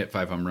go up and hit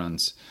 5 home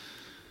runs.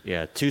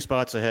 Yeah, 2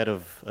 spots ahead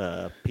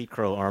of Pete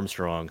Crow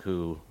Armstrong,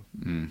 who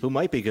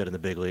might be good in the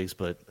big leagues,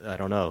 but I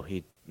don't know.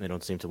 They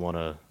don't seem to want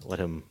to let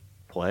him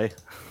play.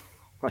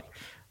 I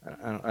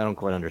don't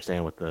quite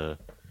understand what they're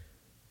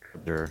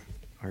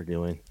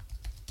doing.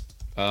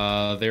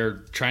 They're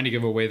trying to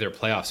give away their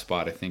playoff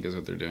spot, I think is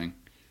what they're doing.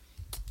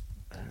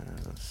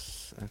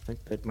 I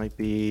think that might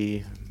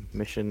be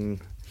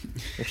mission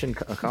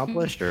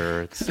accomplished,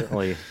 or it's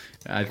certainly.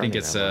 I think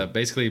it's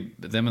basically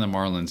them and the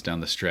Marlins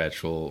down the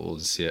stretch. We'll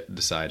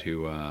decide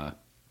who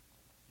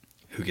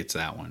gets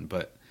that one.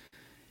 But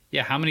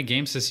yeah, how many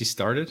games has he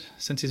started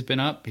since he's been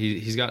up?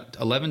 He's got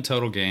 11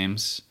 total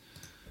games.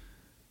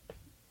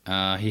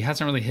 He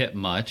hasn't really hit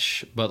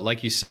much, but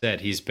like you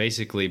said, he's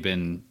basically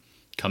been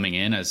coming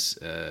in as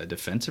a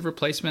defensive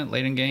replacement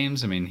late in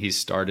games. I mean, he's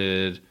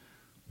started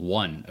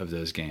 1 of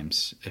those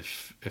games,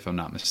 if I'm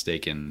not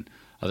mistaken.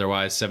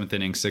 Otherwise, 7th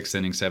inning, 6th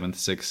inning, 7th,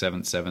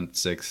 6th, 7th,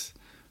 6th,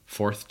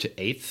 4th to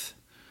 8th.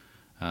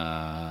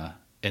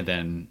 And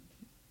then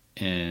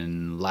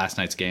in last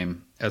night's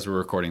game, as we're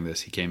recording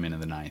this, he came in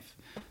the 9th.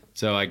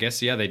 So I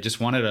guess, yeah, they just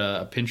wanted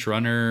a pinch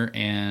runner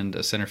and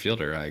a center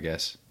fielder, I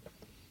guess.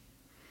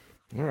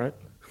 All right.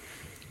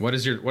 What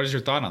is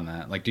your thought on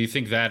that? Like, do you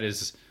think that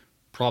is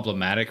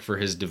problematic for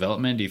his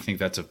development? Do you think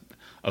that's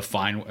a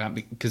fine?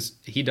 Because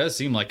he does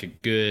seem like a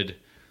good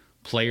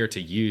player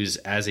to use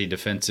as a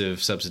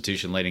defensive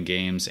substitution late in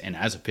games and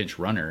as a pinch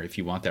runner if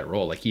you want that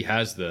role. Like, he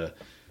has the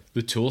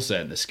tool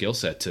set and the skill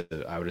set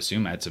to, I would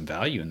assume, add some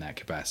value in that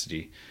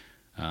capacity.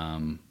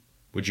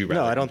 Would you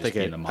rather? No, I don't think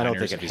it. I don't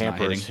think if it he's not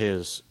hitting? hampers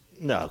his.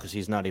 No, because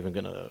he's not even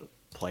going to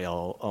play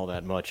all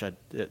that much.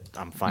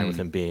 I'm fine with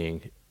him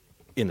being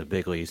in the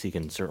big leagues. He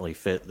can certainly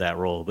fit that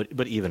role.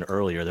 But even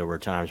earlier, there were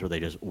times where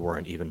they just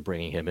weren't even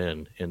bringing him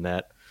in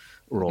that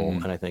role,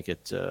 and I think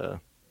it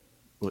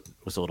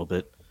was a little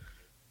bit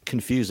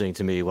confusing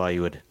to me why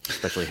you would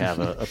especially have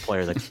a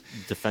player that's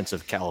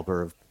defensive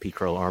caliber of Pete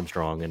Crow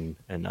Armstrong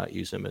and not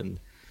use him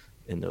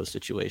in those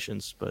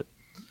situations. But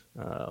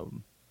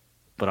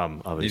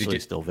I'm obviously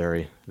still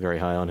very, very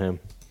high on him.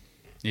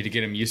 Need to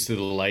get him used to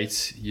the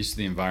lights, used to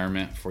the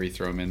environment before you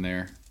throw him in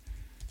there.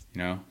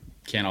 You know,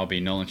 can't all be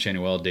Nolan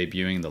Chanuel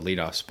debuting the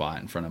leadoff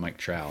spot in front of Mike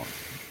Trout.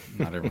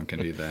 Not everyone can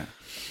do that.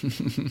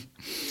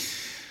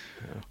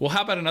 Well,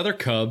 how about another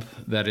Cub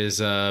that has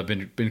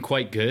been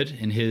quite good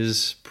in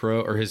his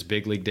his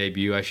big league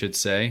debut, I should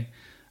say,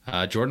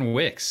 Jordan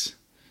Wicks.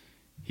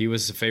 He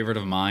was a favorite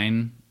of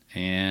mine,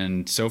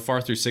 and so far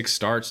through 6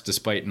 starts,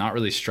 despite not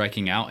really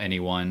striking out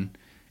anyone,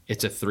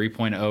 it's a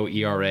 3.0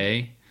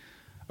 ERA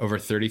over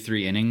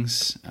 33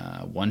 innings,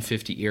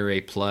 150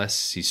 ERA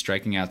plus. He's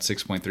striking out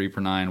 6.3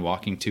 per 9,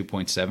 walking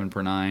 2.7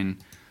 per 9.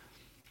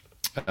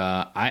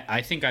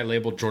 I think I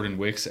labeled Jordan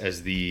Wicks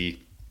as the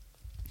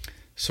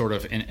sort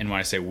of, and when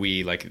I say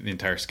we, like the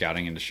entire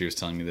scouting industry was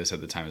telling me this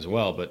at the time as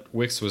well, but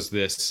Wicks was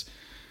this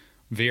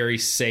very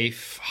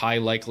safe, high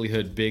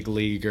likelihood big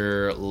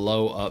leaguer,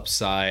 low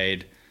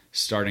upside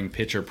starting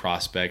pitcher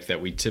prospect that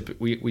we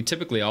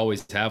typically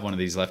always have one of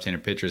these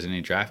left-handed pitchers in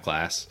any draft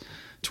class.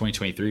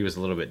 2023 was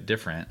a little bit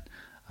different,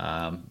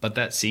 but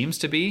that seems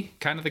to be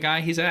kind of the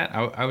guy he's at.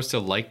 I would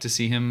still like to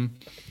see him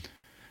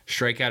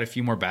strike out a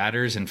few more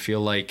batters and feel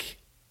like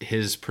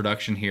his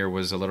production here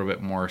was a little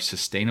bit more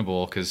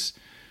sustainable, because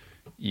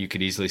you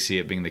could easily see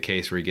it being the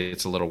case where he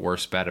gets a little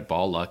worse batted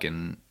ball luck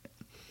and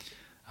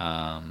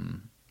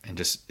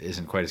just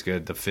isn't quite as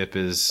good. The FIP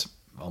is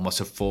almost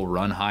a full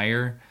run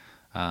higher.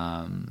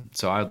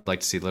 So I'd like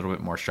to see a little bit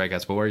more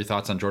strikeouts. But what are your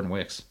thoughts on Jordan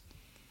Wicks?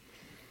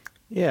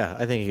 Yeah,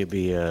 I think he could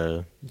be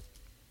a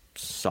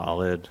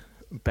solid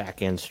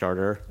back-end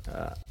starter.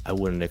 I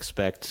wouldn't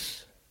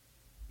expect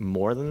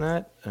more than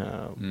that.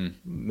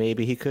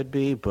 Maybe he could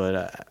be,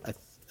 but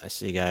I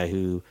see a guy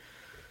who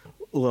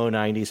low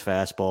 90s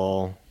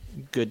fastball,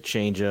 good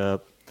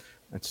changeup.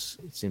 It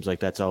seems like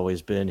that's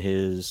always been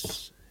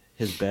his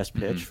best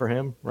pitch for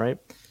him, right?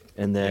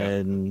 And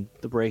then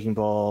the breaking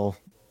ball,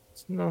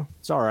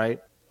 it's all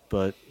right,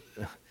 but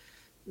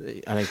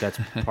I think that's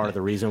part of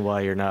the reason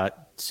why you're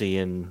not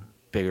seeing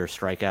bigger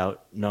strikeout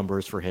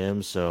numbers for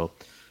him. So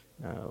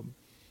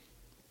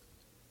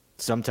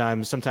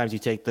sometimes you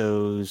take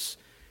those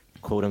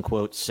quote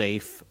unquote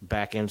safe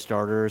back end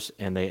starters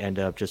and they end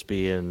up just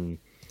being,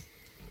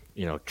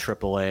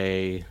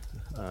 AAA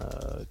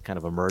kind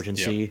of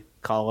emergency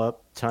call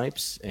up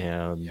types,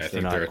 and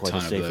they're not quite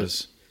as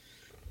safe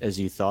as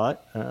you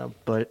thought.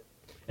 But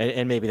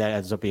maybe that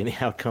ends up being the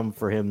outcome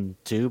for him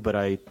too. But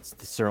I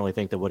certainly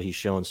think that what he's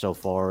shown so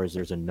far is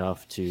there's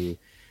enough to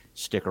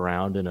stick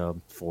around in a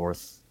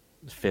 4th,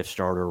 5th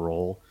starter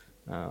role.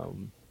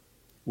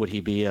 Would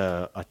he be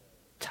a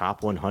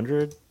top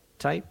 100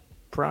 type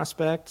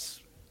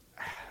prospect?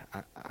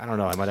 I don't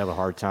know. I might have a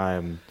hard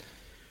time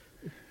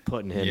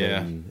putting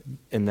him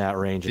in that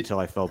range until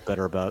I felt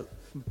better about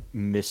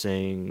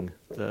missing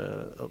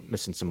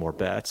some more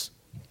bats.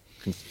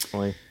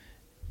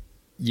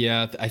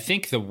 Yeah, I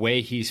think the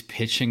way he's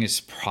pitching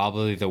is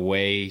probably the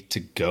way to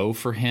go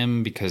for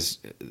him, because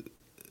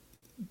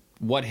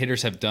what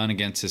hitters have done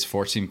against his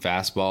four-seam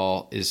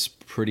fastball is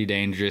pretty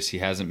dangerous. He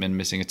hasn't been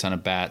missing a ton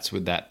of bats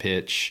with that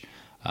pitch.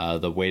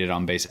 The weighted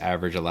on-base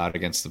average allowed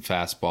against the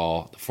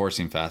fastball, the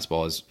four-seam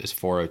fastball, is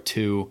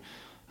 402.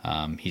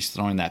 He's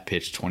throwing that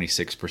pitch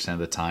 26% of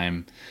the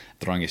time,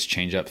 throwing his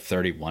changeup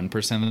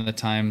 31% of the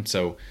time.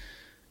 So,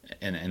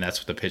 and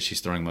that's the pitch he's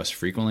throwing most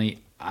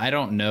frequently. I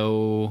don't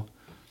know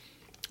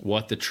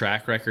what the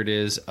track record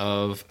is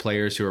of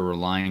players who are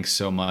relying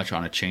so much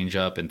on a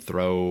changeup and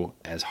throw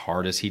as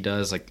hard as he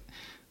does. Like,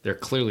 there are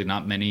clearly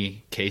not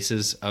many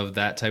cases of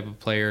that type of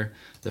player.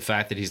 The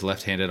fact that he's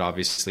left-handed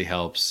obviously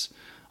helps.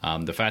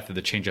 The fact that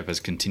the changeup has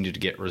continued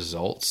to get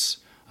results,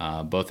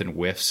 both in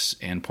whiffs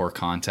and poor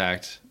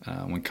contact,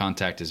 when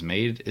contact is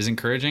made, is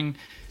encouraging.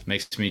 It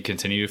makes me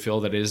continue to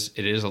feel that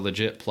it is a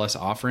legit plus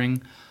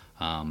offering.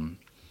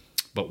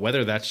 But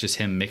whether that's just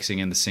him mixing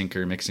in the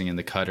sinker, mixing in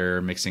the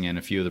cutter, mixing in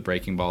a few of the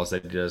breaking balls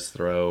that he does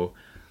throw,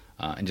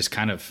 and just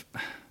kind of, I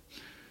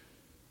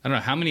don't know,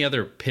 how many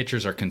other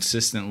pitchers are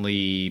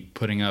consistently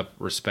putting up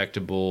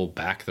respectable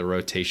back the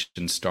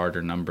rotation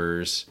starter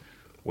numbers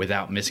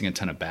without missing a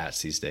ton of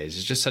bats these days?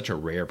 It's just such a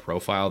rare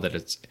profile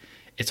that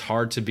it's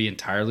hard to be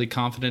entirely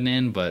confident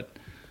in, but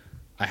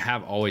I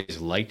have always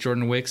liked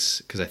Jordan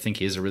Wicks because I think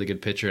he is a really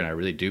good pitcher, and I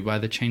really do buy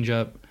the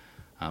changeup.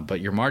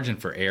 But your margin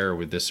for error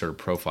with this sort of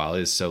profile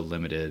is so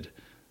limited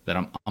that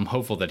I'm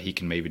hopeful that he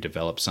can maybe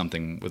develop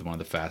something with one of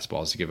the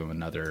fastballs to give him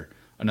another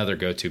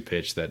go-to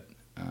pitch that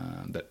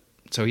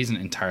so he's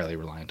not entirely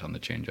reliant on the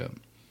changeup.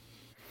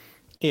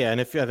 Yeah, and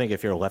I think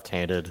if you're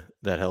left-handed,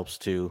 that helps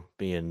too,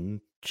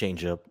 being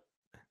changeup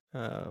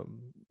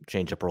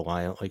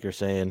reliant, like you're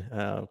saying,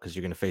 because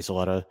you're going to face a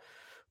lot of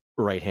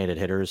right-handed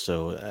hitters.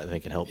 So I think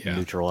it can help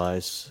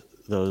neutralize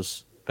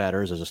those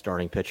batters as a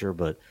starting pitcher.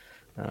 But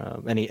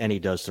and he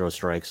does throw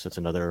strikes. That's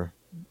another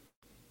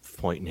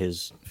point in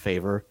his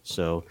favor.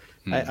 So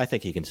I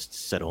think he can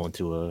settle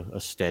into a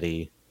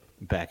steady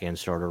back-end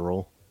starter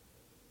role.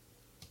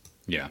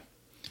 Yeah.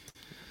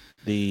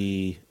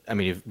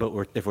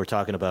 If we're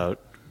talking about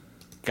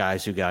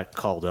guys who got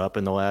called up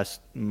in the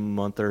last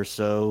month or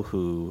so,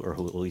 who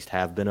at least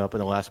have been up in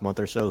the last month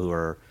or so, who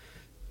are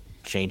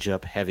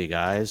changeup heavy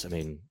guys. I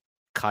mean,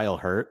 Kyle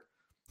Hurt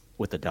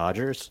with the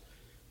Dodgers,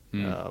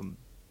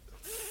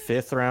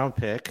 5th round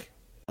pick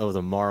of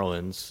the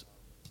Marlins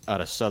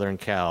out of Southern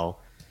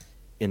Cal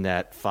in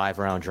that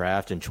 5-round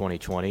draft in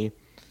 2020.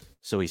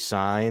 So he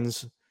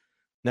signs,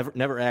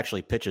 never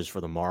actually pitches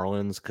for the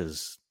Marlins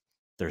because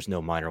there's no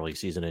minor league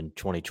season in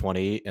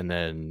 2020. And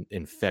then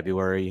in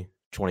February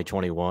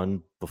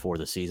 2021, before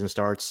the season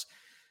starts,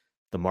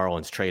 the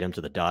Marlins trade him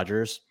to the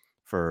Dodgers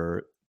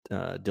for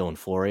Dylan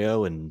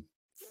Florio. And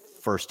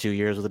first 2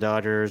 years with the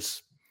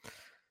Dodgers,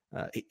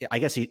 I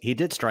guess he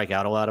did strike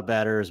out a lot of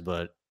batters,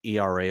 but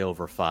ERA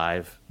over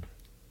 5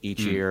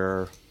 each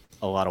year,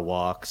 a lot of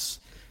walks.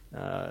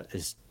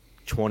 His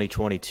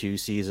 2022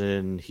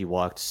 season, he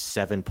walked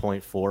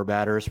 7.4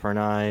 batters per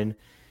 9.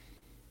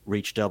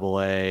 Reached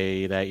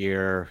AA that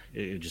year.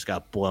 It just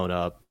got blown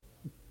up.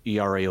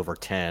 ERA over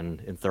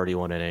 10 in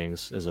 31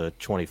 innings as a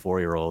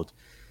 24-year-old.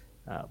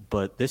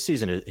 But this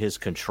season, his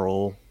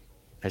control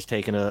has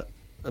taken a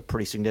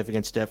pretty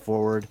significant step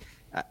forward.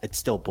 It's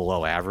still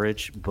below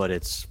average, but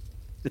it's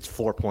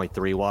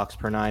 4.3 walks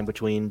per 9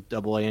 between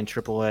AA and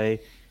AAA,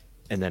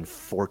 and then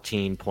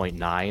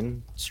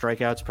 14.9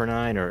 strikeouts per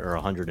 9, or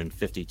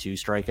 152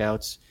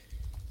 strikeouts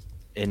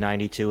in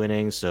 92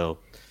 innings. So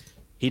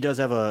he does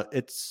have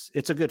it's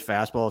a good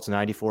fastball. It's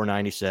 94,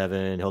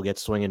 97. He'll get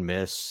swing and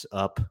miss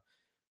up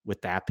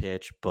with that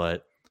pitch,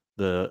 but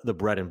the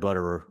bread and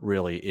butter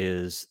really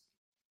is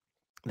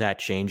that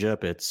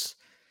changeup. It's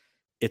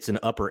an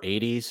upper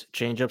 80s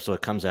changeup, so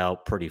it comes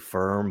out pretty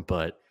firm,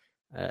 but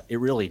it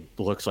really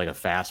looks like a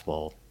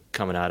fastball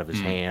coming out of his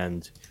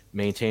hand,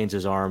 maintains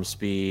his arm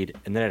speed,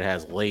 and then it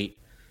has late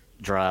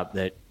drop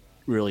that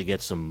really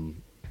gets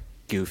some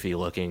goofy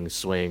looking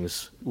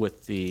swings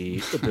with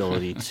the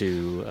ability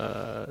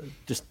to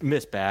just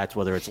miss bats,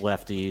 whether it's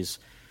lefties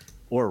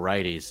or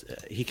righties.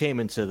 He came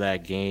into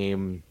that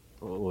game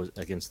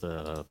against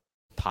the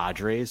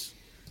Padres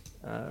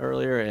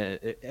earlier.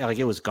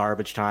 It was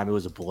garbage time. It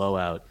was a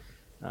blowout.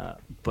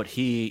 But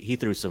he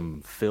threw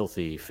some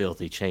filthy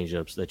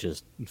changeups that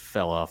just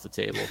fell off the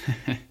table.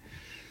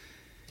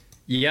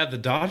 Yeah, the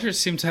Dodgers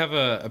seem to have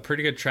a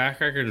pretty good track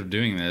record of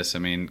doing this. I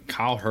mean,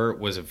 Kyle Hurt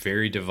was a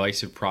very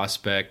divisive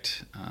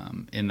prospect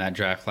in that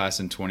draft class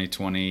in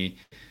 2020.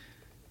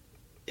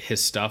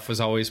 His stuff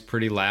was always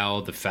pretty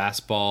loud. The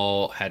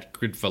fastball had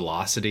good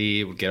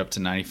velocity. It would get up to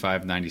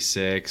 95,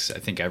 96. I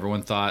think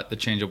everyone thought the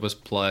changeup was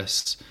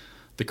plus.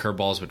 The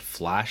curveballs would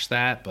flash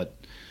that, but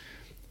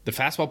the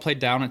fastball played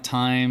down at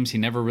times. He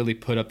never really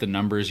put up the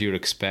numbers you would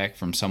expect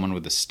from someone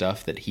with the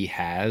stuff that he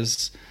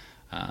has.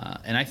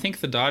 And I think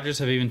the Dodgers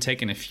have even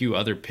taken a few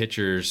other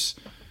pitchers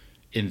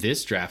in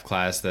this draft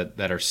class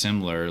that are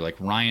similar, like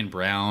Ryan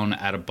Brown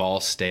out of Ball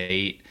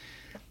State.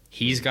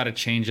 He's got a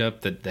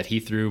changeup that he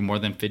threw more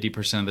than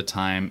 50% of the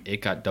time.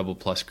 It got double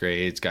plus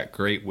grades, got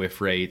great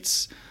whiff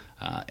rates.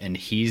 And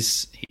he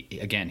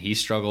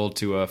struggled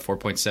to a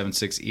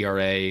 4.76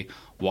 ERA,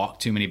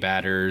 walked too many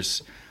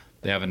batters.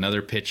 They have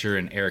another pitcher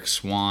in Eric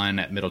Swan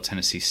at Middle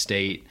Tennessee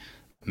State.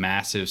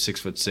 Massive,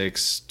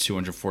 6'6",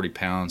 240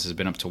 pounds, has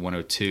been up to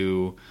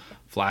 102.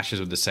 Flashes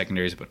with the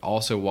secondaries, but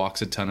also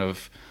walks a ton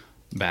of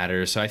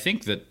batters. So I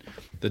think that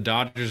the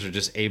Dodgers are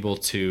just able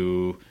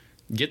to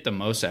get the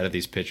most out of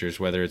these pitchers,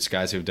 whether it's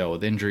guys who have dealt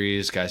with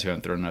injuries, guys who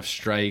haven't thrown enough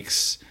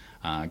strikes,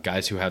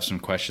 guys who have some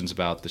questions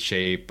about the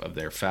shape of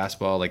their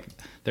fastball. Like,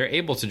 they're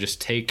able to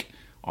just take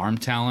arm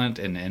talent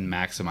and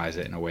maximize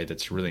it in a way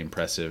that's really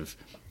impressive,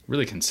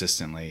 really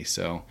consistently.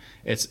 So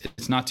it's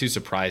not too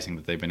surprising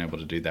that they've been able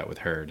to do that with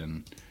Hurd.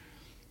 And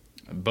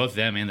both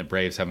them and the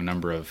Braves have a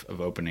number of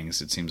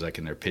openings, it seems like,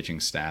 in their pitching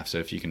staff. So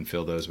if you can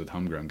fill those with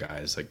homegrown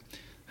guys, like,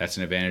 that's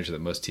an advantage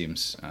that most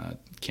teams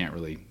can't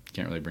really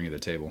bring to the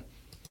table.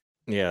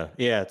 Yeah.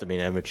 I mean,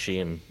 Emmett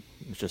Sheehan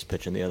was just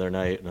pitching the other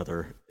night.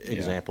 Another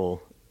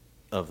example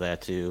of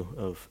that too,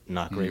 of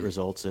not great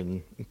results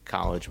in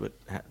college, but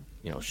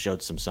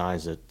showed some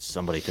signs that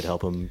somebody could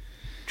help him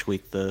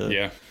tweak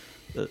the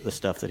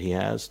stuff that he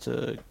has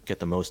to get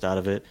the most out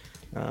of it.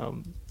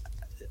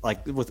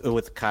 Like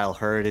with Kyle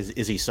Hurd,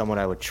 is he someone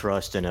I would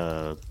trust in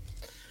a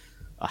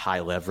a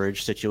high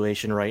leverage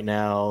situation right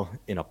now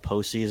in a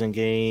postseason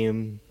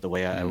game the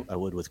way I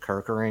would with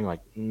Kerkering.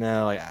 Like,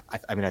 no,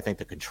 I mean, I think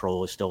the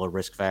control is still a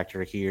risk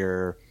factor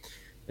here.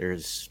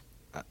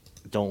 I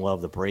don't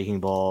love the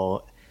breaking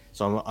ball.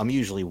 So I'm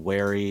usually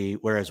wary,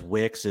 whereas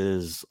Wicks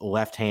is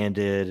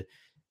left-handed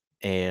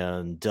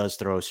and does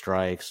throw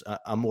strikes.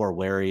 I'm more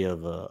wary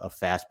of a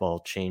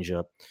fastball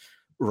changeup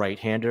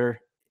right-hander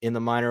in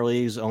the minor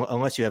leagues,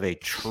 unless you have a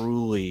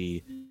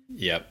truly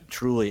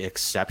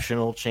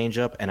exceptional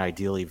changeup and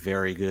ideally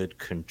very good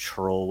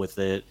control with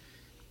it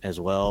as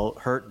well.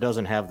 Hurt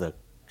doesn't have the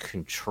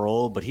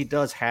control, but he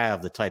does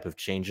have the type of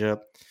changeup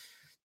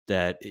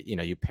that, you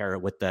know, you pair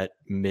it with that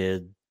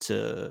mid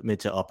to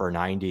upper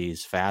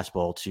 90s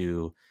fastball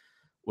to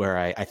where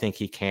I think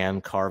he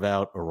can carve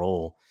out a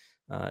role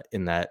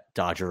in that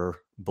Dodger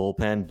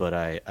bullpen. But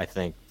I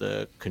think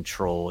the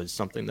control is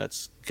something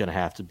that's going to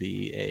have to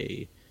be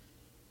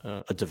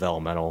a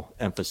developmental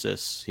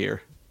emphasis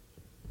here.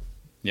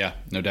 Yeah,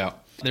 no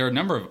doubt. There are a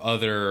number of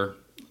other,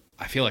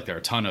 I feel like there are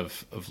a ton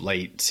of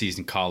late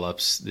season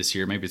call-ups this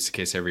year. Maybe it's the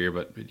case every year,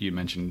 but you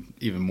mentioned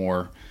even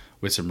more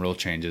with some rule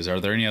changes.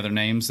 Are there any other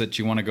names that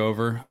you want to go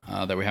over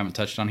that we haven't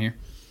touched on here?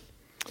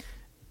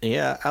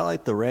 Yeah, I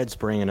like the Reds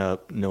bringing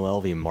up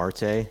Noelvi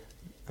Marte.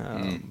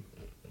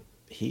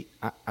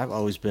 I've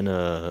always been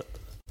a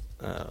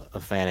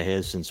fan of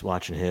his since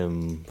watching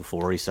him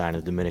before he signed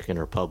the Dominican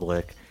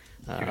Republic.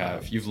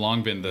 You've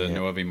long been the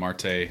Noelvi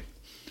Marte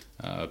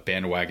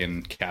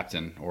bandwagon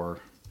captain, or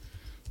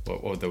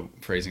what would the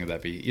phrasing of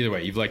that be? Either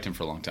way, you've liked him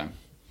for a long time.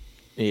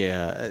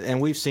 Yeah, and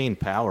we've seen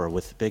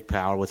big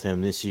power with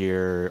him this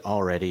year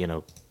already in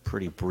a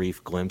pretty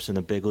brief glimpse in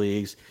the big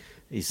leagues.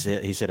 He's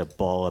hit a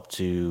ball up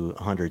to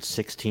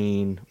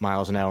 116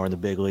 miles an hour in the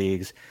big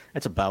leagues.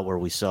 That's about where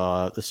we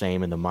saw the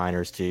same in the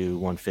minors too,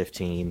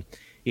 115.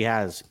 He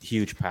has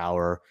huge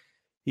power.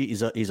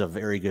 He's a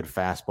very good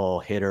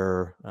fastball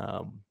hitter.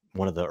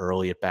 One of the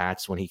early at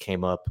bats when he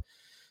came up,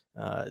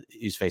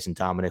 he's facing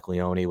Dominic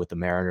Leone with the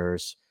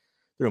Mariners.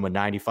 Threw him a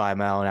 95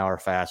 mile an hour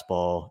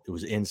fastball. It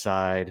was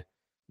inside,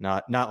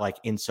 not like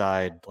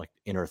inside, like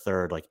inner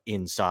third, like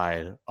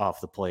inside off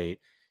the plate.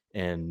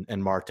 And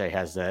Marte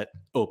has that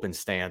open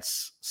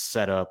stance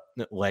set up,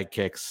 leg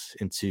kicks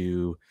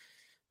into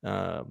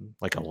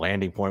like a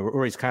landing point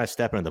where he's kind of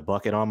stepping in the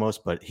bucket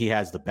almost, but he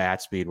has the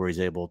bat speed where he's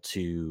able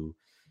to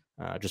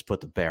just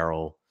put the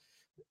barrel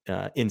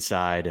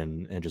inside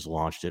and just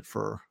launched it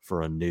for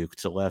a nuke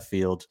to left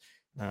field.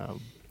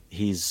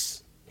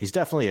 He's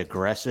definitely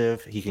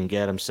aggressive. He can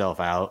get himself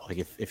out. Like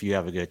if you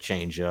have a good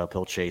changeup,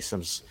 he'll chase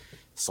some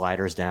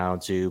sliders down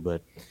too.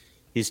 But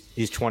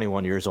he's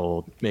 21 years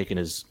old, making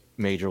his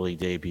major league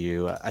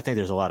debut. I think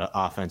there's a lot of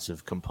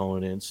offensive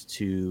components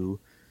to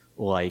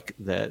like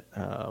that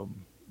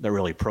that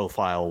really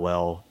profile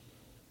well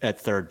at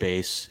third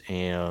base,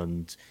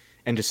 and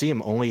to see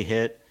him only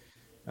hit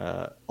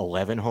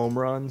 11 home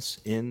runs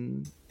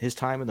in his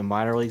time in the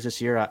minor leagues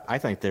this year, I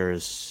think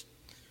there's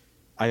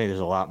a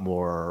lot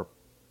more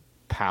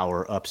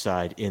power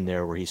upside in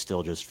there where he's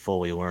still just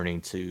fully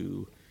learning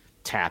to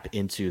tap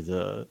into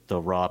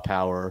the raw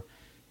power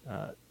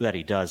that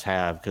he does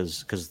have,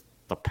 because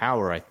the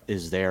power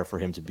is there for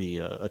him to be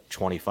a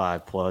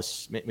 25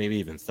 plus, maybe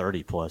even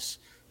 30 plus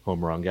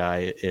home run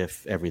guy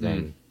if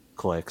everything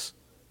clicks.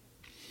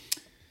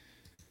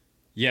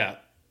 Yeah,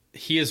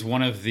 he is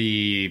one of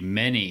the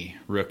many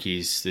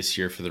rookies this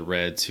year for the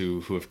Reds who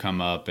have come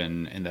up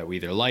and that we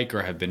either like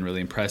or have been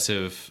really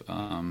impressive.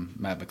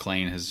 Matt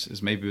McLain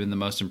has maybe been the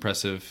most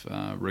impressive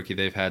rookie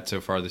they've had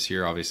so far this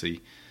year.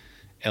 Obviously,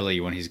 Ellie,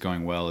 when he's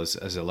going well, is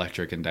as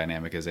electric and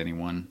dynamic as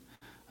anyone.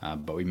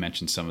 But we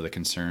mentioned some of the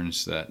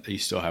concerns that you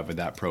still have with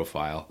that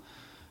profile.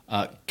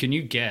 Can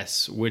you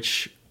guess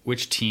which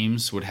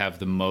teams would have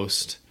the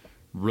most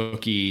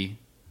rookie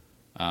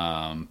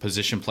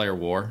position player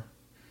WAR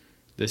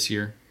this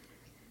year?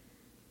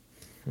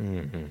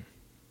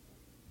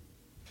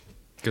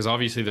 Because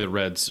obviously the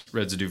Reds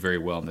do very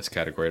well in this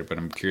category, but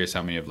I'm curious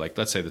how many of, like,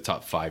 let's say the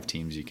top 5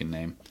 teams you can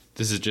name.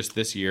 This is just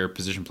this year,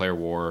 position player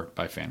WAR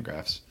by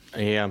Fangraphs.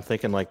 Yeah, I'm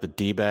thinking like the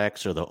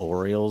D-backs or the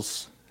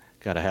Orioles.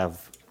 Got to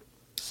have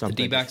something.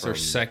 The D-backs are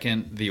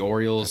second. The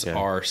Orioles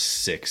are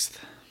 6th.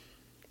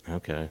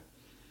 Okay.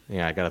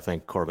 Yeah, I got to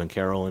think Corbin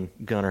Carroll and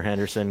Gunnar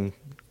Henderson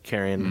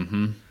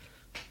carrying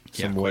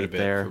some quite weight a bit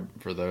there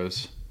for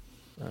those.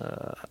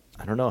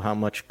 I don't know how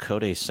much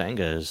Kodai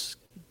Senga is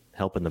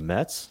helping the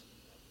Mets,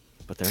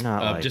 but they're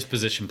not just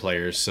position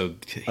players, so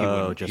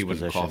he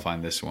wouldn't qualify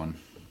in this one.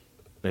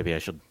 Maybe I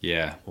should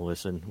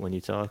listen when you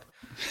talk.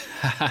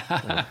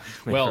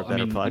 Well, I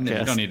mean,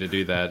 you don't need to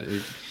do that.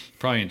 You'd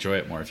probably enjoy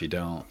it more if you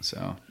don't.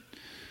 So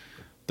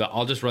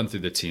I'll just run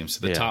through the teams.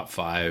 So the top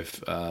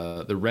 5,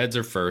 the Reds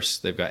are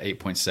first. They've got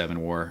 8.7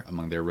 WAR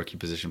among their rookie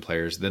position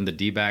players. Then the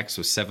D-backs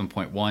with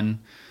 7.1,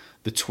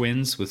 the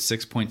Twins with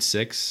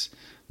 6.6,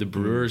 the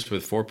Brewers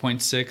with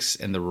 4.6,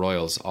 and the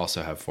Royals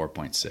also have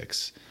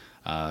 4.6.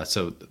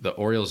 So the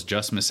Orioles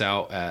just miss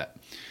out at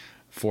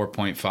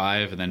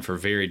 4.5, and then for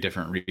very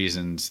different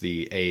reasons,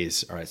 the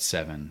A's are at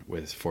 7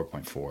 with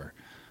 4.4.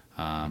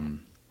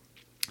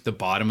 The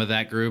bottom of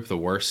that group, the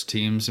worst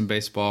teams in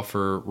baseball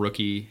for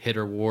rookie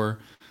hitter WAR,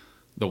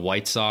 the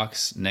White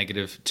Sox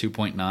negative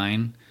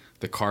 2.9,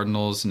 the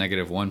Cardinals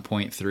negative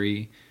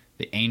 1.3,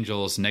 the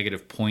Angels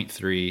negative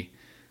 0.3,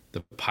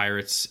 the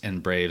Pirates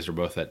and Braves are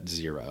both at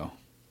 0.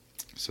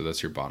 So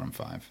that's your bottom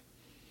 5.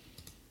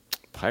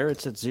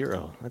 Pirates at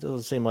 0. That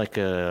doesn't seem like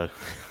a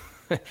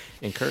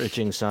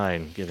encouraging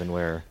sign, given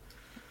where.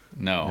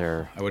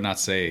 No, I would not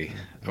say.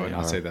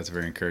 That's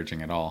very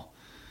encouraging at all.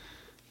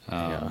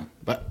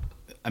 But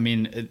I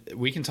mean,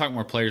 we can talk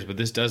more players, but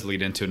this does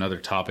lead into another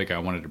topic I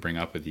wanted to bring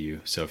up with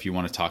you. So if you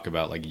want to talk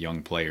about like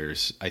young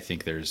players, I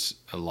think there's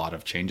a lot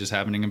of changes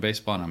happening in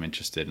baseball, and I'm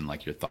interested in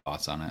like your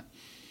thoughts on it.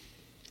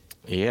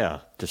 Yeah,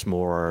 just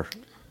more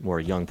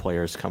young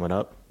players coming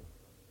up.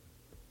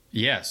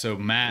 Yeah, so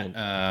Matt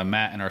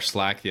in our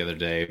Slack the other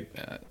day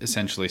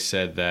essentially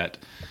said that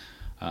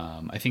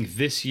I think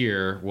this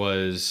year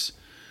was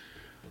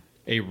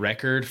a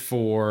record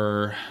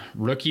for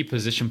rookie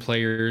position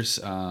players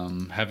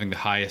having the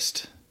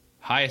highest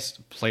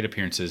plate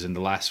appearances in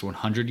the last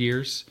 100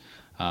 years.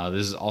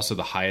 This is also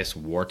the highest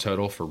WAR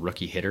total for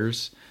rookie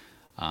hitters.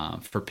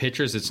 For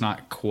pitchers, it's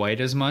not quite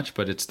as much,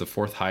 but it's the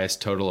 4th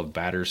highest total of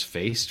batters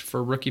faced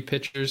for rookie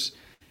pitchers,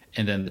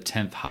 and then the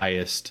 10th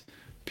highest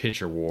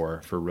pitcher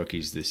WAR for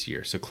rookies this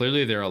year. So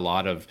clearly there are a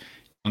lot of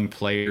young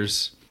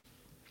players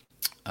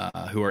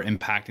who are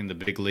impacting the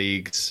big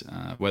leagues,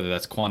 whether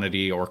that's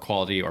quantity or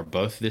quality or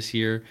both this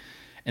year.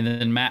 And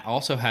then Matt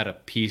also had a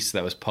piece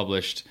that was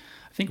published,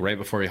 I think right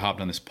before he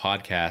hopped on this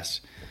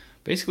podcast,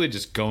 basically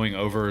just going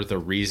over the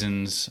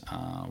reasons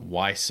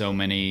why so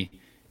many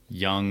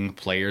young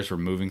players were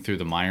moving through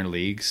the minor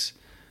leagues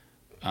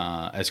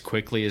as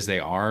quickly as they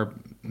are.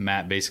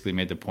 Matt basically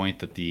made the point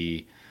that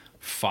the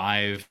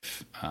 5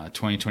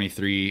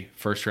 2023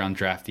 first-round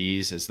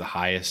draftees is the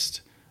highest.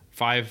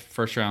 5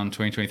 first-round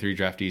 2023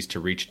 draftees to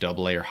reach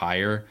AA or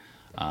higher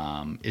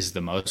is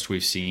the most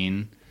we've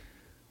seen,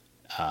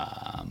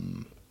 I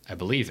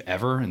believe,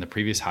 ever. And the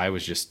previous high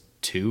was just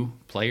 2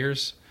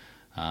 players.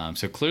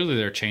 So clearly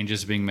there are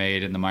changes being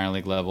made in the minor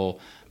league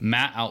level.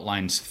 Matt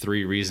outlines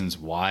 3 reasons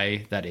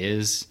why that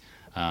is.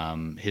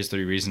 His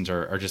 3 reasons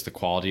are just the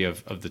quality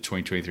of the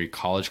 2023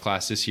 college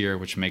class this year,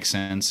 which makes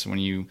sense when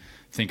you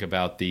think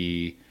about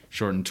the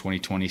shortened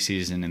 2020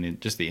 season and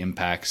just the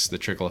impacts, the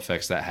trickle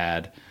effects that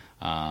had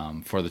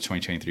for the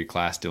 2023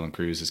 class. Dylan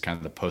Cruz is kind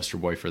of the poster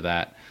boy for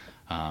that.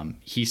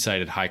 He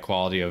cited high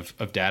quality of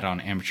data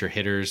on amateur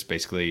hitters.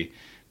 Basically,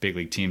 big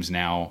league teams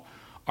now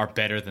are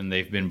better than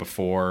they've been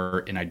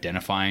before in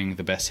identifying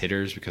the best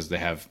hitters because they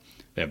have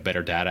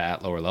better data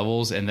at lower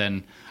levels. And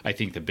then I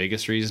think the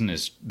biggest reason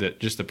is that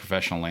just the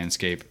professional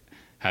landscape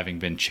having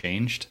been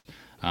changed.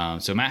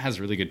 So Matt has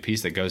a really good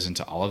piece that goes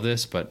into all of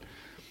this, but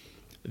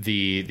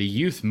the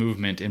youth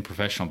movement in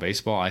professional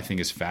baseball I think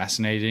is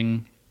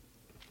fascinating.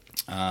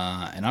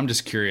 And I'm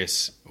just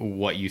curious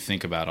what you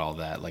think about all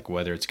that, like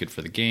whether it's good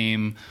for the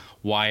game,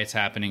 why it's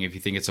happening, if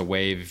you think it's a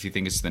wave, if you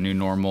think it's the new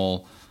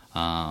normal.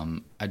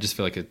 I just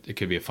feel like it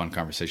could be a fun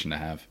conversation to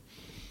have.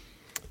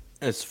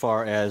 As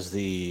far as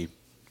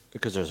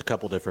because there's a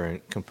couple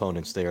different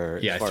components there.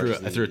 Yeah,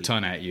 I threw a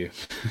ton at you.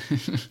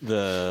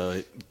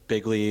 The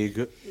big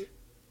league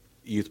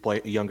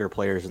younger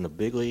players in the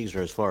big leagues,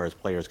 or as far as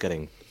players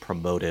getting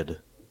promoted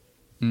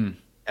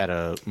at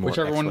a more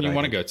whichever one you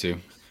want to go to.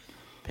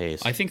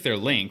 Pace. I think they're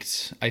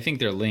linked.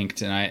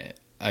 And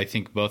I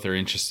think both are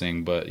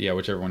interesting. But yeah,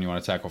 whichever one you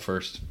want to tackle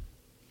first.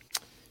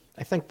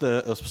 I think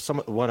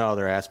one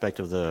other aspect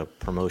of the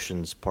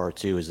promotions part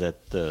too is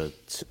that the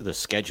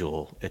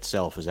schedule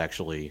itself is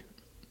actually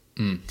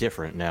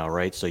different now,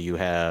 right? So you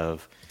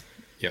have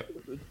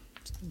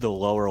the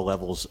lower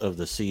levels of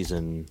the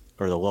season,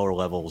 or the lower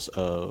levels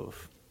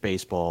of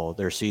baseball,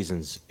 their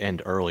seasons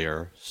end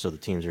earlier. So the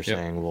teams are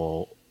saying,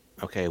 well,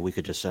 okay, we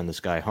could just send this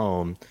guy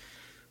home,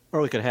 or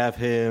we could have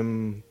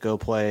him go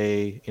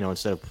play,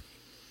 instead of,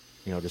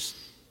 just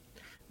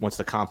once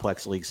the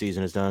complex league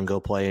season is done, go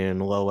play in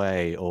low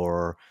A,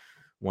 or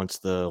once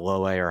the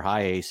low A or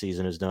high A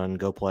season is done,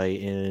 go play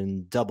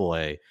in double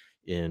A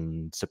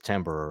in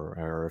September,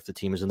 or if the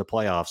team is in the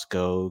playoffs,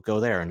 go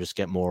there and just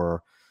get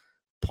more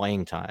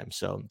playing time.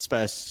 So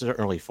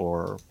certainly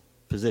for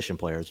position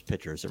players,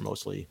 pitchers are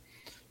mostly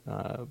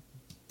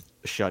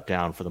shut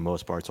down for the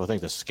most part. So I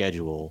think the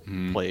schedule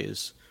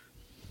plays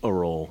a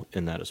role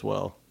in that as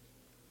well.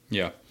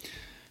 Yeah.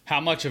 How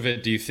much of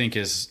it do you think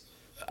is,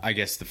 I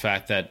guess, the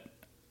fact that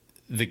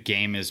the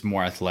game is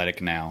more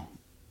athletic now?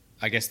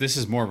 I guess this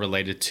is more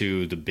related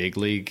to the big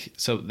league.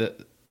 So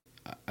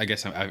I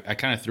guess I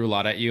kind of threw a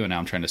lot at you, and now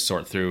I'm trying to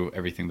sort through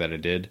everything that I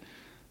did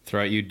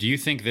throw at you. Do you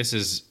think this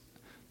is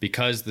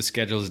because the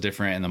schedule is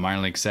different and the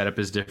minor league setup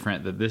is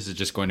different, that this is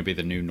just going to be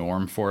the new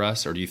norm for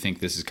us? Or do you think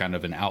this is kind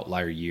of an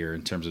outlier year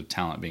in terms of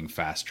talent being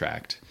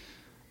fast-tracked?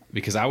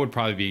 Because I would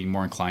probably be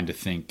more inclined to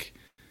think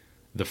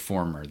the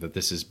former, that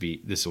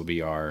this will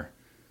be our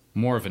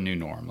more of a new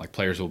norm. Like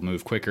players will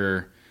move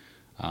quicker.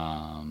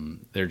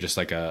 They're just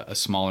like a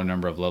smaller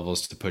number of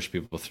levels to push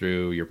people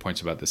through. Your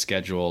points about the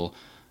schedule.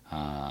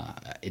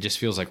 It just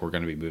feels like we're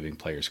going to be moving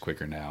players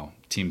quicker now.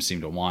 Teams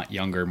seem to want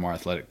younger, more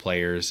athletic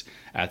players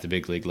at the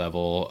big league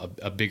level,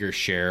 a bigger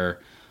share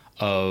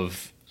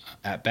of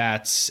at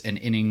bats and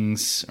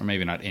innings, or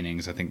maybe not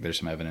innings. I think there's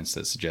some evidence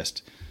that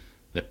suggests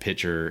the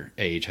pitcher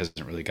age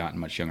hasn't really gotten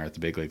much younger at the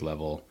big league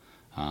level.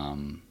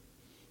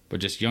 But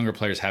just younger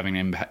players having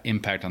an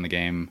impact on the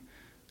game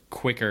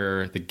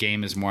quicker. The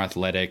game is more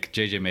athletic.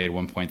 JJ made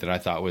one point that I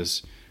thought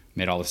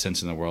made all the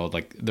sense in the world.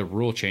 Like, the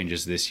rule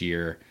changes this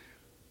year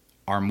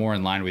are more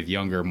in line with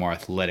younger, more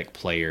athletic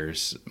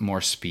players,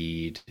 more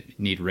speed,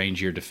 need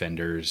rangier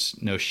defenders,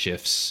 no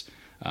shifts.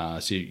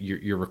 So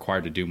you're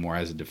required to do more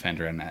as a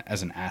defender and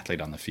as an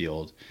athlete on the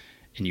field.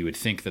 And you would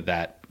think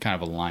that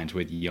kind of aligns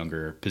with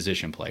younger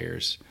position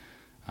players.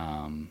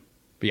 But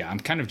yeah, I'm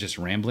kind of just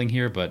rambling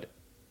here, but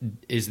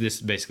is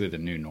this basically the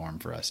new norm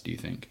for us, do you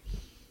think?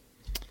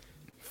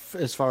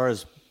 As far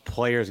as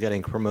players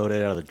getting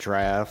promoted out of the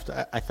draft,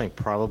 I think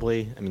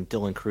probably. I mean,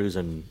 Dylan Cruz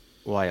and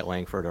Wyatt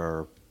Langford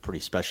are pretty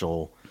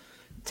special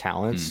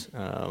talents.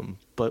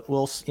 But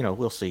we'll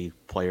see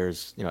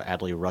players,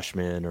 Adley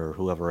Rushman or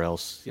whoever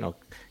else,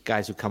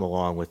 guys who come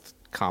along with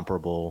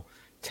comparable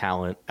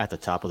talent at the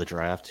top of the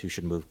draft who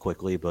should move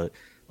quickly. But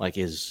like,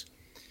 is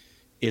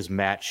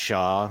Matt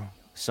Shaw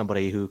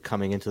somebody who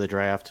coming into the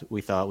draft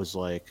we thought was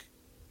like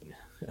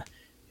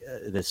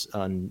this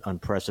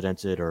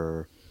unprecedented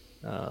or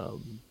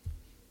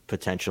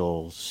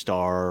potential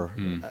star?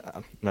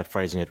 I'm not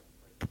phrasing it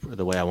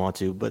the way I want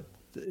to, but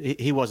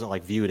he wasn't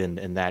like viewed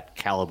in that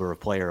caliber of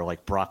player.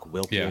 Like Brock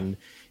Wilken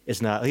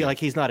is not like,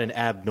 he's not an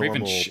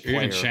abnormal player.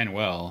 Even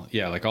Shanwell.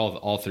 Yeah. Like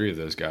all three of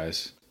those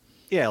guys.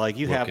 Yeah. Like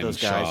you Wilken, have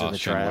those guys Shaw, in the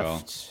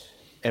draft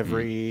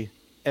every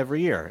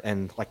year.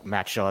 And like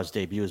Matt Shaw's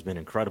debut has been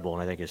incredible.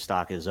 And I think his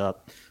stock is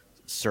up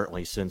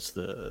certainly since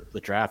the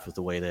draft with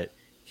the way that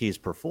he's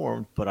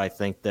performed. But I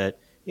think that,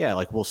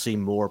 like we'll see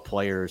more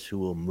players who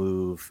will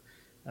move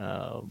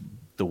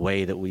the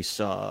way that we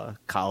saw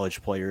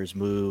college players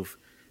move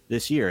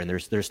this year. And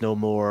there's no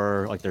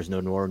more, like there's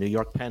no more New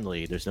York Penn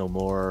League. There's no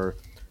more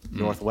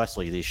Northwest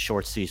League, these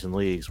short season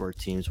leagues where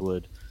teams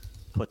would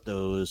put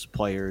those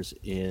players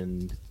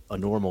in a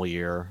normal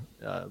year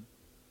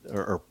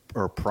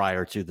or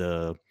prior to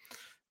the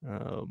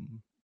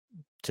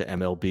to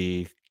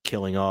MLB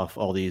killing off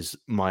all these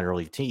minor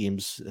league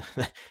teams.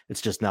 It's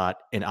just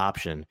not an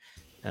option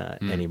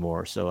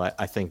anymore. So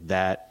I think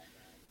that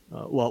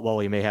while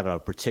we may have a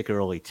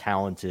particularly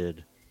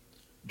talented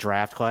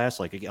draft class,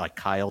 like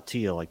Kyle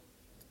Teel, like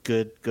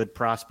good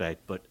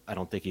prospect, but I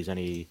don't think he's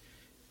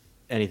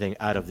anything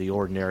out of the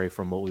ordinary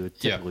from what we would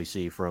typically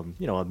see from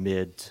a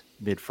mid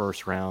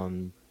first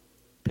round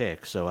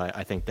pick. So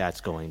I think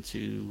that's going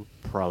to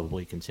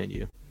probably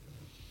continue.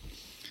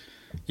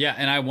 Yeah,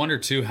 and I wonder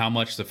too how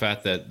much the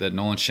fact that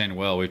Nolan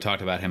Shanwell, we've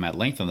talked about him at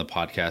length on the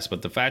podcast,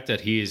 but the fact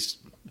that he's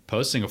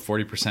posting a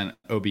 40%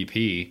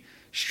 OBP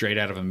straight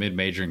out of a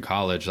mid-major in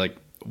college, like,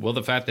 will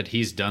the fact that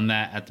he's done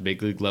that at the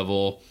big league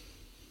level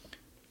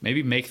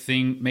maybe make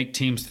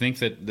teams think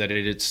that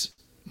it's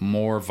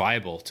more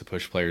viable to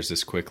push players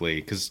this quickly?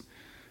 Because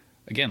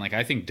again, like,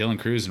 I think Dylan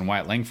Cruz and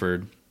Wyatt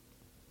Langford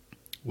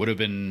would have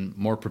been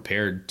more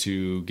prepared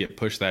to get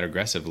pushed that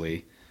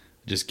aggressively,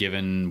 just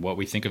given what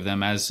we think of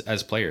them as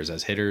players,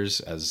 as hitters,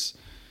 as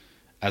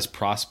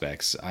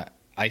prospects.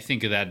 I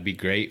think that'd be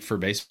great for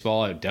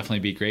baseball. It'd definitely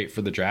be great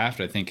for the draft.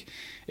 I think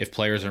if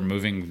players are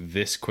moving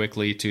this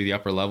quickly to the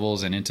upper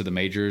levels and into the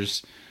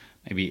majors,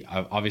 maybe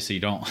obviously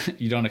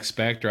you don't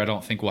expect, or I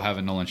don't think we'll have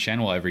a Nolan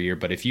Shanwell every year,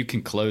 but if you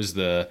can close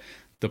the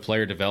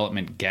player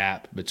development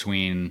gap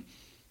between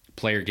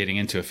player getting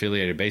into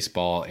affiliated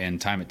baseball and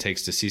time it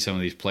takes to see some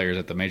of these players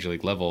at the major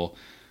league level,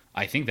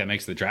 I think that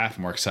makes the draft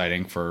more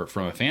exciting from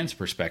a fan's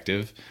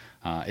perspective.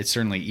 It's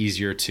certainly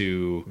easier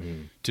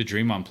to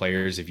dream on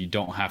players if you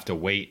don't have to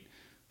wait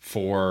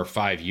 4 or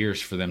 5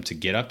 years for them to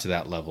get up to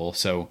that level.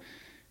 So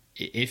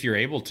if you're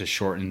able to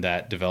shorten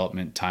that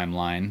development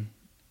timeline,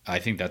 I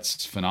think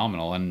that's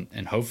phenomenal.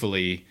 And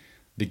hopefully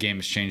the game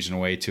is changed in a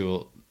way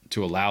to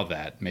allow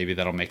that. Maybe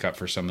that'll make up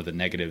for some of the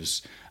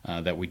negatives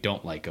that we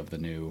don't like of the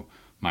new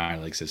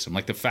minor league system.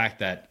 Like the fact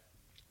that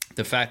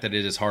it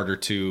is harder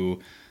to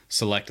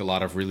select a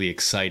lot of really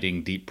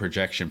exciting deep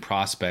projection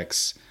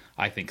prospects,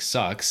 I think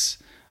sucks.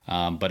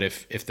 But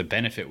if the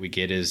benefit we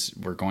get is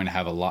we're going to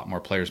have a lot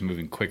more players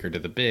moving quicker to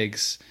the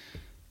bigs,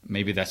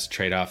 maybe that's a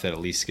trade-off that at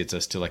least gets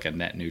us to like a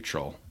net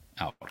neutral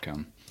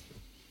outcome.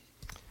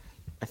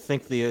 I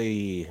think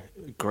the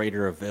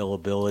greater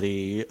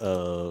availability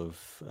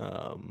of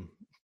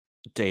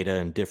data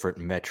and different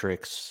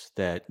metrics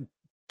that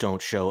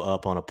don't show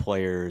up on a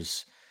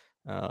player's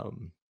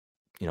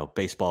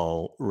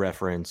baseball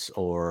reference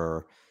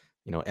or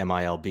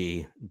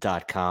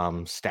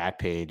MILB.com stat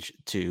page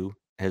too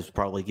has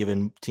probably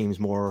given teams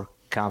more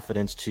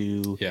confidence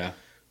to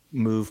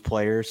move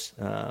players.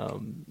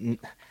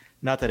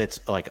 Not that it's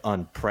like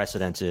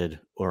unprecedented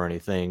or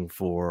anything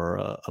for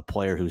a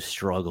player who's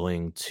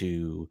struggling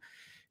to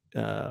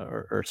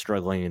or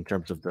struggling in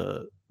terms of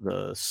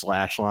the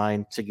slash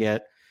line to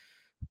get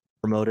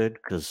promoted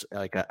because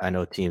like I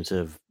know teams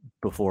have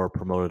before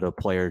promoted a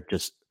player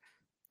just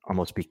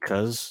almost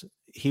because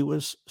he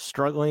was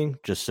struggling,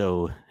 just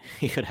so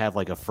he could have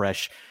like a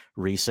fresh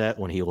reset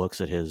when he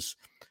looks at his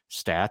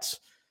stats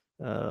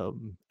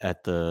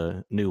at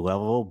the new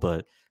level.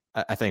 But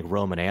I think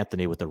Roman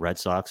Anthony with the Red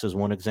Sox is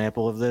one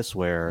example of this,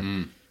 where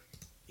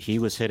he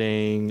was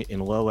hitting in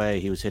low A,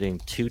 he was hitting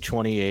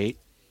 228,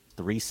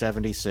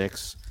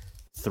 376,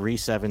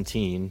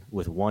 317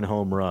 with one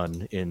home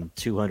run in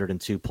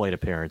 202 plate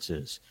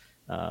appearances.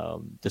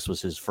 This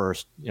was his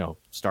first,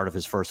 start of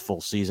his first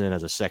full season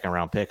as a second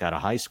round pick out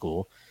of high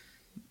school.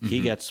 He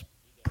gets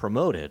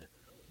promoted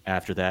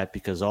after that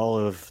because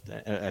I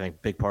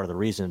think big part of the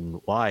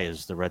reason why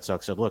is the Red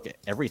Sox said, look,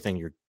 everything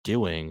you're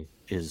doing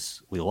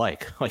is we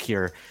like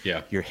you're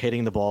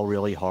hitting the ball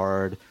really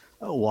hard.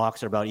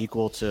 Walks are about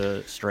equal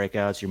to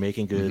strikeouts. You're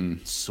making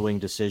good swing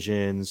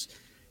decisions.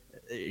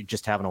 You're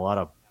just having a lot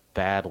of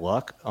bad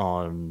luck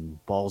on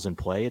balls in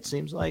play, it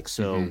seems like.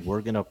 So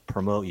we're going to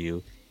promote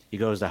you. He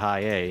goes to high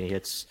A. He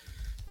hits,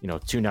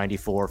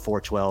 294,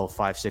 412,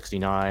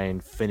 569,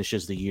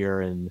 finishes the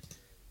year in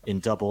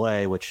double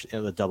A, which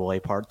the double A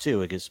part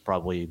two, it is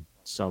probably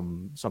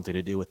something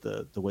to do with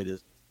the way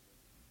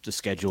the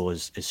schedule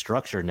is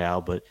structured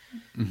now. But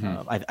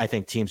I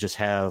think teams just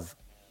have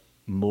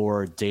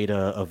more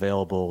data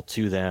available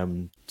to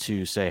them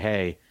to say,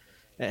 hey,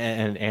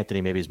 and Anthony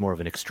maybe is more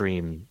of an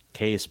extreme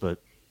case,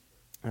 but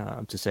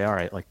to say, all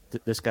right, like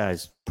this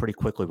guy's pretty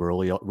quickly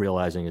we're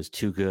realizing is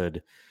too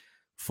good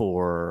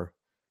for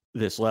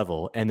this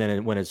level. And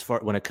then when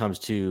it comes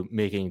to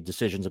making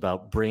decisions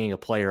about bringing a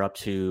player up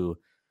to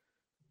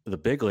the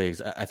big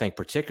leagues, I think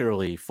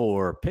particularly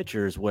for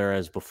pitchers,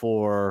 whereas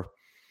before,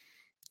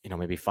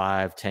 maybe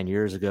 5-10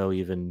 years ago,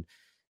 even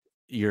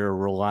you're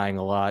relying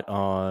a lot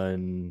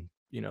on,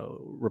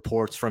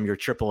 reports from your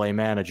AAA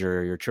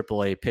manager, your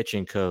AAA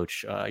pitching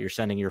coach. You're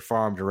sending your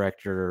farm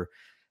director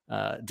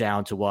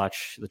down to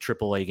watch the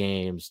AAA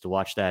games, to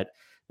watch that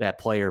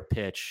player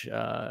pitch.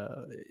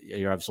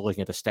 You're obviously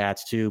looking at the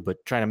stats too,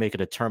 but trying to make a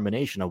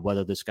determination of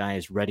whether this guy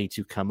is ready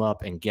to come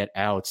up and get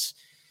outs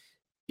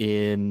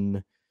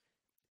in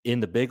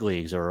the big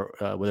leagues, or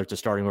whether it's a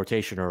starting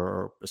rotation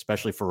or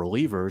especially for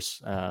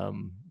relievers.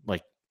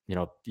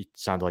 It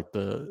sounded like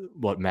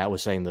what Matt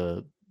was saying,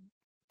 the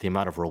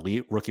amount of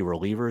rookie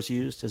relievers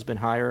used has been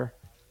higher.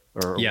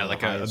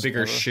 Like a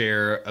bigger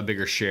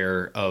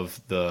share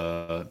of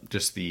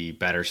the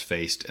batters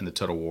faced and the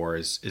total WAR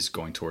is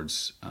going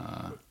towards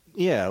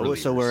relievers.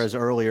 So whereas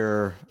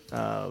earlier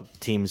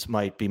teams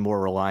might be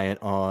more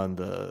reliant on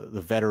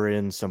the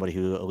veteran, somebody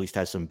who at least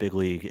has some big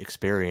league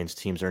experience,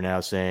 teams are now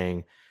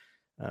saying,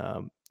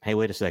 hey,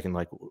 wait a second,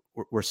 like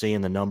we're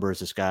seeing the numbers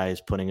this guy is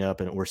putting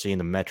up, and we're seeing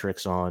the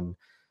metrics on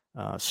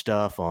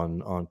stuff,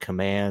 on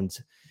command,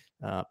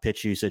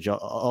 pitch usage,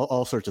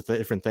 all sorts of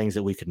different things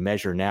that we could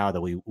measure now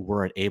that we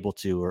weren't able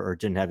to or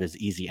didn't have as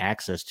easy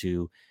access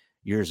to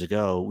years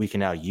ago. We can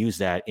now use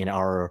that in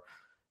our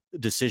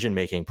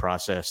decision-making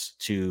process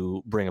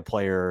to bring a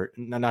player,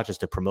 not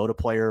just to promote a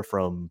player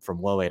from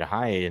low A to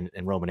high A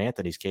in Roman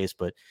Anthony's case,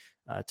 but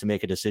to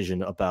make a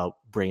decision about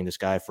bringing this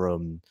guy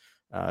from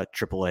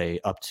AAA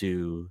up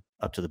to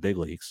the big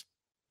leagues.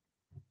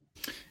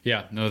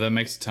 Yeah, no, that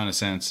makes a ton of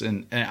sense.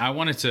 And I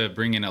wanted to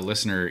bring in a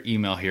listener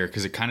email here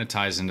because it kind of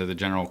ties into the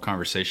general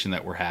conversation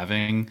that we're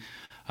having.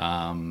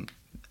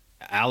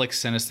 Alex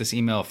sent us this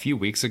email a few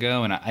weeks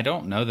ago, and I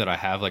don't know that I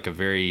have like a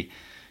very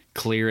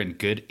clear and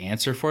good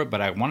answer for it,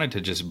 but I wanted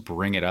to just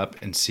bring it up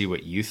and see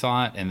what you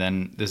thought. And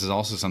then this is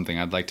also something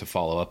I'd like to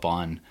follow up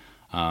on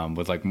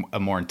with like a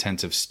more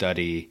intensive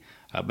study.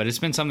 But it's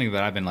been something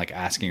that I've been like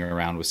asking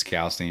around with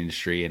scouts in the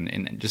industry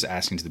and just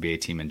asking to the BA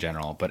team in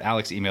general. But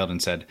Alex emailed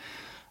and said,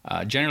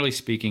 generally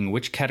speaking,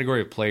 which category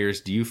of players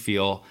do you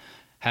feel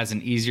has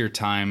an easier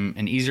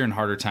and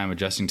harder time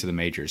adjusting to the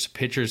majors,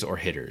 pitchers or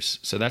hitters?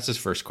 So that's his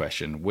first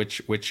question.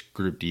 Which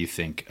group do you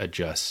think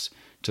adjusts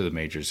to the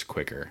majors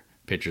quicker,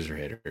 pitchers or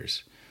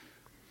hitters?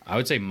 I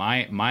would say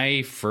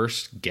my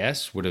first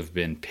guess would have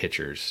been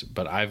pitchers,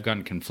 but I've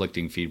gotten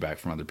conflicting feedback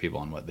from other people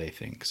on what they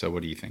think. So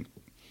what do you think?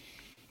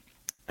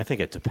 I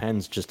think it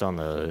depends just on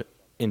the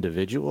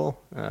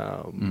individual,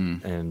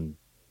 and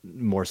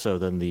more so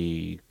than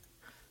the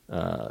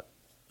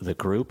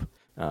group.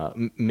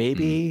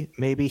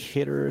 Maybe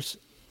hitters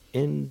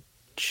in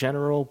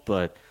general,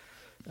 but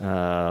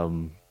I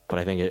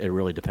think it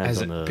really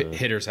depends on the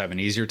hitters have an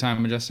easier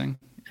time adjusting.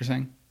 You're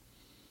saying?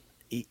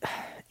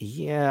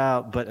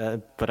 Yeah,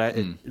 but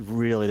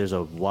really there's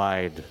a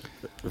wide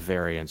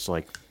variance,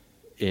 like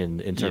in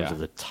terms of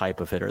the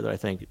type of hitter that I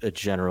think it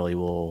generally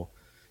will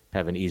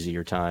have an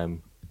easier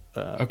time.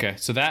 Okay,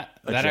 so that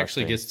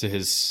actually gets to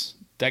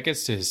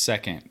his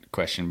second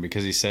question,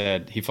 because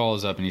he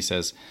follows up and he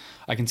says,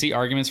 I can see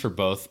arguments for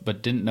both,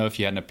 but didn't know if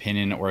you had an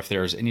opinion or if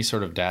there was any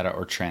sort of data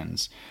or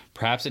trends.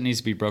 Perhaps it needs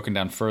to be broken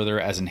down further,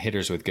 as in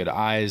hitters with good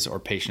eyes or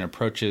patient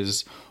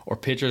approaches, or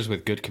pitchers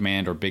with good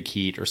command or big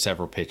heat or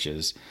several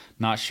pitches.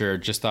 Not sure,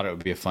 just thought it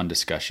would be a fun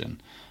discussion.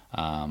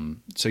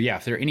 So yeah,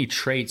 if there are any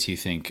traits you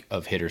think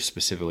of hitters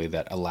specifically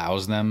that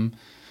allows them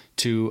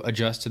to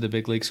adjust to the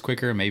big leagues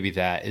quicker. Maybe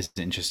that is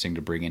interesting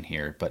to bring in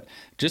here. But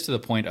just to the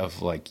point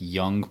of like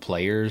young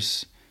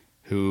players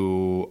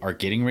who are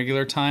getting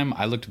regular time,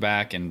 I looked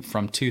back and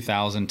from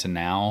 2000 to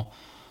now,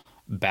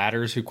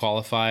 batters who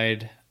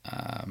qualified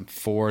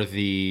for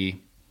the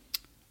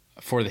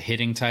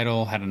hitting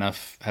title had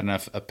enough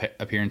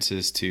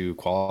appearances to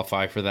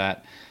qualify for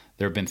that.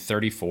 There have been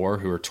 34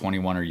 who are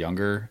 21 or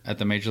younger at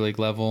the major league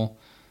level.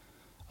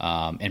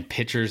 And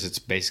pitchers, it's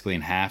basically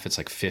in half. It's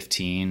like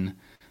 15.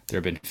 There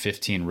have been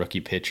 15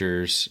 rookie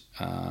pitchers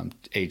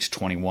age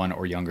 21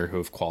 or younger who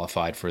have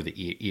qualified for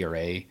the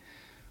ERA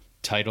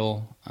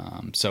title.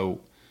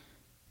 So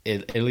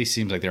it at least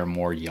seems like there are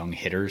more young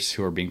hitters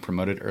who are being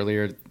promoted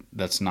earlier.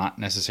 That's not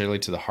necessarily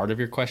to the heart of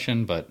your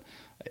question, but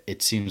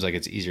it seems like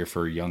it's easier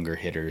for younger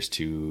hitters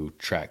to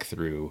track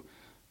through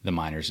the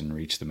minors and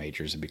reach the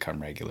majors and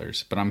become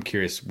regulars. But I'm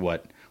curious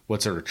what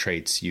sort of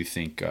traits you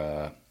think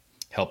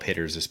help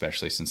hitters,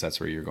 especially since that's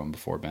where you're going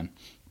before, Ben.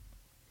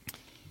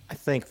 I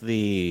think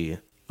the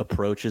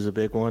approach is a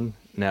big one.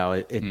 Now,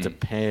 it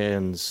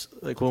depends.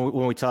 Like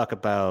when we talk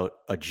about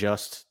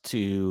adjust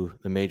to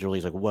the major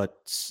leagues, like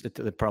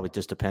it probably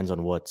just depends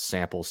on what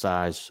sample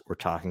size we're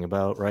talking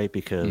about, right?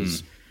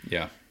 Because,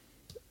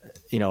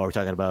 we're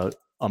talking about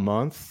a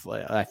month.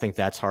 I think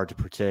that's hard to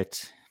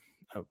predict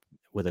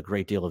with a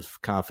great deal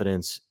of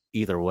confidence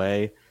either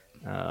way.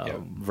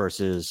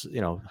 Versus,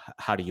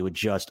 how do you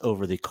adjust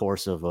over the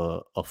course of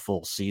a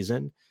full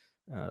season?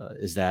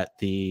 Is that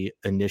the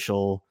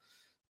initial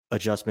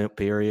adjustment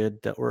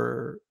period that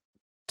we're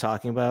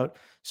talking about?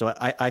 So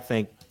I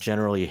think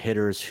generally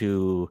hitters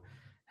who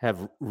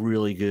have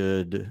really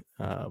good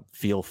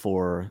feel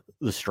for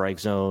the strike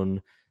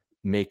zone,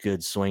 make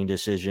good swing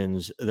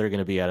decisions, they're going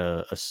to be at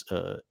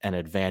an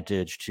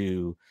advantage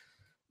to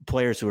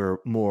players who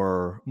are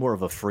more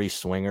of a free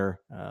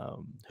swinger,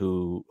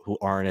 who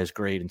aren't as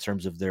great in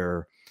terms of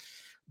their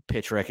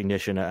pitch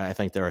recognition. I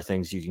think there are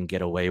things you can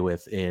get away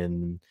with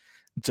in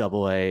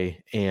AA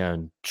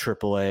and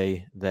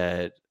AAA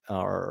that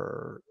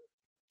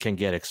can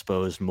get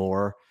exposed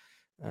more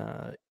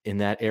in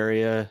that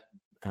area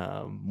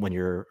when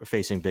you're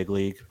facing big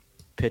league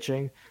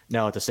pitching.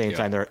 Now, at the same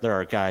time, there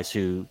are guys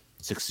who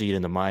succeed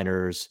in the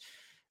minors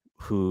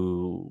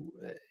who,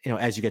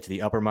 as you get to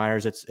the upper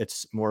minors,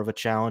 it's more of a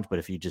challenge. But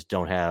if you just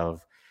don't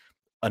have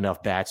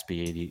enough bat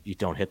speed, you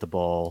don't hit the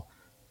ball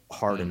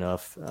hard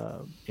enough,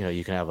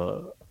 you can have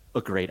a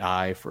great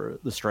eye for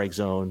the strike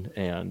zone,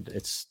 and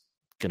it's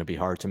going to be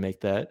hard to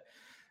make that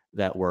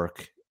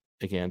work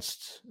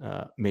against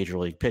major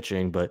league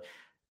pitching. But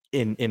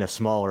in a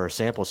smaller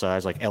sample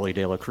size, like Elly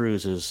De La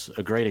Cruz is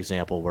a great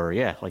example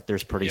where,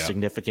 there's pretty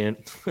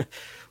significant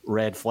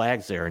red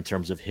flags there in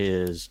terms of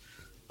his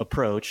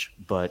approach,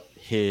 but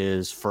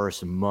his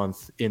first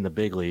month in the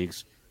big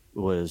leagues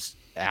was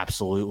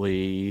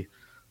absolutely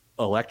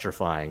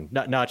electrifying.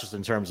 Not just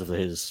in terms of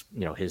his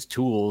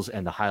tools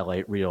and the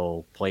highlight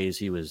reel plays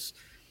he was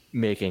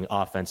making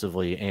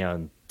offensively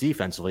and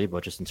defensively,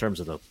 but just in terms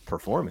of the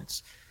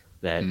performance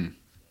that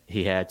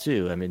he had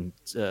too. I mean,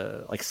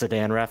 like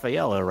Ceddanne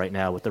Rafaela right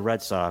now with the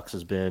Red Sox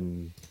has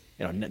been,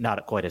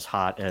 not quite as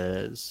hot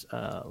as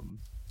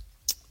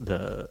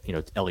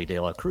Elly De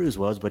La Cruz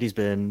was, but he's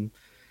been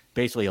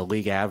basically a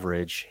league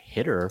average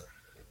hitter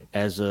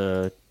as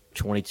a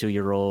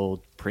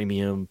 22-year-old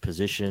premium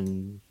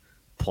position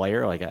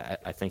player. Like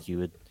I think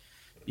you'd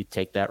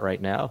take that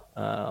right now.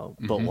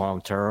 But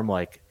long term,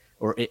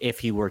 or if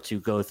he were to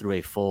go through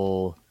a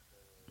full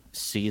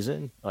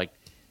season,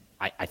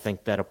 I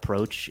think that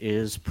approach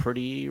is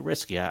pretty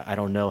risky. I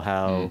don't know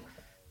how,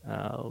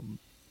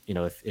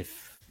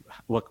 if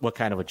what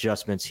kind of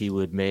adjustments he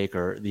would make,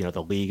 or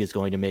the league is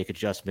going to make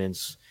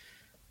adjustments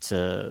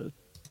to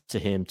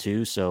him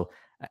too. So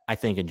I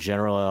think in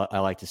general, I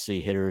like to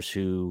see hitters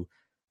who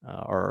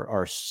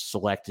are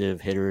selective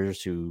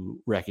hitters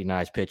who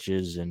recognize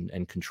pitches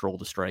and control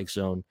the strike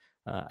zone.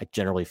 I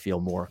generally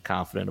feel more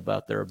confident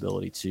about their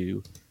ability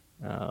to,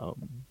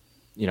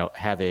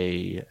 have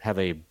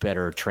a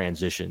better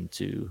transition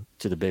to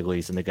the big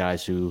leagues than the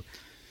guys who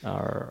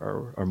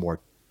are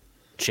more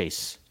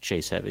chase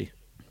heavy.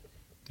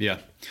 Yeah.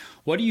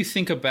 What do you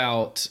think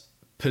about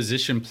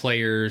position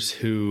players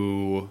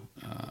who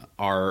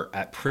are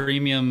at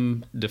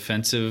premium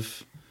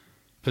defensive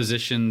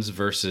positions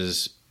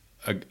versus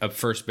a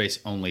first base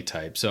only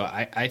type? So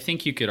I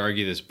think you could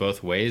argue this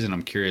both ways, and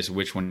I'm curious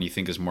which one you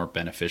think is more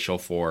beneficial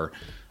for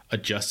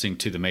adjusting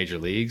to the major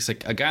leagues.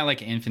 Like a guy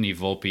like Anthony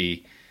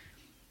Volpe,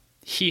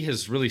 he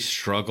has really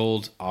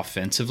struggled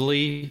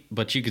offensively,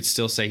 but you could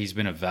still say he's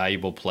been a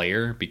valuable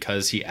player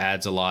because he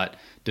adds a lot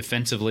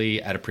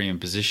defensively at a premium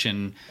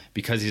position,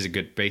 because he's a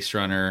good base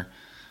runner.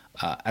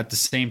 At the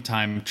same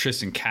time,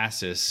 Triston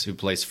Casas, who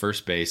plays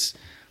first base,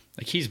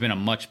 he's been a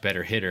much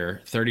better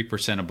hitter,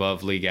 30%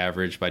 above league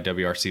average by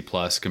WRC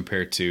plus,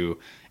 compared to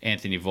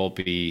Anthony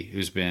Volpe,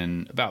 who's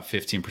been about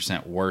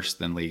 15% worse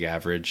than league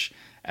average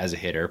as a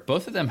hitter.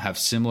 Both of them have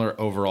similar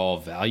overall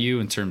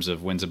value in terms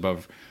of wins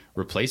above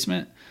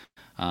replacement.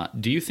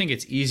 Do you think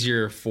it's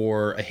easier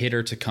for a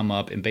hitter to come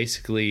up and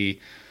basically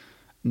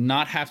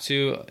not have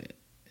to.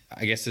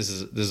 I guess this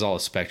is all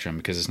a spectrum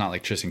because it's not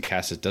like Tristan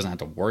Cassis doesn't have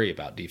to worry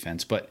about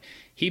defense, but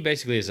he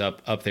basically is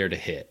up there to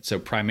hit. So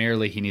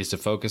primarily he needs to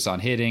focus on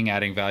hitting,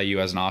 adding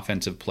value as an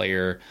offensive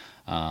player,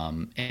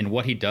 and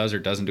what he does or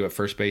doesn't do at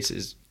first base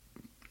is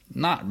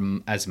not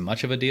as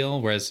much of a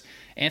deal. Whereas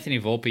Anthony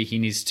Volpe, he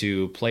needs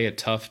to play a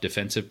tough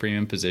defensive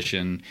premium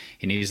position.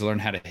 He needs to learn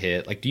how to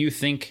hit. Like, do you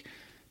think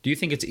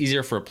it's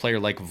easier for a player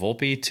like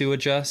Volpe to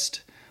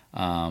adjust?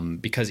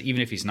 Because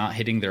even if he's not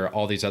hitting, there are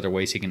all these other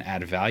ways he can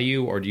add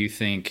value, or do you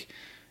think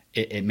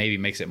it maybe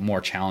makes it more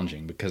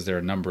challenging because there are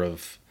a number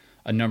of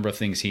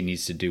things he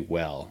needs to do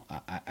well?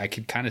 I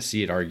could kind of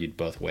see it argued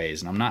both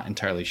ways, and I'm not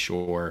entirely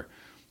sure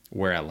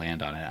where I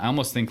land on it. I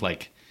almost think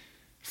like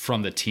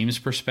from the team's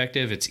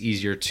perspective, it's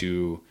easier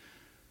to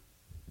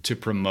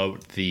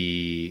promote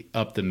the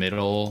up the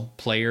middle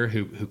player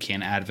who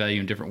can add value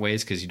in different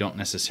ways because you don't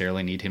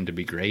necessarily need him to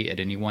be great at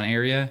any one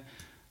area.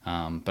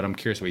 But I'm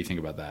curious what you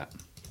think about that.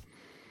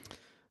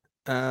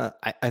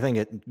 I think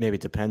it maybe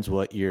depends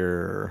what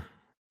you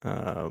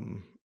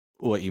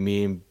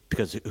mean,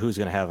 because who's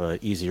going to have an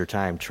easier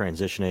time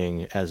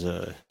transitioning as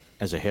a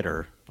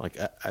hitter? Like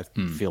I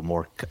feel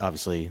more,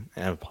 obviously,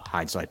 and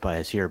hindsight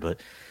bias here,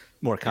 but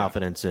more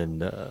confidence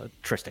in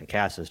Tristan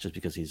Cassis just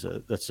because he's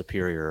a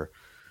superior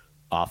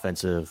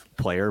offensive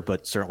player,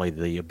 but certainly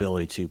the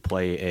ability to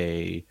play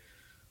a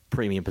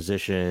premium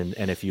position.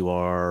 And if you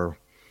are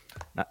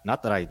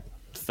not that I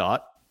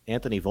thought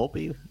Anthony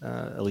Volpe,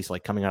 at least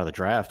like coming out of the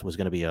draft, was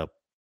going to be a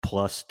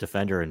plus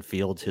defender and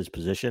fields his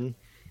position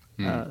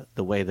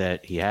the way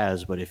that he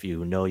has. But if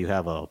you know you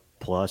have a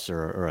plus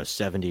or a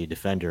 70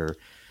 defender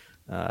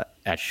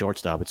at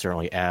shortstop, it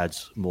certainly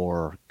adds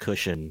more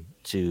cushion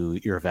to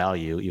your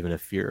value, even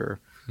if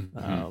you're,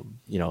 a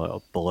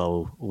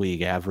below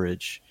league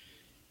average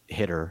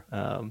hitter.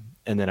 And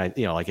then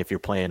like if you're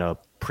playing a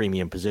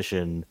premium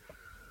position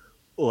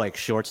like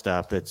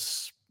shortstop,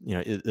 it's,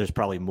 there's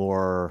probably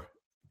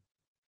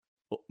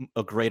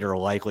a greater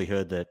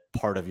likelihood that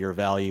part of your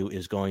value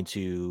is going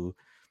to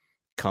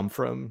come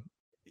from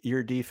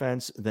your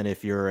defense than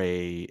if you're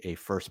a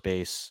first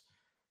base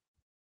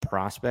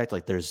prospect.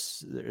 Like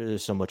there's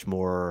so much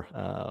more,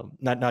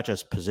 not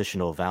just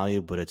positional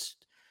value, but it's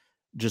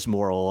just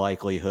more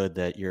likelihood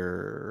that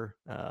your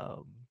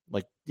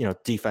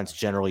defensive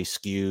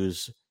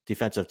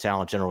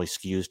talent generally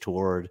skews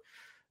toward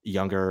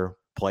younger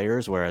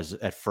players, whereas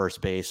at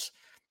first base,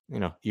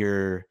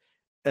 you're,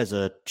 as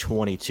a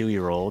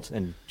 22-year-old,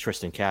 and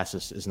Tristan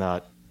Cassis is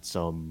not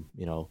some,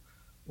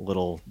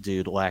 little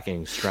dude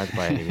lacking strength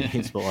by any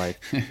means, but like,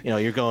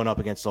 you're going up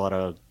against a lot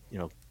of,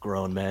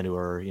 grown men who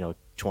are,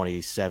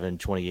 27,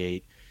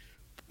 28,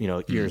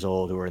 years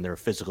old, who are in their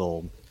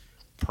physical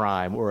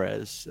prime.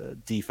 Whereas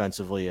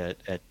defensively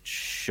at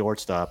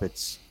shortstop,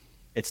 it's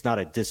not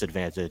a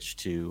disadvantage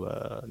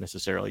to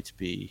necessarily to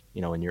be,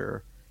 in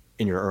your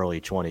early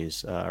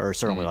 20s, or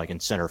certainly like in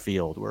center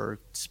field, where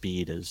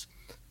speed is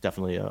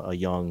definitely a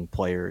young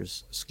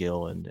player's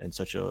skill and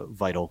such a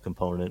vital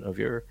component of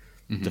your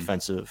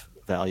defensive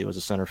value as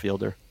a center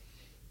fielder.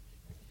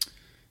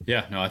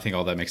 Yeah, no, I think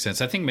all that makes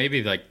sense. I think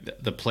maybe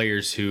like the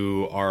players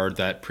who are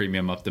that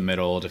premium up the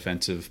middle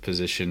defensive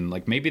position,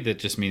 like maybe that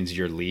just means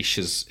your leash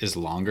is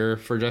longer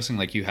for adjusting.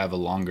 Like you get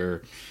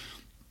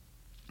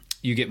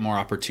more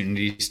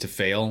opportunities to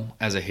fail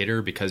as a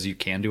hitter because you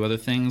can do other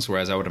things.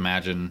 Whereas I would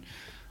imagine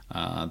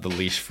the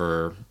leash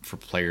for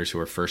players who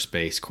are first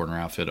base, corner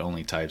outfield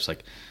only types,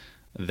 like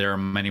there are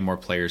many more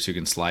players who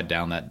can slide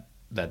down that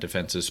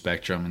defensive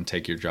spectrum and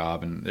take your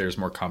job, and there's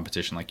more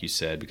competition, like you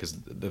said, because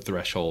the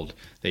threshold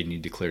they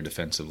need to clear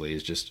defensively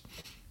is just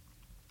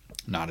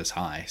not as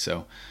high.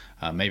 So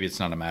maybe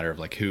it's not a matter of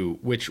like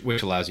which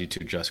allows you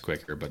to adjust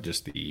quicker, but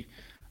just the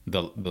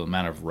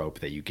amount of rope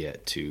that you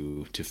get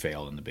to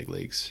fail in the big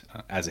leagues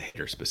as a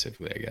hitter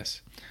specifically, I guess.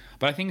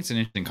 But I think it's an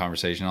interesting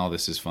conversation. All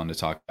this is fun to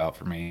talk about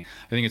for me.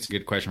 I think it's a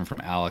good question from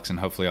Alex, and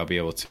hopefully I'll be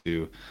able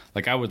to,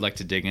 like, I would like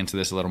to dig into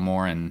this a little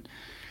more and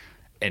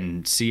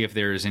see if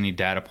there's any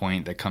data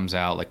point that comes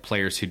out, like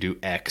players who do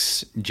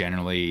X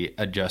generally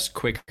adjust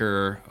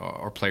quicker,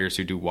 or players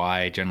who do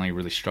Y generally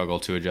really struggle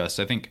to adjust.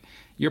 I think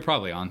you're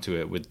probably onto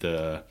it with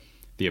the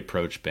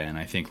approach, Ben.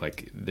 I think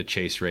like the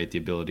chase rate, the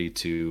ability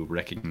to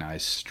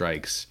recognize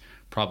strikes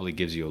probably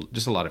gives you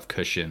just a lot of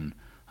cushion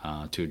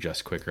to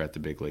adjust quicker at the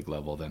big league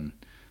level than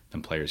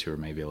players who are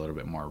maybe a little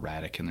bit more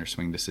erratic in their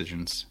swing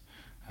decisions.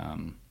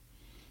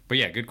 But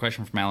yeah, good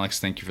question from Alex.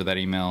 Thank you for that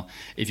email.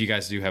 If you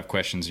guys do have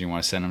questions and you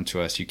want to send them to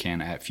us, you can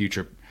at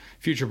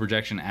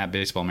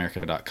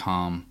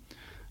futureprojection@baseballamerica.com.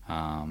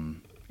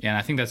 And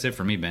I think that's it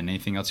for me, Ben.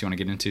 Anything else you want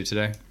to get into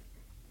today?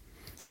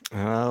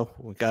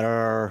 We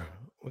got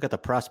the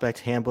prospect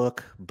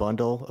handbook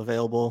bundle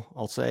available.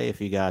 I'll say if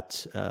you go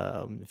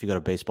to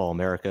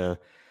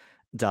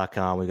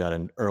baseballamerica.com, we got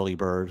an early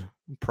bird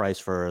price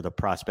for the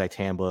prospect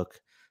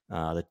handbook,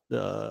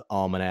 the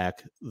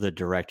almanac, the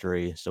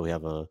directory. So we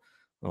have a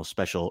little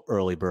special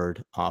early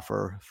bird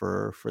offer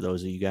for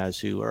those of you guys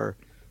who are,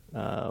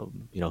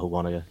 who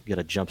want to get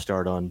a jump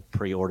start on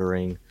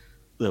pre-ordering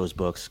those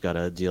books got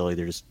a deal,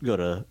 either just go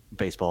to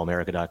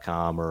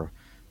baseballamerica.com or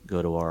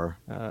go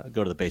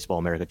to the Baseball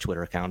America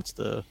Twitter account. It's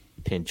the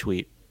pinned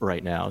tweet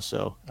right now.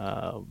 So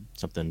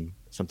something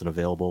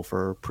available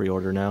for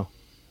pre-order now.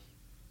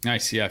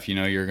 Nice. Yeah. If you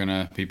know you're going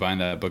to be buying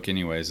that book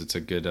anyways, it's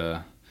a good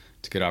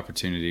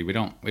opportunity. We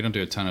don't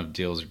do a ton of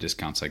deals or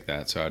discounts like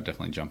that. So I'd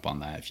definitely jump on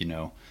that if you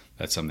know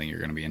that's something you're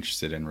going to be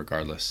interested in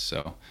regardless.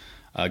 So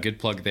good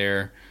plug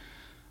there.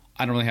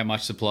 I don't really have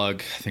much to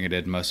plug. I think I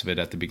did most of it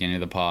at the beginning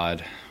of the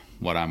pod,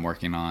 what I'm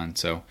working on.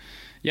 So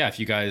yeah, if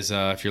you guys,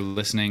 if you're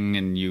listening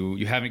and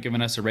you haven't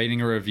given us a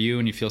rating or review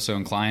and you feel so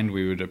inclined,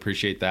 we would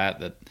appreciate that.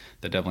 That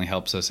definitely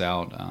helps us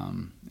out.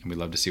 And we'd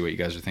love to see what you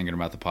guys are thinking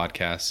about the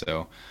podcast.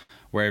 So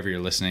wherever you're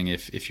listening,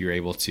 if you're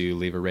able to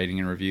leave a rating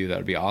and review, that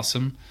would be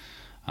awesome.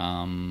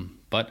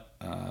 But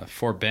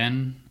for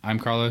Ben, I'm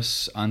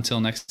Carlos. Until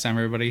next time,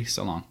 everybody,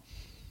 so long.